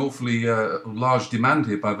man in awfully large demand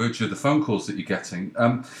here by virtue of the phone calls that you're getting.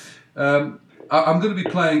 I'm going to be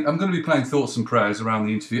playing Thoughts and Prayers around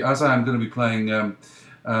the interview, as I am going to be playing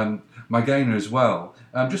My Gainer as well.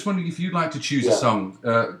 I'm just wondering if you'd like to choose a song,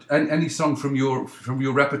 any song from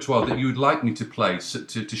your repertoire that you would like me to play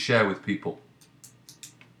to share with people.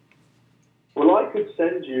 Well, I could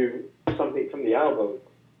send you something from the album.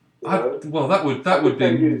 Well, that would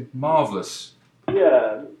be marvellous.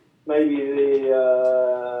 Yeah, maybe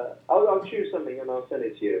I'll choose something and I'll send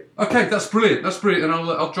it to you. Okay, that's brilliant. And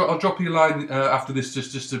I'll drop you a line after this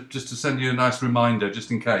just to send you a nice reminder,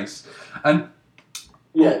 just in case. And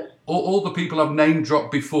yes, all the people I've name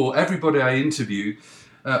dropped before, everybody I interview,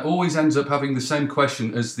 always ends up having the same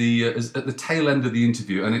question as at the tail end of the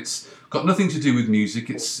interview, and it's got nothing to do with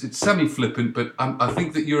music. It's semi-flippant, but I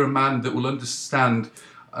think that you're a man that will understand.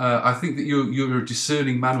 I think that you're a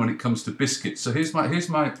discerning man when it comes to biscuits. So here's my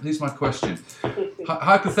question.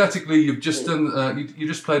 Hypothetically, you've just done you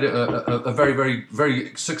just played a very, very,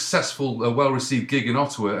 very successful, well-received gig in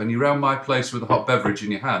Ottawa, and you're around my place with a hot beverage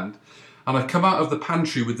in your hand, and I come out of the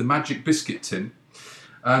pantry with the magic biscuit tin,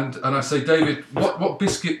 and I say, David, what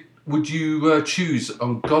biscuit would you choose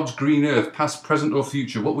on God's green earth, past, present, or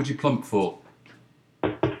future? What would you plump for?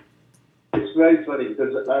 It's very funny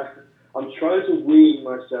because I'm trying to wean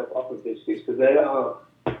myself off of biscuits because they are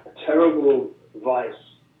a terrible vice.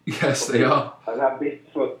 Yes, they are. And have been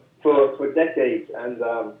for decades, and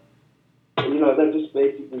they're just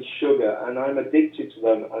basically sugar, and I'm addicted to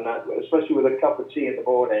them. And especially with a cup of tea in the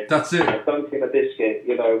morning, that's it. A dunk in a biscuit,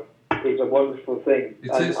 is a wonderful thing.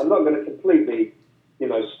 It is. I'm not going to completely,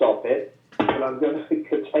 stop it, but I'm going to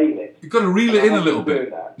curtail it. You've got to reel it in a little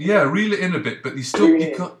bit. Yeah, reel it in a bit, but you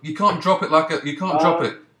can't drop it drop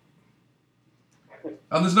it.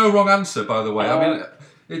 And there's no wrong answer, by the way. I mean,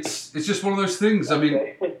 it's just one of those things. I mean,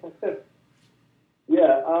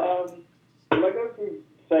 yeah. Well, I go through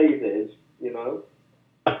phases,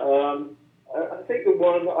 I think the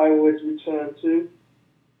one I always return to,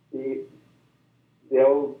 the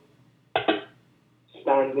old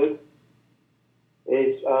standard,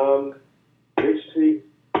 is Rich Tea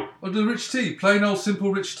Or the rich tea, plain old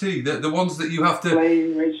simple rich tea. The ones that you have to...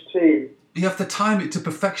 Plain rich tea. You have to time it to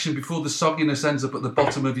perfection before the sogginess ends up at the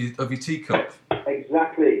bottom of your teacup.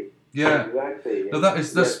 Exactly. Yeah. Exactly. No,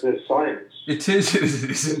 that's the science. It is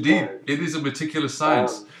indeed. Science. It is a meticulous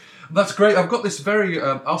science. That's great. I've got this very...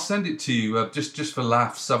 I'll send it to you just for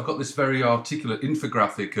laughs. I've got this very articulate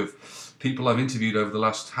infographic of people I've interviewed over the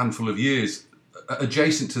last handful of years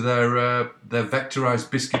adjacent to their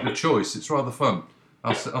vectorized biscuit of choice. It's rather fun.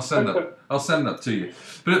 I'll send that. I'll send that to you.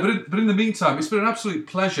 But in the meantime, it's been an absolute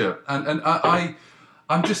pleasure, and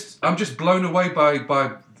I'm just blown away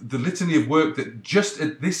by the litany of work that just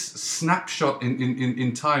at this snapshot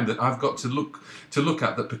in time that I've got to look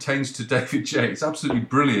at that pertains to David J. It's absolutely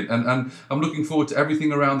brilliant, and I'm looking forward to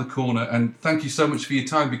everything around the corner. And thank you so much for your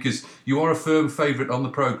time, because you are a firm favourite on the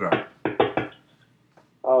programme.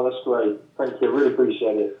 Oh, that's great. Thank you. I really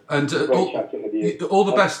appreciate it. And great chatting with you. All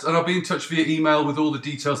the best, and I'll be in touch via email with all the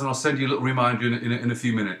details, and I'll send you a little reminder in a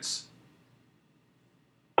few minutes.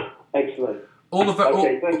 Excellent.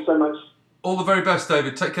 Thanks so much. All the very best,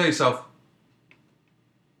 David. Take care of yourself.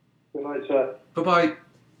 Good night, sir. Bye-bye.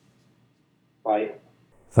 Bye.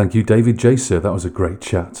 Thank you, David J. Sir. That was a great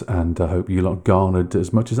chat, and I hope you lot garnered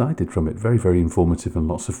as much as I did from it. Very, very informative and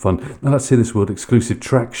lots of fun. Now let's hear this world exclusive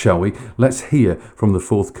track, shall we? Let's hear from the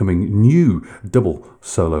forthcoming new double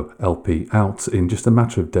solo LP out in just a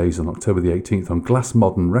matter of days on October the 18th on Glass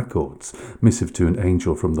Modern Records. Missive to an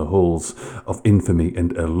Angel from the Halls of Infamy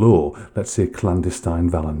and Allure. Let's hear Clandestine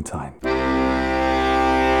Valentine.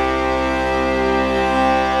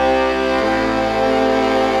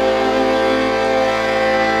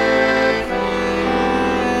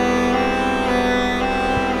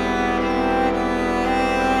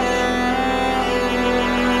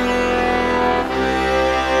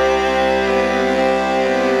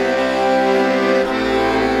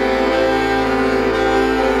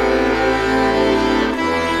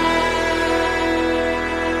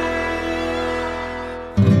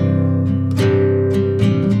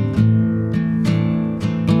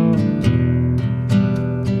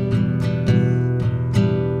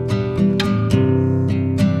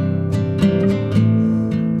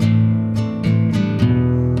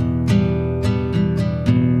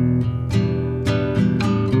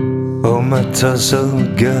 Tussle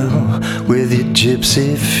girl with your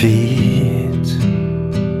gypsy feet,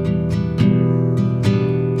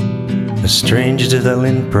 a stranger to the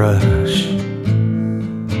lint brush,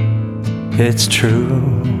 it's true.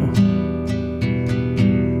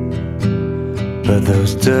 But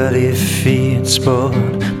those dirty feet sport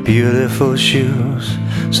beautiful shoes,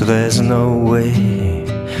 so there's no way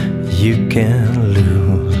you can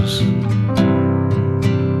lose.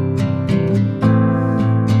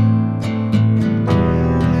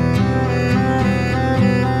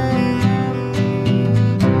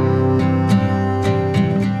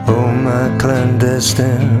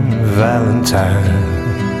 Clandestine Valentine,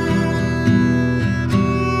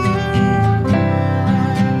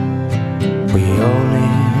 we only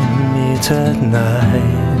meet at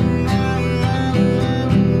night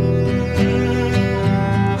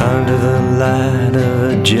under the light of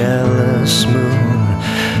a jealous moon,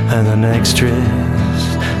 and the next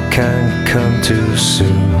tryst can't come too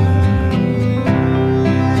soon.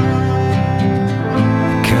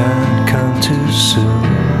 Can't come too soon.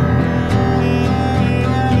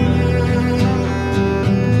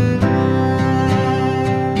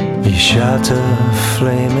 He shot a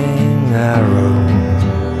flaming arrow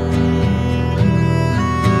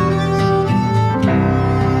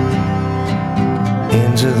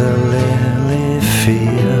into the lily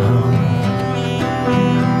field.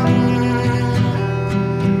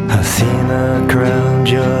 Athena crowned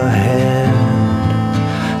your head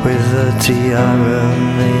with a tiara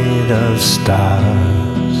made of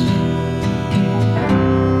stars.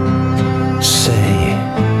 Say,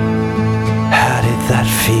 how did that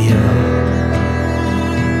feel?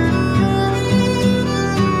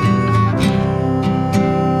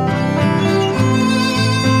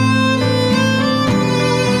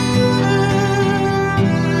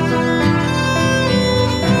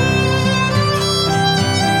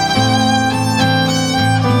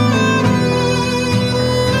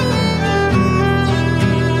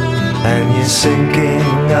 And you're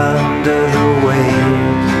sinking under the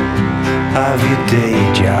weight of your day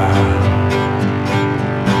job,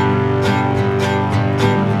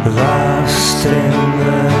 lost in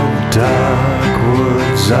the dark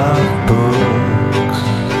woods of books,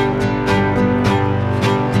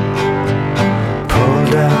 pulled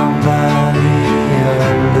down by the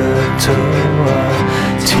undertow of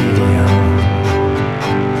tedium,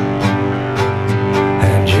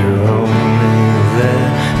 and you're only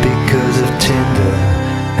there because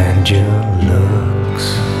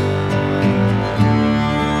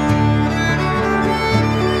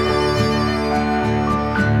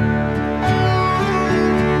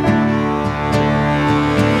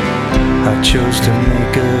chose to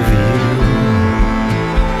make of you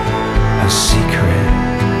a secret.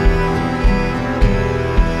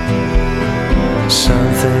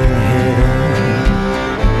 Something hidden,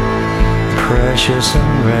 precious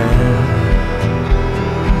and rare.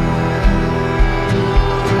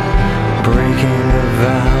 Breaking a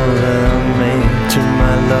vow that I made to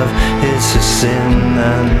my love is a sin,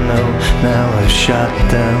 I know. Now I've shot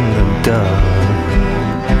down the dove.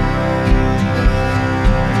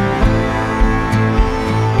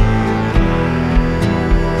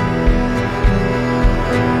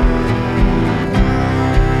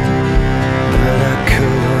 But I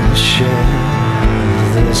couldn't share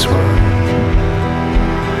this one.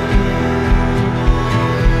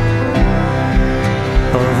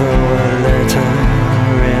 Although I let her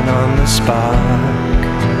in on the spark,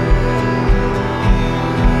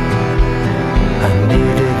 I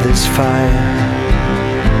needed this fire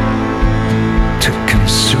to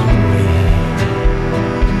consume me.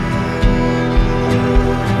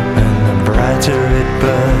 And the brighter it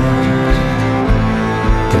burned,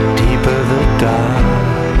 the deeper the dark.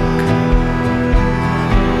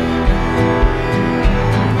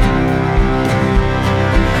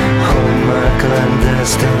 Oh, my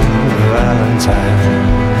clandestine Valentine.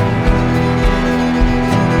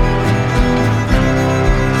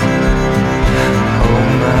 Oh,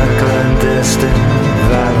 my clandestine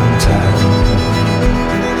Valentine.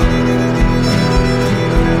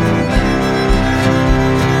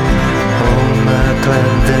 Oh, my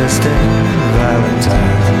clandestine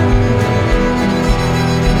Valentine.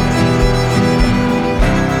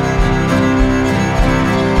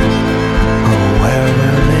 Oh, where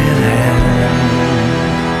will it end?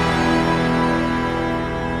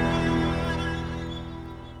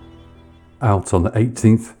 Out on the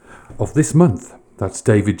 18th of this month. That's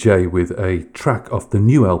David J with a track off the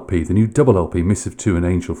new LP, the new double LP, Missive to an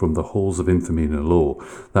Angel from the Halls of Infamy and Allure.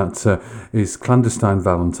 That is Clandestine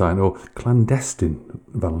Valentine, or Clandestine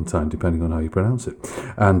Valentine, depending on how you pronounce it.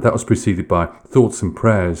 And that was preceded by Thoughts and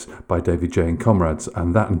Prayers by David J and Comrades,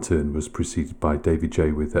 and that in turn was preceded by David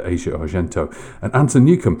J with Asia Argento and Anton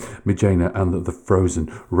Newcomb, Mijena and the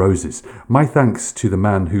Frozen Roses. My thanks to the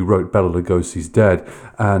man who wrote Bela Lugosi's Dead,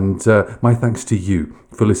 and my thanks to you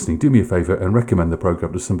for listening. Do me a favour and recommend the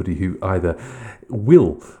programme to somebody who either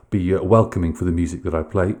will be welcoming for the music that I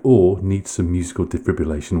play or needs some musical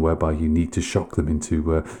defibrillation whereby you need to shock them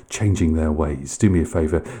into changing their ways. Do me a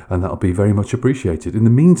favour and that'll be very much appreciated. In the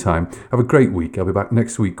meantime, have a great week. I'll be back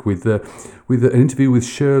next week with an interview with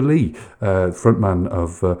Sher Lee, frontman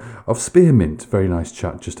of Spearmint. Very nice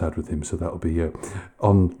chat just had with him, so that'll be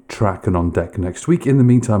on track and on deck next week. In the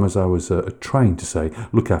meantime, as I was trying to say,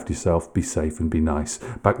 look after yourself, be safe and be nice.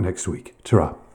 Back next week. Ta-ra.